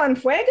beating up on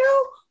Fuego?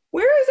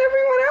 Where is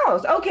everyone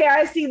else? Okay,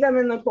 I see them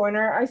in the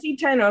corner. I see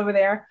 10 over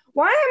there.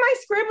 Why am I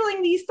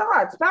scribbling these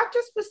thoughts? Back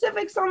to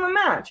specifics on the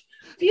match.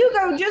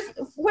 Fuego just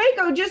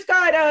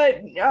got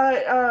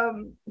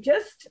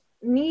just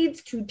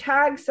needs to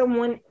tag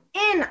someone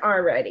in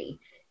already.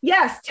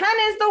 Yes, 10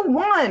 is the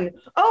one.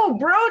 Oh,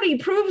 Brody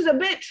proves a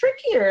bit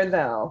trickier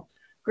though.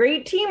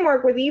 Great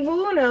teamwork with Evil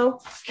Uno.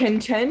 Can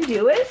 10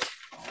 do it?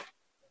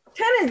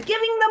 10 is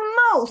giving the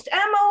most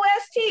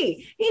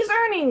MOST. He's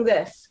earning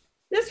this.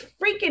 This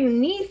freaking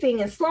knee thing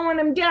is slowing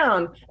him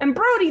down. And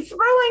Brody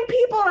throwing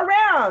people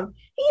around.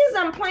 He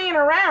isn't playing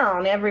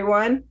around,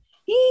 everyone.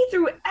 He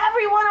threw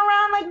everyone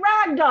around like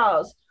rag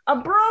dolls. A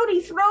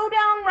Brody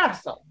throwdown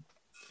wrestle.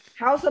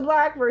 House of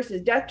Black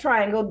versus Death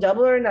Triangle,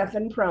 double or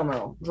nothing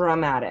promo.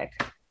 Dramatic.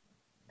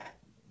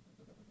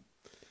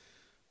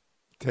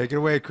 Take it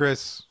away,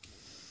 Chris.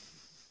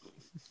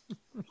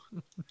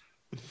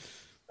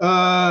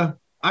 I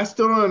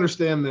still don't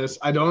understand this.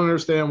 I don't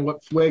understand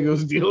what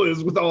Fuego's deal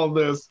is with all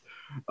this.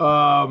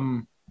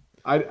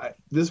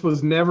 This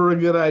was never a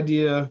good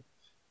idea.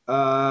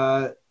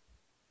 The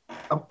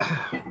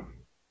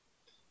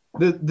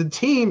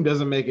team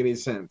doesn't make any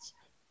sense.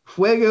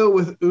 Fuego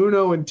with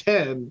Uno and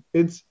 10.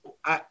 They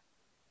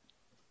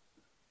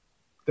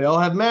all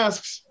have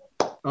masks.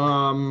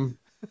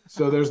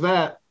 So there's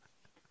that.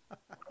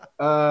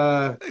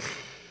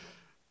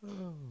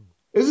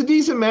 It's a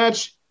decent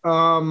match.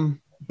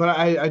 But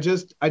I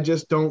just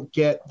don't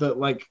get the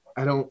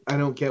I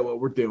don't get what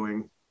we're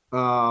doing.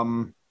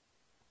 The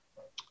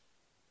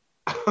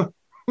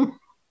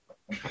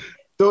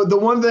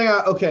one thing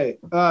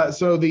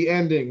so the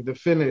ending, the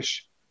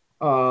finish,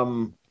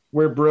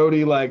 where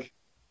Brody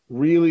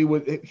really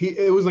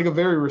it was like a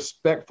very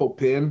respectful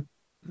pin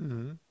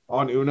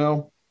on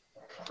Uno.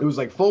 It was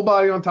like full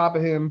body on top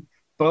of him,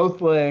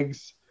 both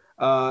legs.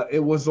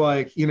 It was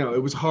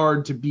it was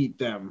hard to beat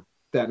them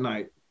that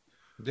night.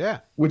 Yeah.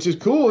 Which is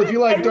cool if you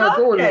like Dark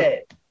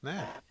Order.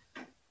 Yeah.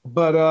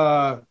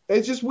 But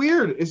it's just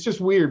weird. It's just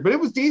weird. But it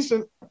was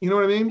decent. You know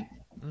what I mean?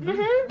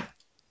 Mm-hmm.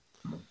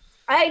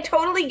 I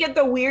totally get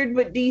the weird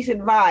but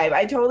decent vibe.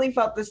 I totally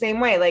felt the same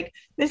way.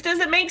 This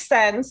doesn't make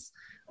sense,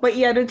 but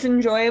yet it's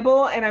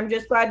enjoyable. And I'm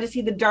just glad to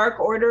see the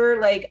Dark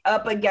Order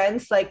up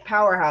against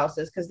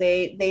powerhouses because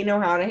they know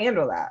how to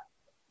handle that.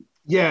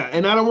 Yeah,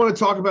 and I don't want to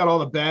talk about all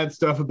the bad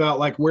stuff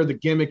about where the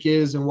gimmick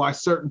is and why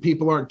certain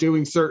people aren't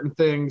doing certain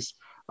things.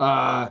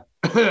 Julia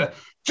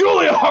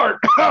Hart.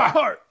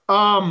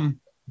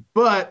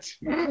 But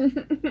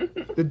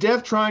the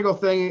Death Triangle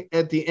thing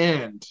at the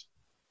end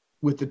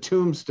with the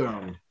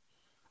tombstone.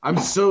 I'm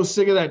so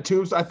sick of that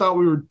tombstone. I thought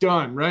we were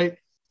done, right?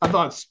 I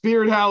thought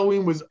Spirit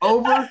Halloween was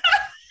over.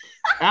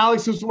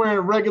 Alex was wearing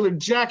a regular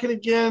jacket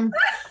again.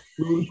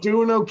 We were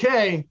doing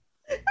okay.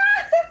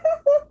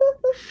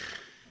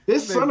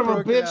 This son of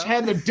a bitch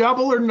had the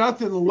double or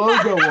nothing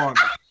logo on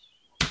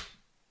it.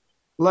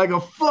 Like a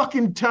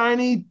fucking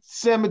tiny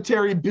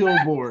cemetery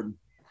billboard.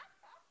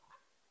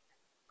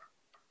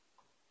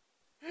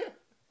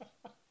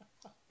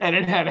 And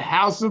it had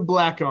House of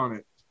Black on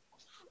it.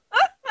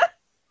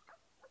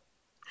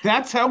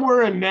 That's how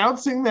we're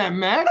announcing that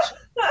match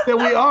that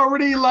we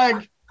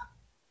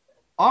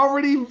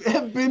already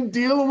have been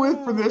dealing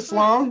with for this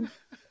long.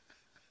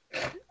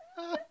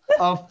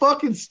 A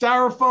fucking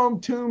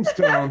styrofoam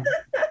tombstone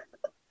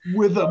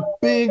with a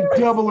big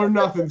double or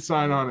nothing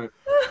sign on it.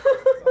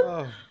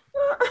 Oh.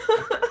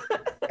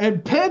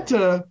 And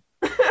Penta,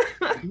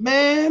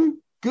 man,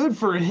 good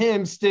for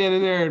him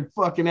standing there and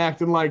fucking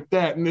acting like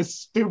that in this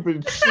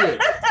stupid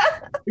shit.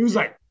 He was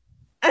like,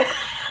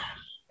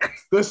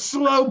 the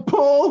slow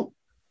pull,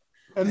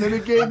 and then he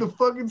gave the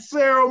fucking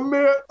Sarah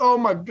Mitt. Oh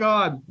my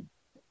God,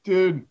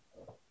 dude.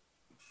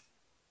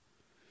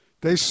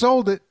 They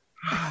sold it.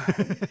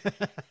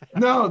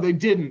 No, they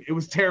didn't. It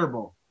was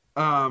terrible.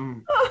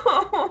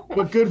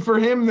 But good for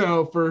him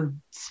though for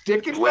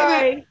sticking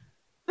with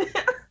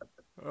it.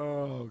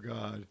 Oh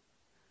God.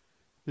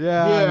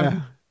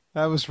 Yeah.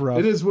 That was rough.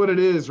 It is what it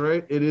is,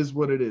 right? It is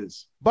what it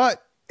is.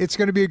 But it's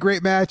going to be a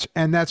great match,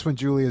 and that's when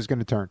Julia is going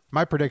to turn.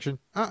 My prediction.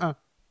 And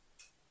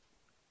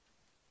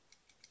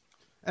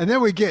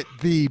then we get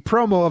the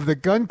promo of the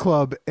Gun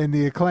Club and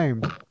the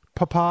Acclaimed.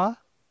 Papa?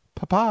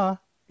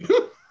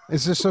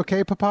 Is this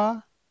okay,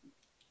 Papa?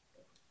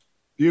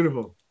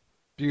 Beautiful.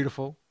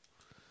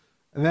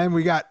 And then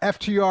we got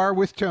FTR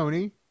with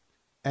Tony,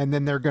 and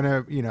then they're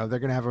gonna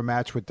have a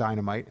match with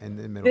Dynamite in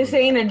the middle. This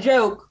ain't a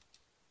joke.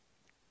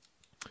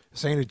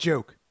 This ain't a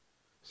joke.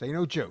 This ain't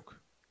no joke.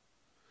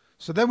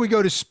 So then we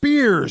go to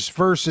Spears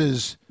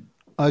versus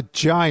a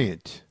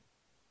giant.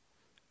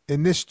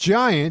 And this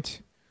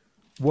giant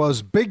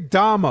was Big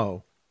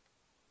Damo.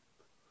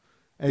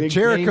 And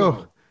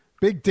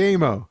Big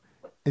Damo.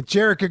 And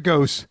Jericho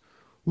goes,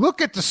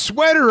 look at the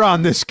sweater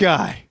on this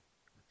guy.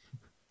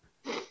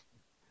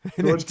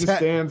 George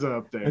Costanza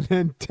up there. And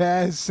then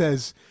Taz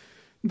says,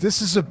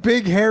 this is a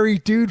big hairy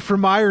dude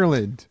from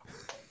Ireland.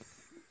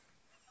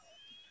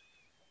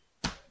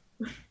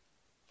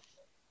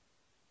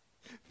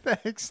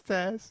 Thanks,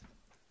 Taz.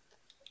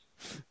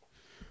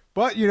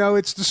 But,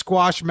 it's the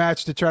squash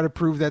match to try to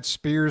prove that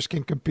Spears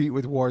can compete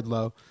with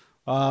Wardlow.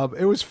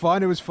 It was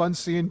fun. It was fun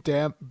seeing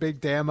Big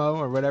Damo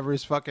or whatever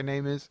his fucking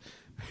name is.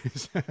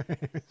 It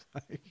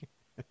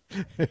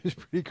was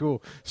pretty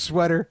cool.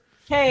 Sweater.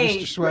 Hey,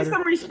 put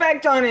some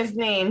respect on his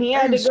name. He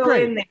had to go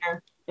in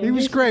there. He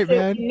was great,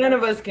 man. None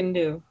of us can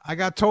do. I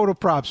got total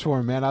props for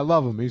him, man. I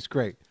love him. He's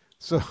great.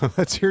 So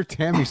let's hear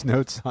Tammy's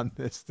notes on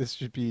this. This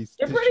should be.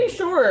 They're pretty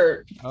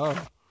short.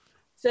 Oh.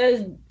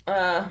 Says,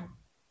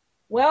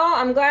 well,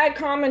 I'm glad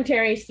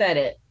commentary said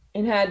it.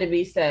 It had to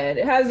be said.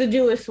 It has to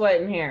do with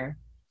sweat and hair.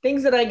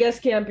 Things that I guess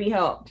can't be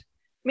helped.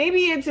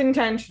 Maybe it's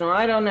intentional.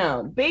 I don't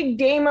know. Big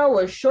Damo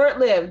was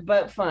short-lived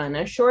but fun.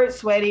 A short,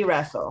 sweaty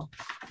wrestle.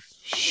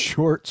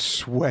 Short,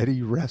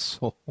 sweaty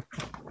wrestle.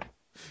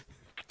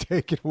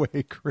 Take it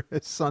away,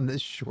 Chris, on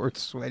this short,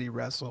 sweaty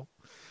wrestle.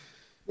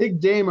 Big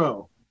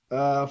Damo,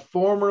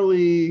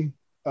 formerly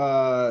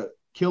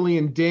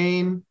Killian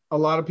Dane. A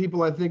lot of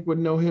people, I think, would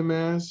know him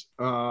as.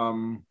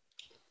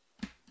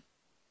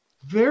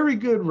 Very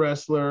good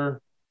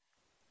wrestler.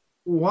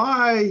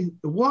 Why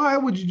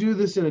would you do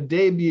this in a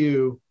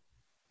debut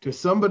to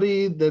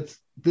somebody that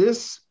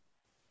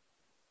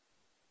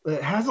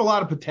has a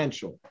lot of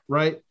potential,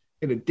 right?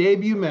 In a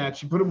debut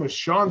match, you put him with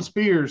Shawn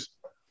Spears,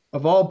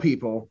 of all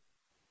people.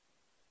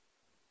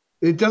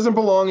 It doesn't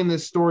belong in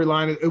this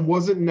storyline. It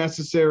wasn't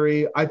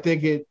necessary. I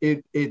think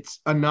it's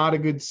not a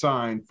good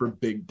sign for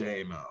Big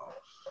Damo.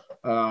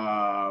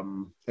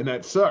 And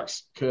that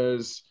sucks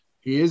because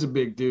he is a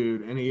big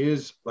dude and he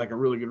is like a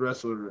really good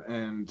wrestler.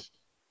 And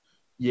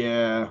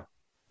yeah,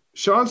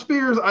 Shawn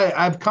Spears,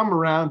 I've come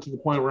around to the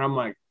point where I'm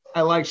like,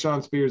 I like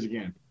Shawn Spears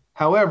again.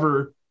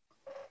 However,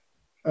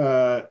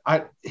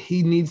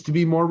 he needs to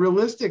be more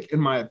realistic, in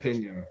my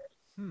opinion.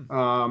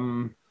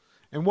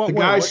 And what the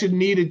guy should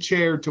need a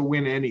chair to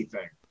win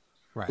anything.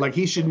 Right. Like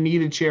he should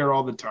need a chair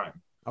all the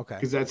time. Okay.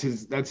 Because that's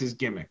his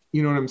gimmick.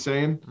 You know what I'm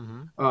saying?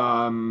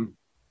 Mm-hmm.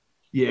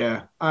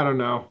 Yeah, I don't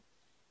know.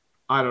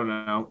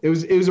 It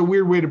was a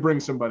weird way to bring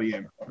somebody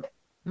in.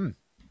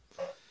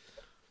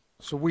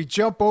 So we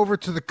jump over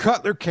to the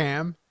Cutler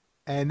Cam,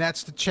 and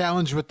that's the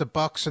challenge with the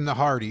Bucks and the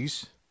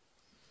Hardys.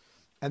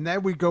 And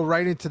then we go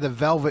right into the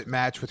Velvet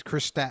match with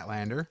Chris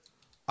Statlander.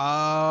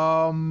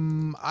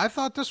 I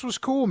thought this was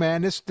cool,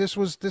 man. This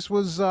was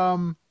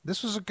a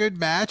good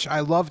match. I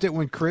loved it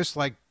when Chris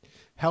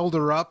held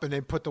her up and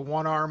then put the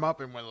one arm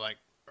up and went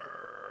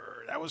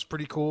that was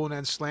pretty cool, and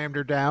then slammed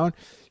her down.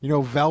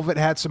 Velvet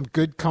had some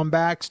good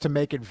comebacks to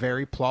make it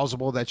very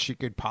plausible that she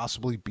could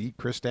possibly beat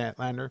Chris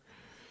Statlander,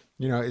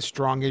 as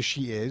strong as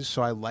she is.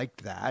 So I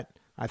liked that.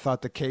 I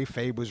thought the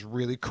kayfabe was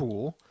really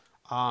cool.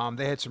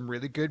 They had some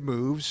really good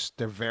moves.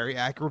 They're very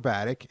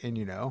acrobatic, and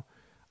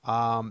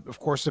of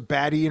course, the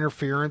baddie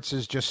interference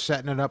is just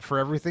setting it up for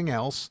everything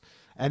else.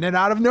 And then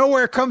out of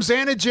nowhere comes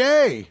Anna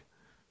Jay,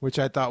 which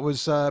I thought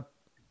was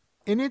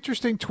an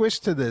interesting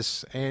twist to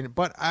this.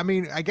 But I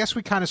mean, I guess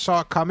we kind of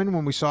saw it coming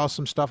when we saw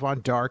some stuff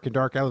on Dark and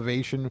Dark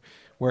Elevation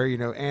where,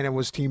 Anna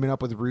was teaming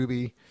up with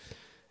Ruby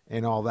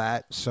and all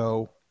that.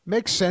 So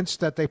makes sense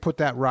that they put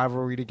that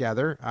rivalry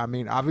together. I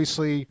mean,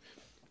 obviously,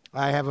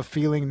 I have a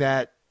feeling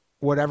that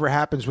whatever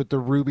happens with the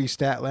Ruby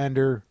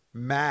Statlander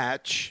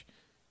match,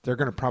 they're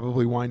going to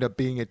probably wind up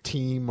being a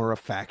team or a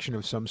faction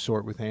of some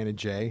sort with Anna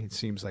Jay. It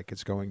seems like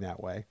it's going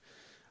that way.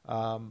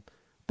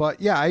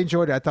 But yeah, I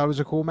enjoyed it. I thought it was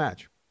a cool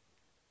match.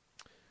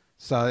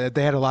 So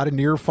they had a lot of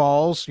near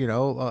falls,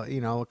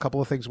 a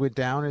couple of things went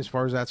down as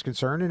far as that's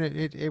concerned, and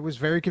it was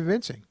very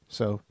convincing.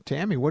 So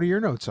Tammy, what are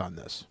your notes on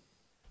this?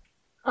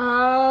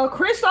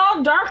 Chris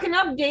all dark and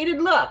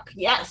updated look.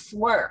 Yes,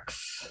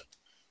 works.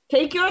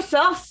 Take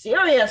yourself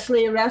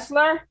seriously,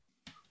 wrestler.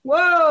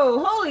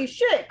 Whoa, holy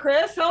shit,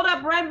 Chris held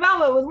up Red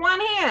Velvet with one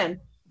hand.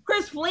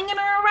 Chris flinging her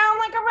around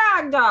like a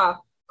rag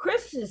doll.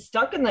 Chris is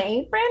stuck in the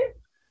apron?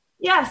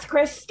 Yes,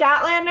 Chris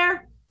Statlander.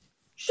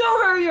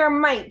 Show her your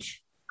might.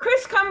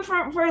 Chris comes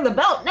for the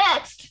belt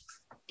next.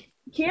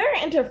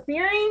 Kiera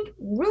interfering,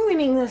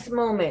 ruining this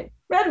moment.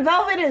 Red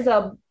Velvet is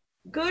a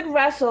good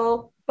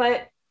wrestle,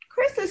 but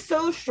Chris is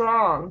so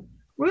strong.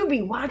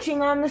 Ruby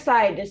watching on the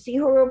side to see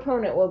who her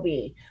opponent will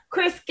be.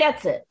 Chris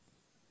gets it.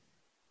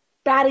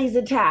 Baddies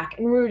attack,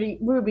 and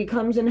Ruby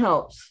comes and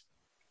helps.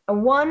 A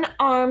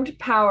one-armed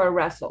power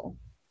wrestle.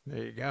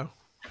 There you go.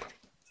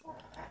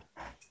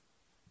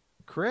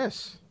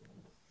 Chris.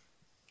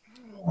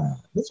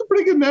 That's a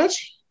pretty good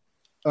match.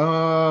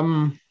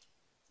 So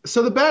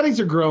the baddies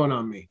are growing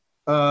on me.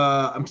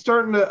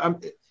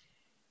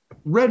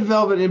 Red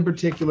Velvet in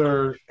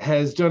particular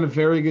has done a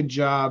very good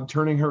job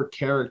turning her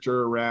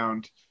character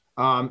around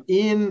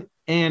in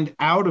and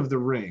out of the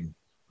ring,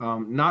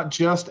 not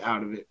just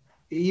out of it.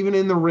 Even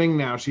in the ring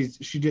now, she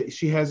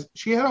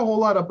had a whole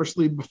lot up her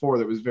sleeve before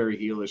that was very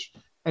heelish,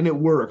 and it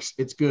works.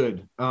 It's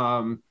good.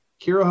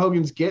 Kiera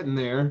Hogan's getting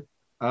there,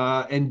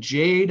 and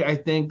Jade I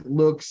think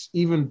looks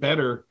even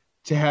better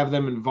to have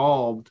them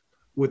involved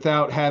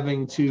without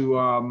having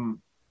to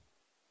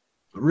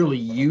really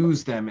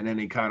use them in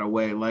any kind of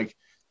way. Like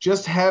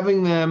just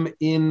having them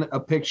in a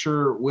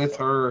picture with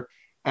her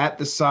at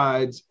the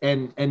sides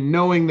and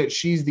knowing that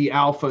she's the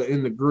alpha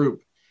in the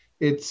group,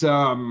 it's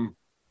good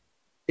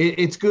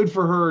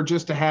for her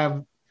just to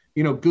have,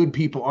 good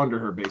people under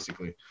her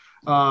basically.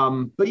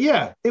 But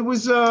yeah, it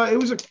was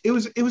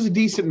a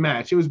decent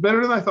match. It was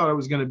better than I thought it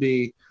was going to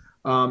be.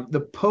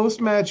 The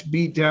post-match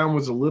beatdown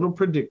was a little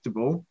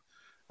predictable.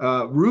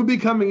 Ruby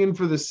coming in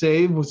for the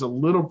save was a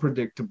little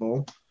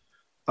predictable.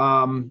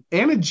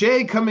 Anna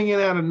Jay coming in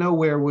out of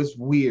nowhere was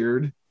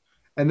weird.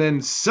 And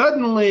then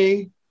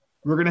suddenly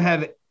we're going to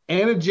have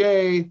Anna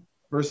Jay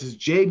versus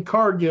Jade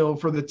Cargill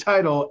for the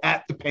title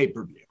at the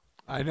pay-per-view.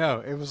 I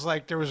know. It was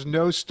like there was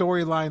no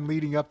storyline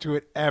leading up to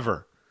it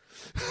ever.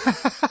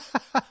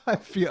 I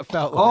felt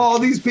like all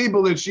these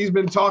people that she's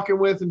been talking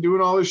with and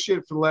doing all this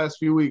shit for the last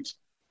few weeks.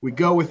 We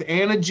go with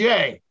Anna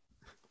Jay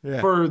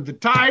for the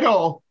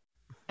title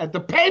at the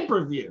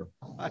pay-per-view.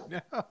 I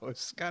know.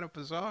 It's kind of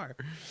bizarre.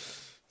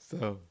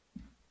 So,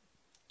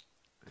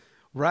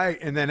 right.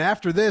 And then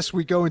after this,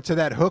 we go into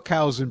that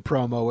Hookhausen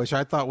promo, which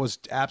I thought was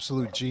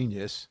absolute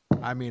genius.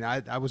 I mean,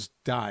 I was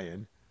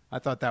dying. I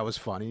thought that was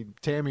funny.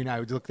 Tammy and I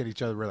looked at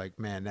each other. We're like,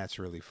 man, that's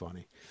really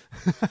funny.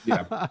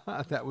 Yeah.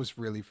 That was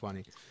really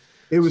funny.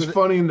 It was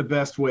funny in the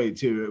best way,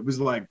 too. It was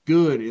like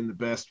good in the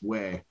best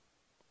way.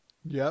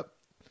 Yep.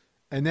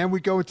 And then we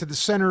go into the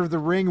center of the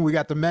ring. We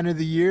got the Men of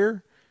the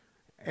Year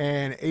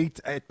and 8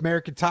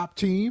 American Top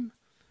Team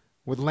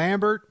with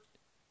Lambert.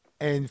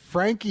 And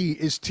Frankie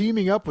is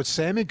teaming up with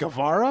Sammy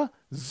Guevara.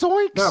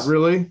 Zoinks! Not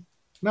really.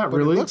 But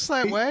it looks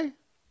that way.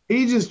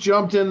 He just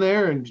jumped in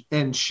there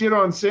and shit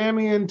on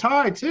Sammy and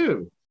Ty,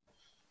 too.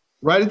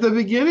 Right at the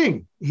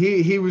beginning.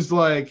 He was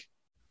like,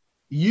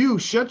 you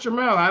shut your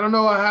mouth. I don't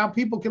know how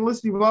people can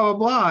listen to you, blah, blah,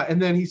 blah.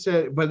 And then he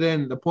said, but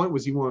then the point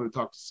was he wanted to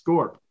talk to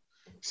Scorp.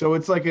 So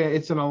it's like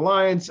it's an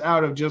alliance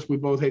out of just we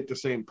both hate the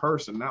same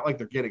person, not like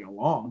they're getting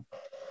along.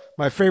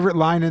 My favorite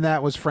line in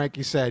that was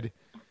Frankie said,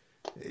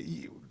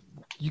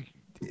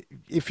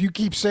 if you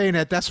keep saying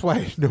that, that's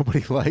why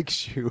nobody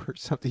likes you or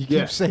something. You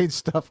keep saying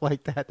stuff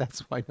like that. That's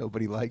why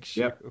nobody likes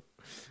you,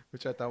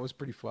 which I thought was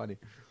pretty funny.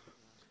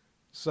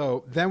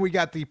 So then we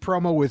got the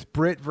promo with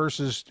Britt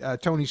versus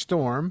Tony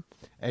Storm,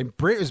 and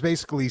Britt was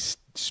basically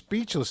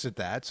speechless at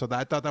that. So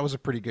I thought that was a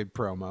pretty good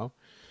promo.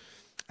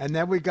 And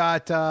then we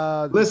got...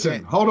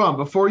 Listen, hold on.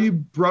 Before you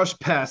brush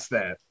past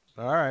that.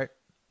 All right.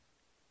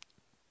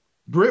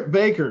 Britt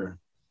Baker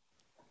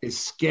is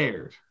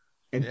scared.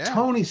 And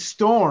Tony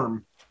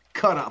Storm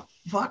cut a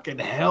fucking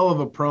hell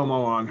of a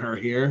promo on her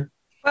here.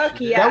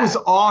 Fuck yeah. That was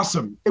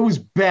awesome. It was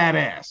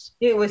badass.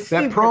 It was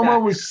that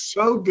promo was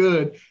so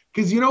good.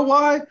 Because you know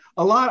why?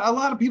 A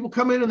lot of people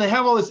come in and they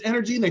have all this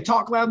energy and they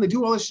talk loud and they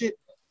do all this shit.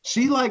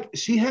 She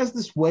has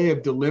this way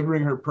of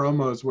delivering her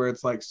promos where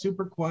it's like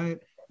super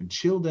quiet and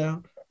chilled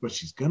out, but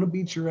she's gonna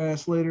beat your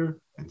ass later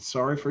and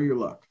sorry for your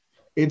luck.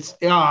 It's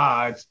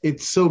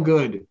so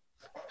good.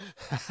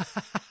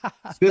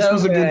 This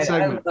was a good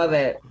segment. I love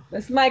it.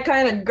 This is my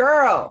kind of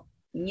girl.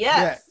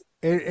 Yes.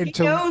 Yeah. And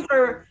she knows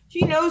her.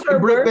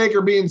 Britt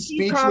Baker being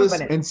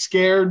speechless and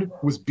scared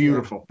was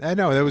beautiful. Yeah. I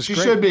know that was. She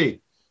great. should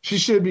be. She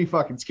should be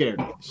fucking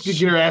scared. She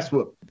get her ass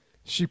whooped.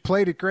 She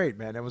played it great,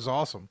 man. It was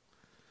awesome.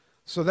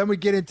 So then we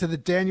get into the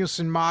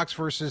Danielson Mox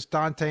versus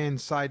Dante and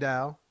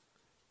Seidel.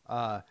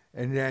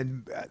 And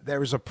then there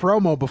was a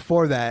promo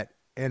before that,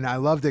 and I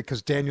loved it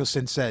because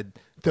Danielson said,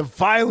 "The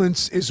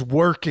violence is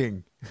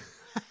working."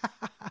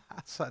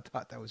 So I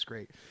thought that was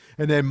great.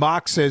 And then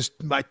Mox says,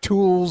 "My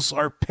tools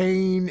are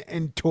pain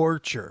and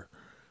torture,"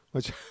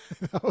 which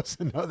that was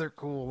another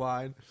cool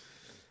line.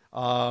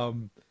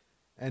 And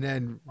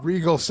then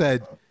Regal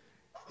said,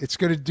 "It's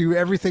going to do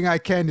everything I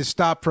can to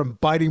stop from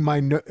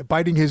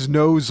biting his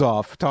nose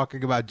off,"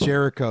 talking about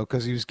Jericho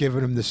because he was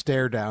giving him the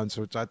stare down,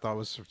 so which I thought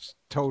was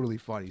totally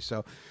funny.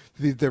 So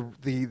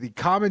the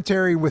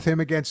commentary with him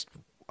against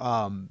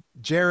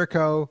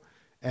Jericho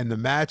And the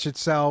match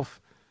itself,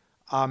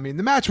 I mean,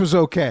 the match was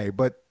okay,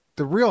 but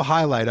the real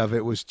highlight of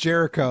it was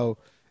Jericho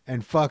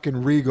and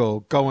fucking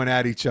Regal going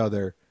at each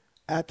other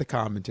at the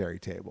commentary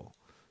table.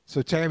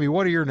 So, Tammy,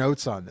 what are your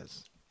notes on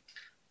this?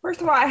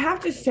 First of all, I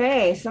have to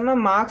say, some of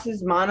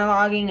Mox's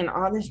monologuing and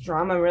all this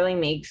drama really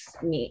makes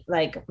me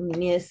like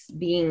miss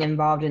being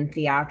involved in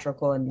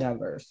theatrical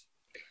endeavors.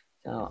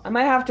 So I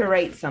might have to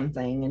write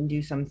something and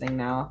do something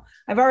now.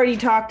 I've already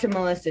talked to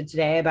Melissa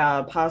today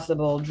about a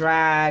possible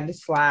drag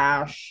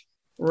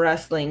 /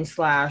 wrestling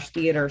 /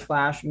 theater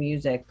 /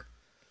 music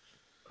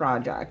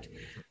project.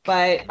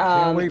 But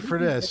can't wait for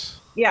this.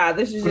 Yeah,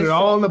 this is put it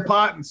all in the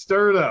pot and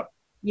stir it up.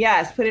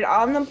 Yes, put it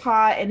all in the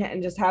pot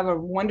and just have a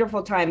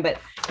wonderful time. But,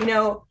 you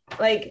know,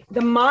 like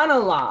the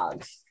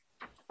monologues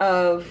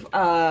of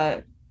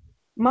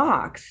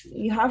Mox,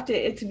 you have to,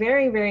 it's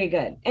very, very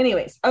good.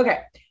 Anyways,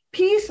 okay.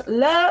 Peace,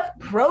 love,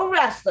 pro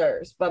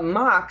wrestlers. But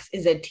Mox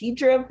is a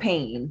teacher of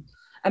pain.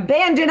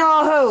 Abandon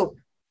all hope.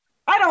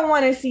 I don't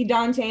want to see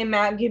Dante and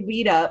Matt get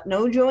beat up.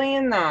 No joy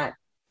in that.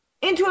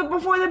 Into it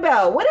before the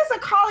bell. What is a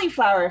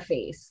cauliflower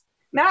face?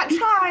 Matt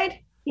tried.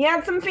 He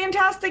had some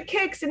fantastic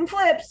kicks and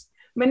flips.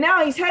 But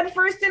now he's head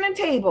first in a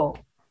table.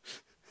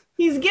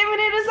 He's giving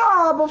it his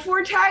all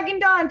before tagging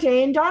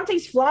Dante, and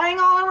Dante's flying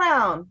all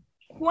around.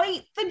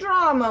 Quite the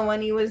drama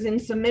when he was in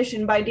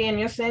submission by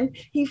Danielson.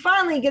 He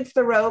finally gets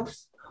the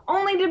ropes,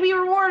 only to be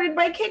rewarded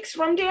by kicks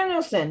from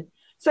Danielson.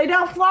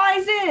 Seidel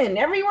flies in.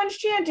 Everyone's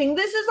chanting,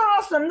 "This is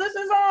awesome. This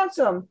is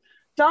awesome."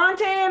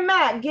 Dante and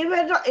Matt give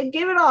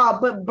it all,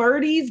 but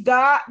Birdie's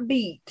got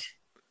beat.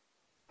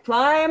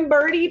 Flying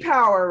Birdie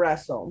power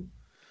wrestle.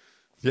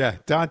 Yeah,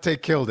 Dante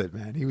killed it,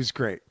 man. He was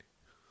great.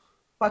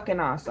 Fucking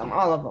awesome.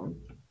 All of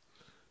them.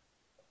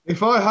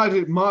 If I had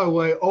it my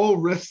way, all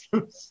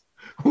wrestlers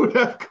would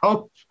have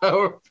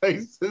cauliflower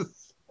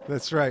faces.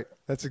 That's right.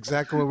 That's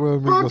exactly what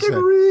William Regal said.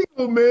 Fucking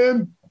Regal,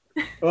 man.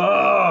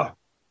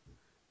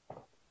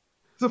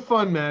 It's a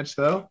fun match,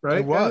 though, right?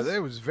 It was. Guys? It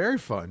was very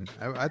fun.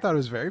 I thought it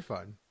was very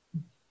fun.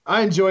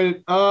 I enjoyed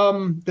it.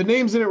 The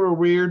names in it were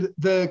weird.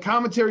 The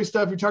commentary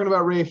stuff you're talking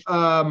about, Rafe.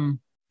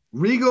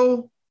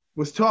 Regal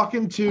was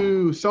talking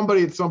to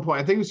somebody at some point.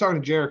 I think he was talking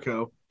to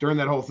Jericho during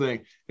that whole thing.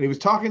 And he was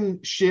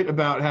talking shit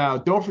about how,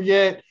 don't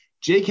forget,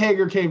 Jake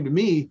Hager came to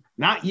me,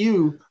 not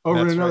you, over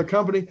in another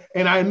company.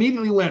 And I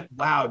immediately went,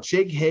 wow,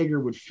 Jake Hager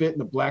would fit in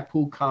the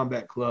Blackpool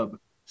Combat Club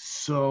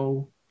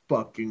so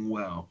fucking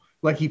well.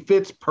 Like, he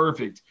fits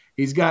perfect.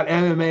 He's got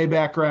MMA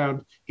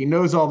background. He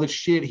knows all this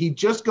shit. He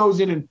just goes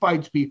in and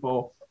fights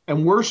people.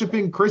 And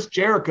worshiping Chris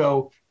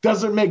Jericho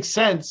doesn't make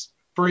sense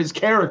for his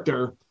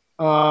character.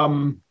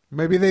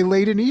 Maybe they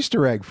laid an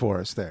Easter egg for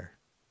us there.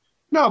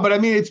 No, but I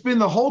mean, it's been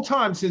the whole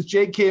time since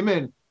Jake came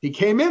in. He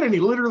came in and he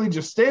literally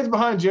just stands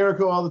behind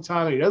Jericho all the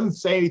time. And he doesn't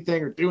say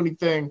anything or do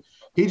anything.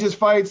 He just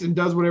fights and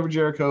does whatever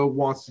Jericho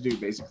wants to do,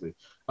 basically.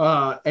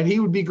 And he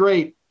would be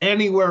great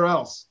anywhere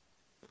else.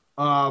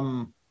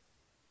 And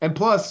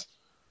plus,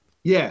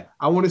 yeah,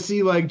 I want to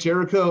see like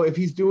Jericho, if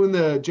he's doing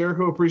the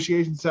Jericho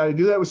Appreciation Society,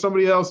 do that with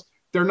somebody else.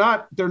 They're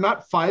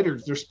not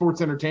fighters. They're sports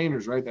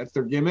entertainers, right? That's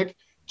their gimmick.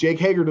 Jake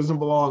Hager doesn't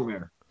belong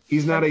there.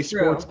 He's not a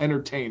sports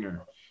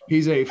entertainer.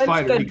 He's a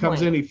fighter. He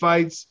comes in, he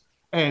fights,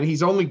 and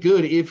he's only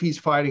good if he's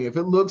fighting. If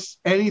it looks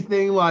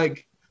anything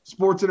like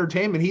sports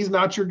entertainment, he's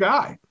not your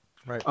guy.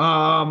 Right.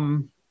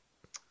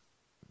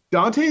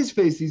 Dante's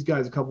faced these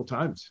guys a couple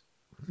times.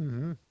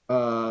 Mm-hmm.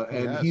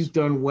 And he's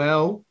done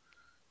well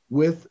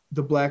with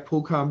the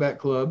Blackpool Combat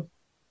Club,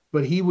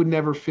 but he would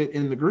never fit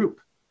in the group.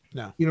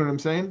 No. You know what I'm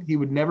saying? He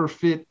would never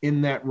fit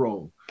in that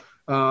role.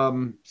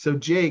 So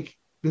Jake,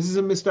 this is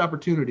a missed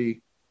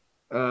opportunity.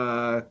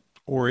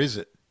 Or is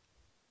it?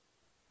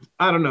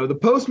 I don't know. The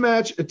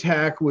post-match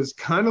attack was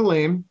kind of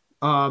lame.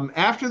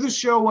 After the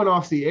show went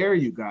off the air,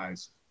 you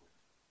guys,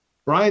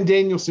 Bryan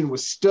Danielson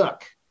was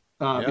stuck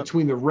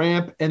between the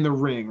ramp and the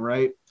ring,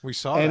 right? We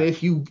saw and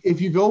that.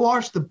 if you go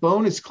watch the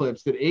bonus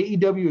clips that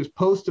AEW has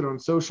posted on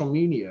social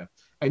media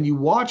and you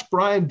watch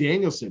Bryan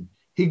Danielson,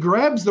 he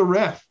grabs the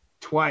ref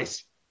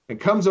twice and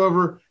comes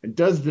over and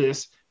does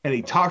this, and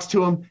he talks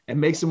to him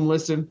and makes him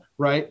listen,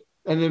 right?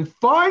 And then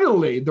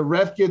finally the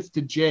ref gets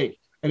to Jake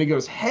and he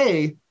goes,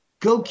 hey,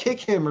 go kick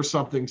him or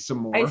something some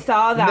more. I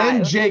saw that. And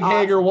then Jake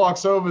Hager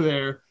walks over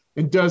there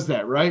and does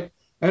that, right?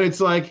 And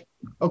it's like,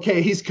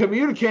 okay, he's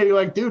communicating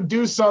like, dude,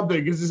 do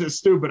something because this is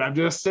stupid. I'm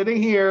just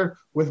sitting here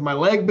with my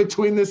leg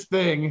between this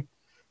thing.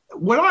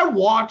 When I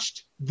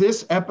watched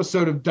this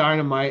episode of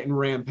Dynamite and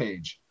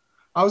Rampage,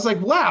 I was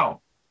like,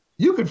 wow,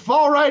 you could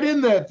fall right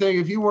in that thing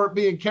if you weren't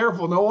being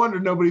careful. No wonder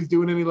nobody's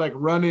doing any like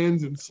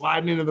run-ins and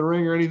sliding into the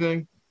ring or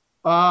anything.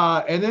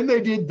 And then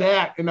they did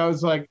that, and I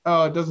was like,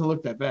 oh, it doesn't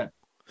look that bad.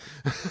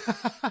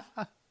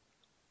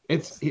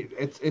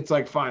 It's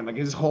like fine. Like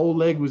his whole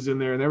leg was in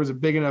there, and there was a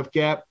big enough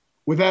gap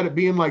without it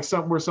being like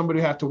something where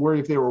somebody had to worry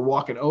if they were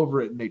walking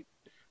over it. And they,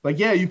 like,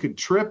 yeah, you could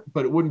trip,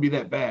 but it wouldn't be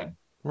that bad.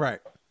 Right.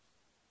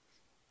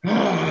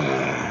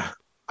 I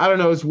don't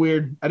know. It's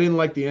weird. I didn't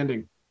like the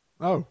ending.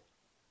 Oh.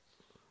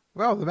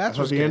 Well, the match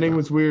was the ending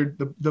was weird.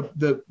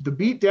 The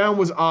beat down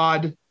was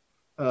odd.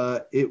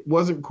 It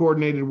wasn't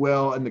coordinated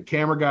well, and the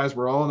camera guys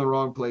were all in the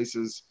wrong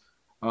places,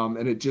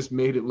 and it just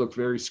made it look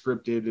very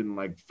scripted and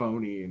like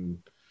phony. And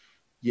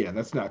yeah,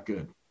 that's not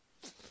good.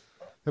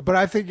 But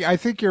I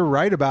think you're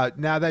right about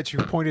now that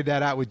you've pointed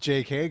that out with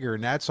Jake Hager,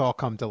 and that's all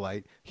come to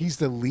light. He's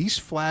the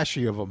least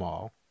flashy of them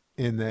all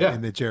in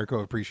the Jericho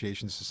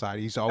Appreciation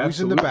Society. He's always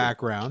in the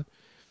background.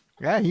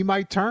 Yeah, he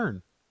might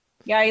turn.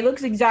 Yeah, he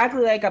looks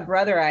exactly like a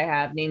brother I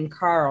have named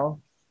Carl.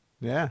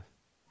 Yeah,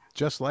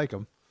 just like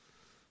him.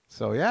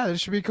 So, yeah, this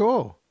should be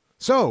cool.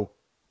 So,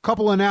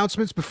 couple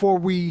announcements before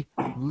we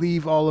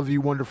leave all of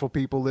you wonderful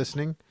people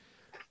listening.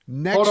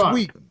 Next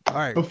week. All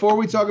right. Before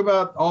we talk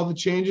about all the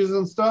changes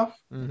and stuff,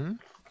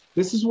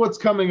 this is what's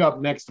coming up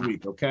next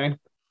week, okay?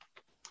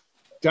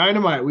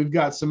 Dynamite. We've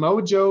got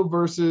Samoa Joe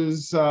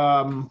versus,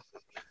 let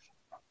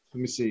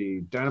me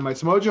see, Dynamite.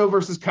 Samoa Joe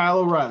versus Kyle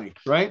O'Reilly,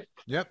 right?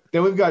 Yep.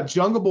 Then we've got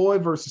Jungle Boy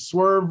versus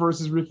Swerve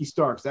versus Ricky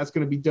Starks. That's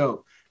going to be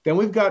dope. Then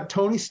we've got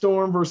Tony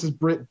Storm versus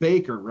Britt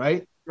Baker,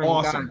 right?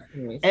 Awesome.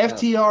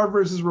 FTR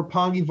versus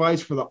Roppongi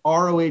Vice for the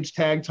ROH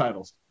tag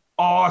titles.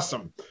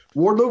 Awesome.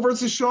 Wardlow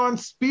versus Shawn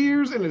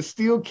Spears in a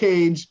steel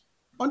cage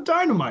on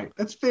Dynamite.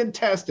 That's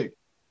fantastic.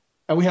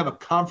 And we have a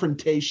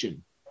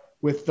confrontation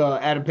with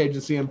Adam Page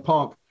and CM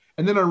Punk.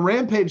 And then on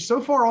Rampage,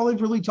 so far, all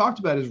they've really talked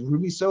about is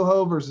Ruby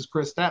Soho versus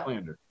Chris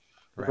Statlander,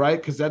 right?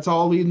 Because that's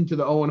all leading to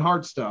the Owen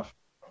Hart stuff.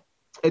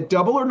 At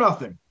Double or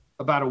Nothing,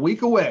 about a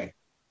week away,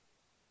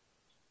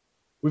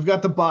 we've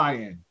got the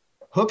buy-in.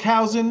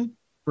 Hookhausen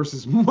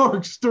versus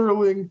Mark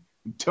Sterling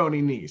and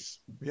Tony Nese.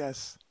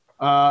 Yes.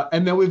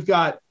 And then we've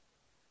got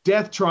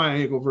Death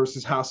Triangle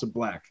versus House of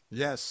Black.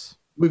 Yes.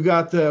 We've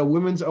got the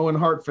Women's Owen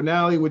Hart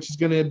finale, which is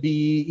going to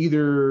be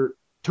either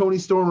Tony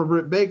Storm or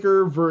Britt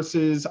Baker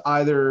versus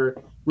either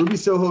Ruby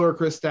Soho or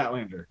Chris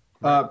Statlander.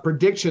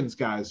 Predictions,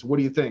 guys. What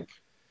do you think?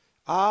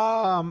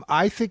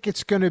 I think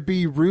it's going to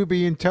be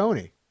Ruby and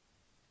Tony.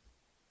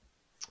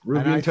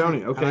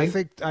 Tony. Okay.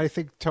 I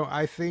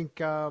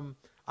think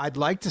I'd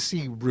like to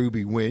see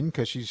Ruby win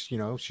because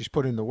she's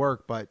put in the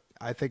work, but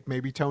I think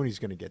maybe Tony's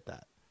going to get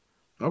that.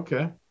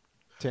 Okay.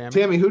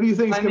 Tammy, who do you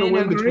think is going to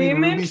win between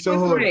Ruby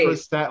Soho and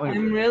Chris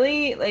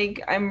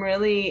Statlander? I'm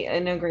really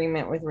in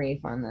agreement with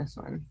Rafe on this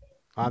one.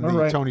 On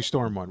the Tony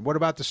Storm one. What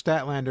about the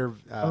Statlander?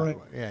 All right.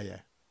 Yeah.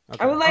 Okay.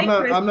 I would like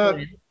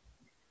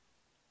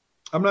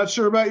I'm not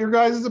sure about your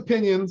guys'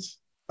 opinions.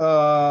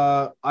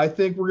 I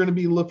think we're going to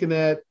be looking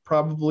at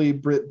probably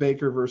Britt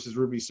Baker versus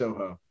Ruby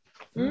Soho.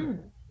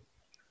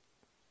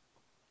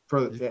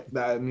 For that,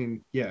 I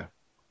mean, yeah.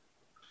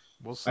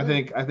 We'll see. I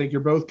think you're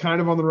both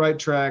kind of on the right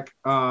track.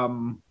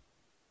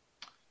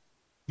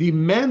 The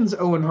men's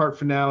Owen Hart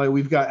finale,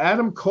 we've got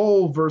Adam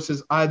Cole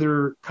versus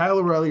either Kyle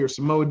O'Reilly or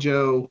Samoa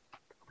Joe.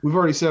 We've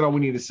already said all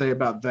we need to say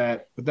about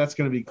that, but that's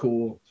going to be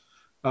cool.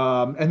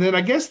 And then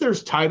I guess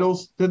there's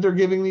titles that they're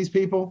giving these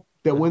people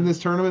that win this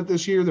tournament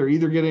this year. They're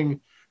either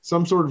getting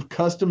some sort of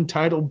custom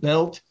title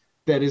belt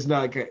that is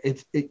not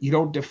like you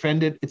don't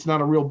defend it. It's not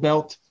a real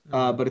belt,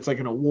 but it's like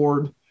an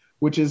award,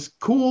 which is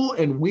cool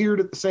and weird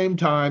at the same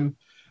time.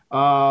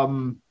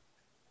 But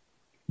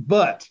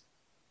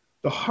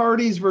the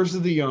Hardys versus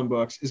the Young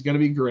Bucks is going to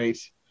be great.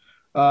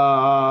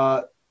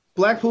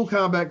 Blackpool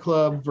Combat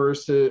Club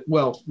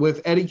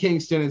with Eddie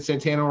Kingston and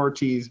Santana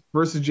Ortiz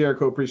versus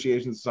Jericho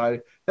Appreciation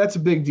Society. That's a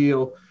big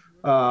deal.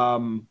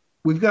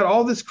 We've got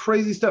all this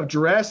crazy stuff.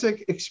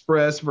 Jurassic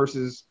Express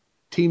versus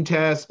Team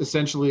Taz,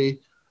 essentially,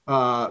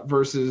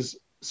 versus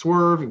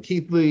Swerve and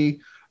Keith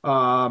Lee.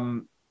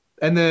 And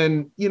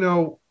then,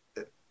 the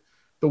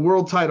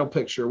world title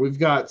picture. We've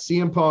got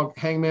CM Punk,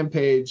 Hangman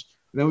Page,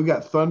 and then we've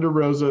got Thunder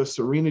Rosa,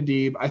 Serena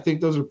Deeb. I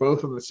think those are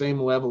both on the same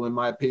level, in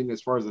my opinion,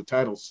 as far as the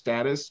title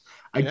status.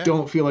 I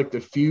don't feel like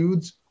the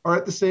feuds are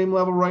at the same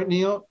level right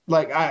now.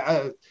 Like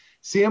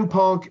CM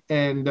Punk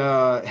and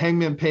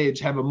Hangman Page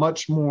have a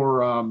much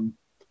more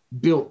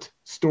built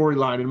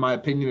storyline, in my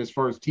opinion, as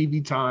far as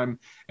TV time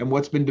and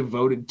what's been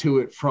devoted to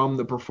it from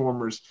the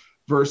performers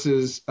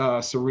versus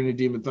Serena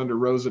Deeb and Thunder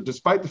Rosa,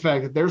 despite the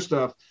fact that their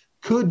stuff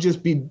could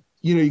just be,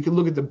 you can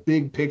look at the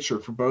big picture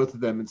for both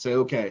of them and say,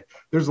 okay,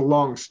 there's a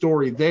long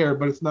story there,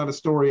 but it's not a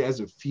story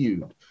as a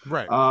feud.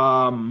 Right.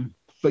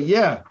 But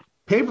yeah,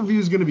 pay-per-view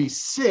is going to be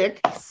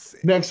sick.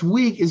 Next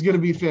week is going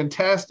to be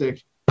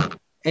fantastic.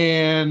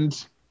 And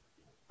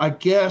I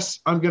guess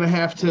I'm going to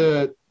have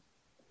to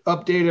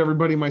update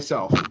everybody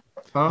myself.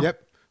 Huh?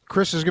 Yep.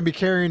 Chris is going to be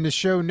carrying the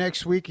show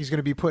next week. He's going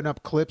to be putting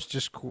up clips,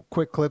 just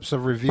quick clips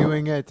of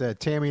reviewing it.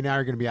 Tammy and I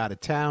are going to be out of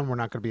town. We're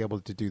not going to be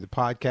able to do the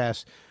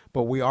podcast,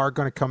 but we are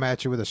going to come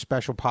at you with a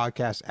special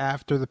podcast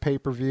after the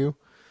pay-per-view.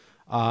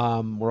 We're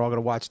all going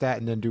to watch that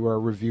and then do our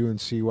review and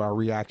see our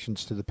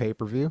reactions to the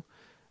pay-per-view.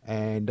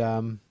 And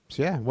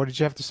so, yeah, what did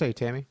you have to say,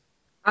 Tammy?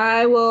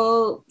 I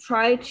will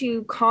try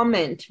to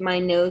comment my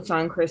notes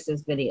on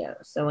Chris's video.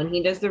 So when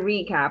he does the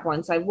recap,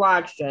 once I've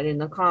watched it in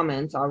the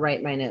comments, I'll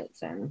write my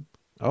notes in.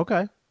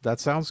 Okay, that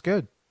sounds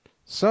good.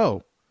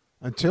 So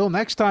until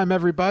next time,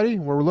 everybody,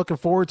 we're looking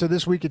forward to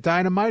this week at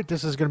Dynamite.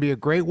 This is going to be a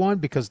great one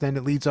because then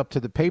it leads up to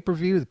the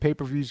pay-per-view. The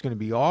pay-per-view is going to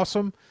be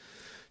awesome.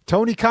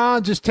 Tony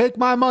Khan, just take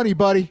my money,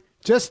 buddy.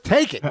 Just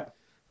take it.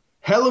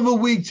 hell of a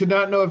week to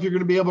not know if you're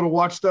going to be able to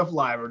watch stuff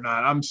live or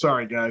not. I'm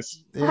sorry,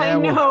 guys. Yeah, I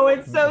know.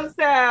 It's so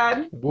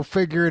sad. We'll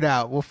figure it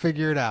out.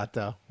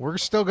 Though. We're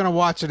still going to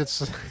watch it.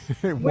 It's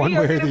one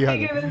way or the other. We're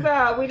going to figure this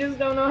out. We just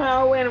don't know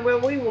how and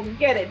when. We will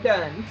get it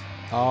done.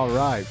 All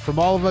right. From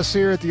all of us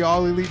here at the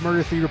All Elite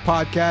Murder Theater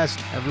podcast,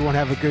 everyone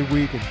have a good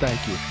week and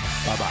thank you.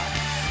 Bye-bye.